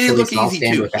 And he made it look easy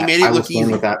too. He made it look easy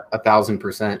with that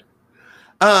 1,000%.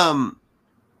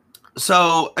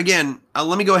 So again,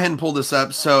 let me go ahead and pull this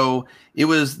up. So it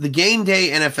was the Game Day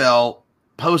NFL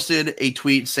posted a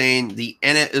tweet saying the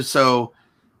Seattle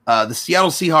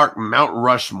Seahawks Mount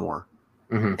Rushmore.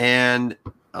 Mm-hmm. And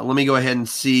let me go ahead and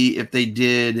see if they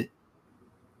did.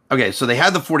 Okay, so they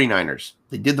had the 49ers.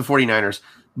 They did the 49ers,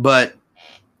 but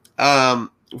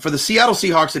for the Seattle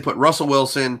Seahawks, they put Russell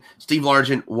Wilson, Steve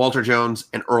Largent, Walter Jones,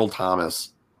 and Earl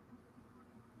Thomas.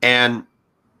 And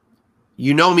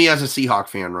you know me as a Seahawk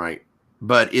fan, right?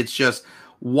 But it's just,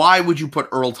 why would you put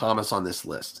Earl Thomas on this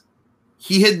list?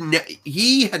 He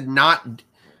had not.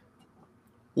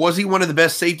 Was he one of the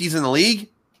best safeties in the league?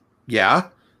 Yeah.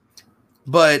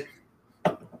 But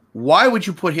why would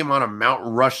you put him on a Mount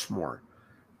Rushmore?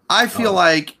 I feel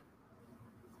like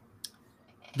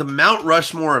the Mount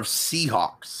Rushmore of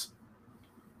Seahawks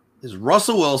is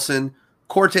Russell Wilson,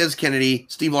 Cortez Kennedy,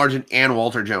 Steve Largent, and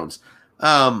Walter Jones.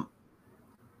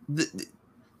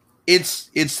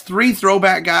 It's 3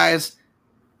 throwback guys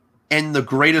and the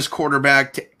greatest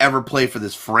quarterback to ever play for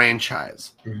this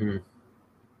franchise. Mm-hmm.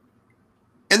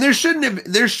 And there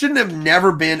shouldn't have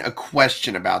never been a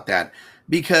question about that,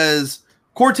 because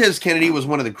Cortez Kennedy was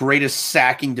one of the greatest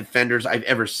sacking defenders I've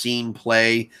ever seen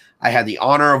play. I had the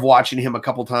honor of watching him a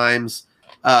couple times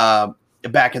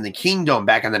back in the Kingdom,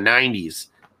 back in the 90s.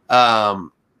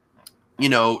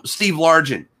 Steve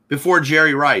Largent, before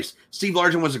Jerry Rice. Steve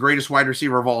Largent was the greatest wide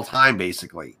receiver of all time,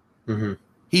 basically. Mm-hmm.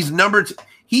 He's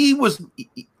his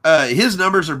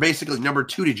numbers are basically number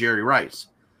 2 to Jerry Rice.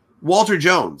 Walter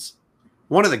Jones,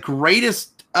 one of the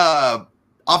greatest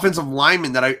offensive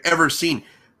linemen that I've ever seen.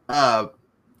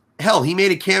 Hell, he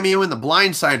made a cameo in The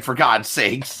Blind Side, for God's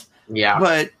sakes. Yeah.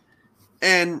 But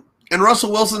and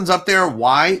Russell Wilson's up there.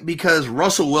 Why? Because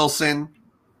Russell Wilson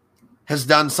has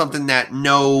done something that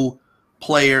no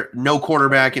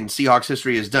quarterback in Seahawks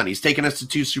history has done. He's taken us to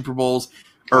 2 Super Bowls.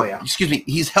 Excuse me,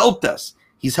 he's helped us.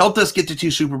 He's helped us get to 2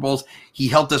 Super Bowls. He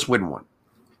helped us win 1.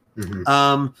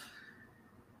 Mm-hmm.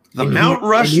 Mount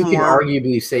Rushmore. You can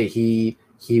arguably say he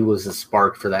was a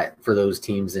spark for those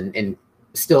teams, and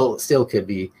still could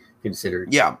be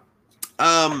considered. Yeah.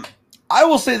 I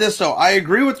will say this though. I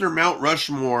agree with their Mount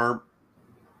Rushmore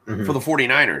for the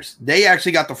 49ers. They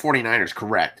actually got the 49ers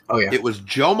correct. Oh yeah. It was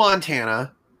Joe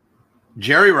Montana,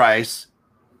 Jerry Rice,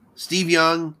 Steve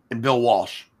Young, and Bill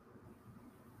Walsh.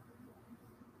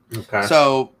 Okay.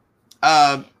 So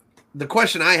the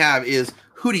question I have is,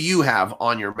 who do you have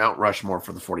on your Mount Rushmore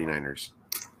for the 49ers?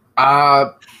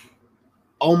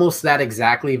 Almost that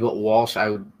exactly, but Walsh I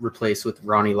would replace with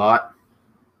Ronnie Lott.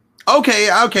 Okay.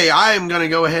 I am going to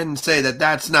go ahead and say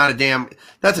that's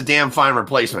a damn fine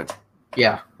replacement.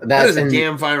 Yeah. That is a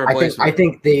damn fine replacement. I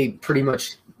think they pretty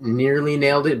much nearly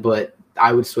nailed it, but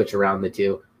I would switch around the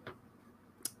 2.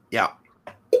 Yeah.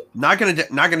 Not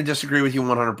gonna disagree with you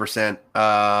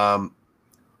 100%.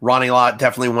 Ronnie Lott,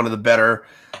 definitely one of the better,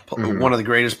 one of the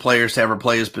greatest players to ever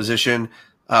play his position.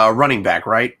 Running back,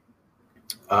 right?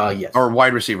 Yes. Or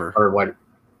wide receiver. Or what?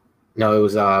 No, it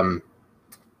was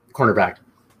cornerback.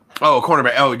 Oh,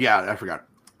 cornerback. Oh, yeah, I forgot.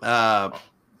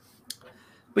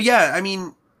 But yeah, I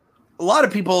mean, a lot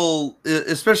of people,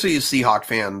 especially Seahawk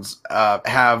fans,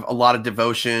 have a lot of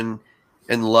devotion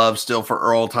and love still for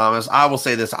Earl Thomas. I will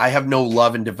say this. I have no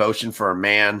love and devotion for a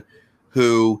man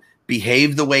who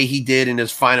behaved the way he did in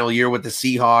his final year with the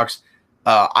Seahawks.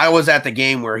 I was at the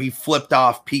game where he flipped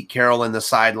off Pete Carroll in the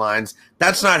sidelines.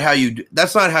 That's not how you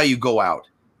go out.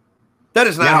 That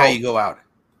is not how you go out.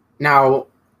 Now,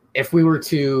 if we were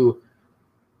to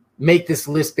make this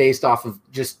list based off of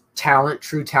just talent,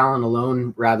 true talent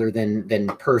alone, rather than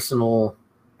personal,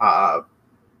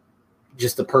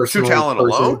 just the personal true talent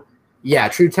alone. Yeah,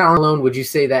 true talent alone. Would you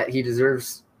say that he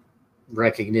deserves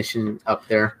recognition up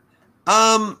there?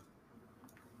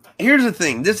 Here's the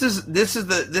thing. This is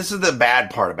the bad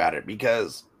part about it,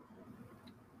 because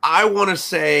I want to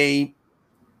say,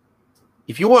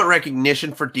 if you want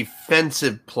recognition for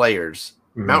defensive players,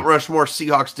 Mount Rushmore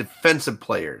Seahawks defensive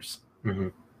players,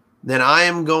 then I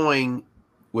am going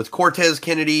with Cortez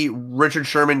Kennedy, Richard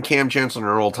Sherman, Cam Chancellor,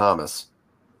 and Earl Thomas.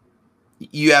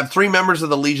 You have 3 members of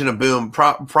the Legion of Boom,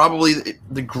 probably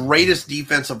the greatest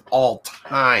defense of all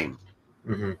time.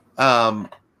 And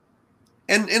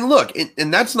look,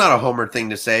 and that's not a homer thing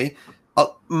to say.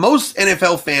 Most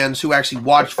NFL fans who actually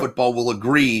watch football will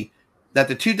agree that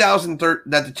the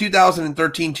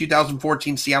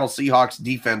 2013-2014 Seattle Seahawks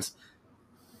defense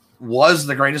was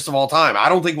the greatest of all time. I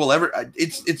don't think we'll ever.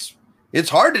 It's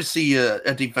hard to see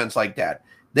a defense like that.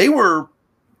 They were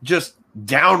just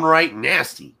downright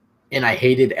nasty, and I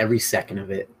hated every second of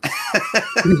it.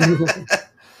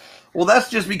 Well, that's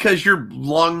just because your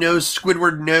long-nosed,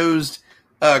 Squidward-nosed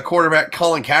quarterback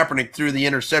Colin Kaepernick threw the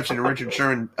interception and Richard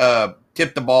Sherman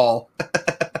tipped the ball.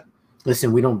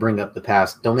 Listen, we don't bring up the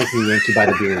past. Don't make me yank you by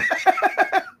the beard.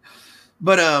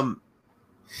 But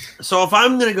so if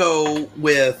I'm gonna go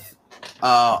with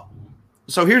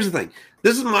so here's the thing.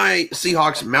 This is my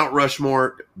Seahawks Mount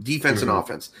Rushmore defense and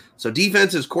offense. So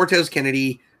defense is Cortez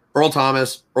Kennedy, Earl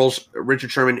Thomas,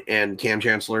 Richard Sherman, and Cam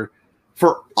Chancellor.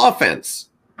 For offense,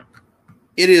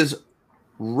 it is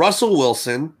Russell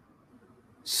Wilson,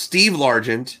 Steve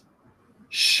Largent,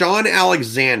 Sean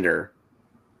Alexander,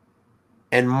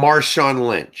 and Marshawn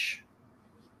Lynch.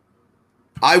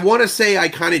 I want to say I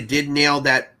kind of did nail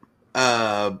that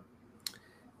Mount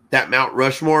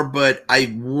Rushmore, but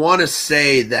I want to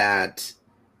say that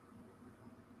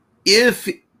if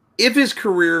his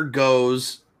career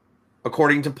goes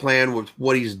according to plan with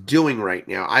what he's doing right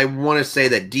now, I want to say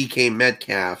that DK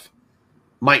Metcalf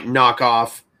might knock him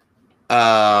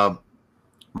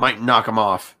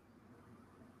off.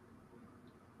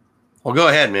 Well, go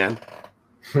ahead, man.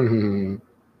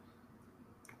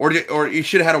 Or you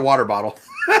should have had a water bottle.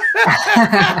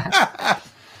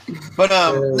 But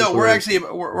no, we're actually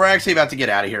about to get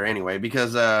out of here anyway,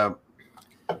 because no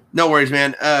worries,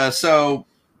 man.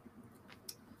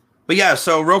 But yeah,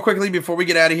 so real quickly before we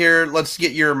get out of here, let's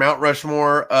get your Mount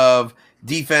Rushmore of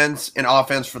defense and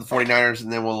offense for the 49ers,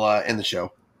 and then we'll end the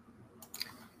show.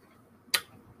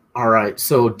 All right,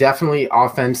 so definitely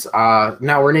offense.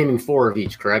 Now we're naming 4 of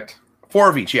each, correct? 4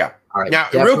 of each, yeah. All right. Now,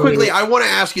 real quickly, I want to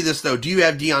ask you this though: do you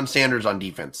have Deion Sanders on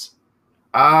defense?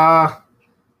 Not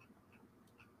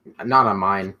on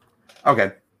mine.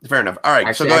 Okay, fair enough. All right,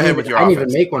 actually, so go ahead with your offense. I didn't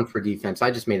offense. even make one for defense.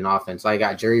 I just made an offense. I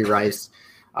got Jerry Rice,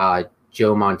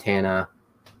 Joe Montana,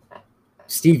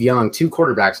 Steve Young, 2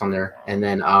 quarterbacks on there, and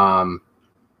then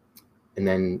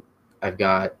I've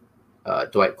got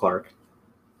Dwight Clark.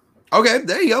 Okay,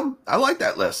 there you go. I like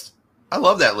that list. I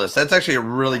love that list. That's actually a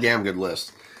really damn good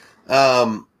list.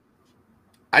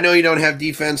 I know you don't have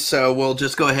defense, so we'll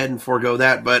just go ahead and forego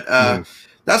that. But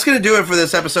that's going to do it for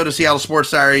this episode of Seattle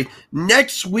Sports Diary.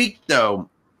 Next week, though,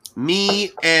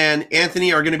 me and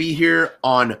Anthony are going to be here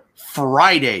on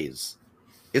Fridays.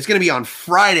 It's going to be on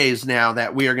Fridays now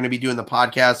that we are going to be doing the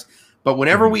podcast. But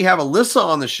whenever we have Alyssa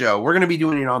on the show, we're going to be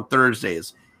doing it on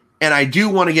Thursdays. And I do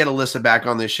want to get Alyssa back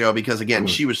on this show because, again,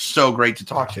 she was so great to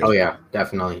talk to. Oh, yeah,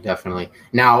 definitely.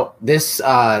 Now, this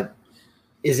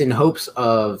is in hopes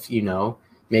of,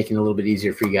 making it a little bit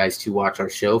easier for you guys to watch our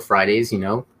show Fridays,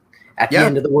 at the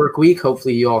end of the work week.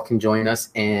 Hopefully you all can join us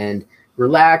and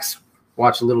relax,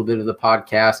 watch a little bit of the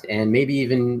podcast, and maybe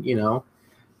even,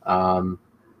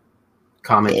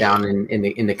 comment down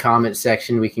in the comment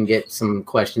section. We can get some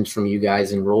questions from you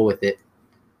guys and roll with it.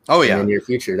 Oh, yeah. In the near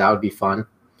future. That would be fun.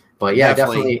 But yeah,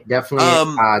 definitely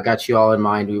got you all in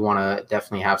mind. We want to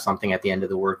definitely have something at the end of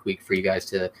the work week for you guys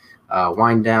to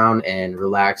wind down and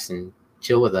relax and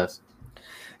chill with us.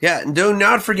 Yeah, and do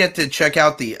not forget to check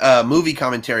out the movie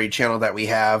commentary channel that we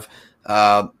have.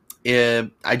 I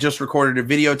just recorded a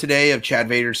video today of Chad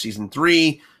Vader season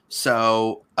 3,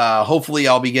 so hopefully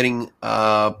I'll be getting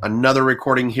another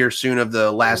recording here soon of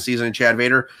the last season of Chad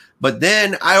Vader. But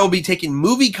then I will be taking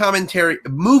movies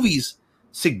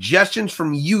suggestions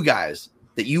from you guys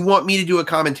that you want me to do a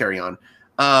commentary on.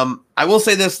 I will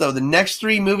say this though: the next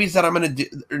 3 movies that I'm going to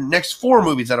do, or next 4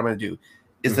 movies that I'm going to do,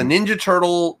 is the Ninja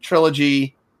Turtle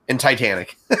trilogy and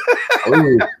Titanic.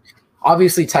 Ooh.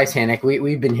 Obviously, Titanic.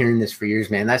 We've been hearing this for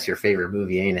years, man. That's your favorite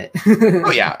movie, ain't it?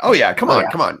 Oh yeah. Come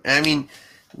on. I mean,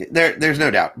 there's no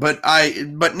doubt. But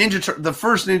the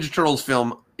first Ninja Turtles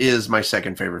film is my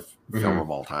second favorite film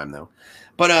of all time, though.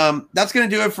 But that's gonna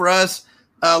do it for us.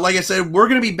 Like I said, we're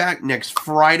gonna be back next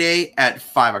Friday at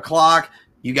 5:00.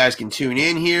 You guys can tune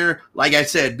in here. Like I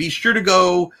said, be sure to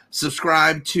go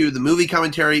subscribe to the movie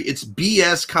commentary. It's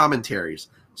BS Commentaries,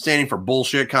 standing for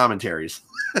bullshit commentaries.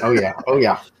 Oh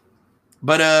yeah.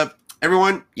 But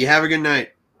everyone, you have a good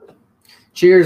night. Cheers.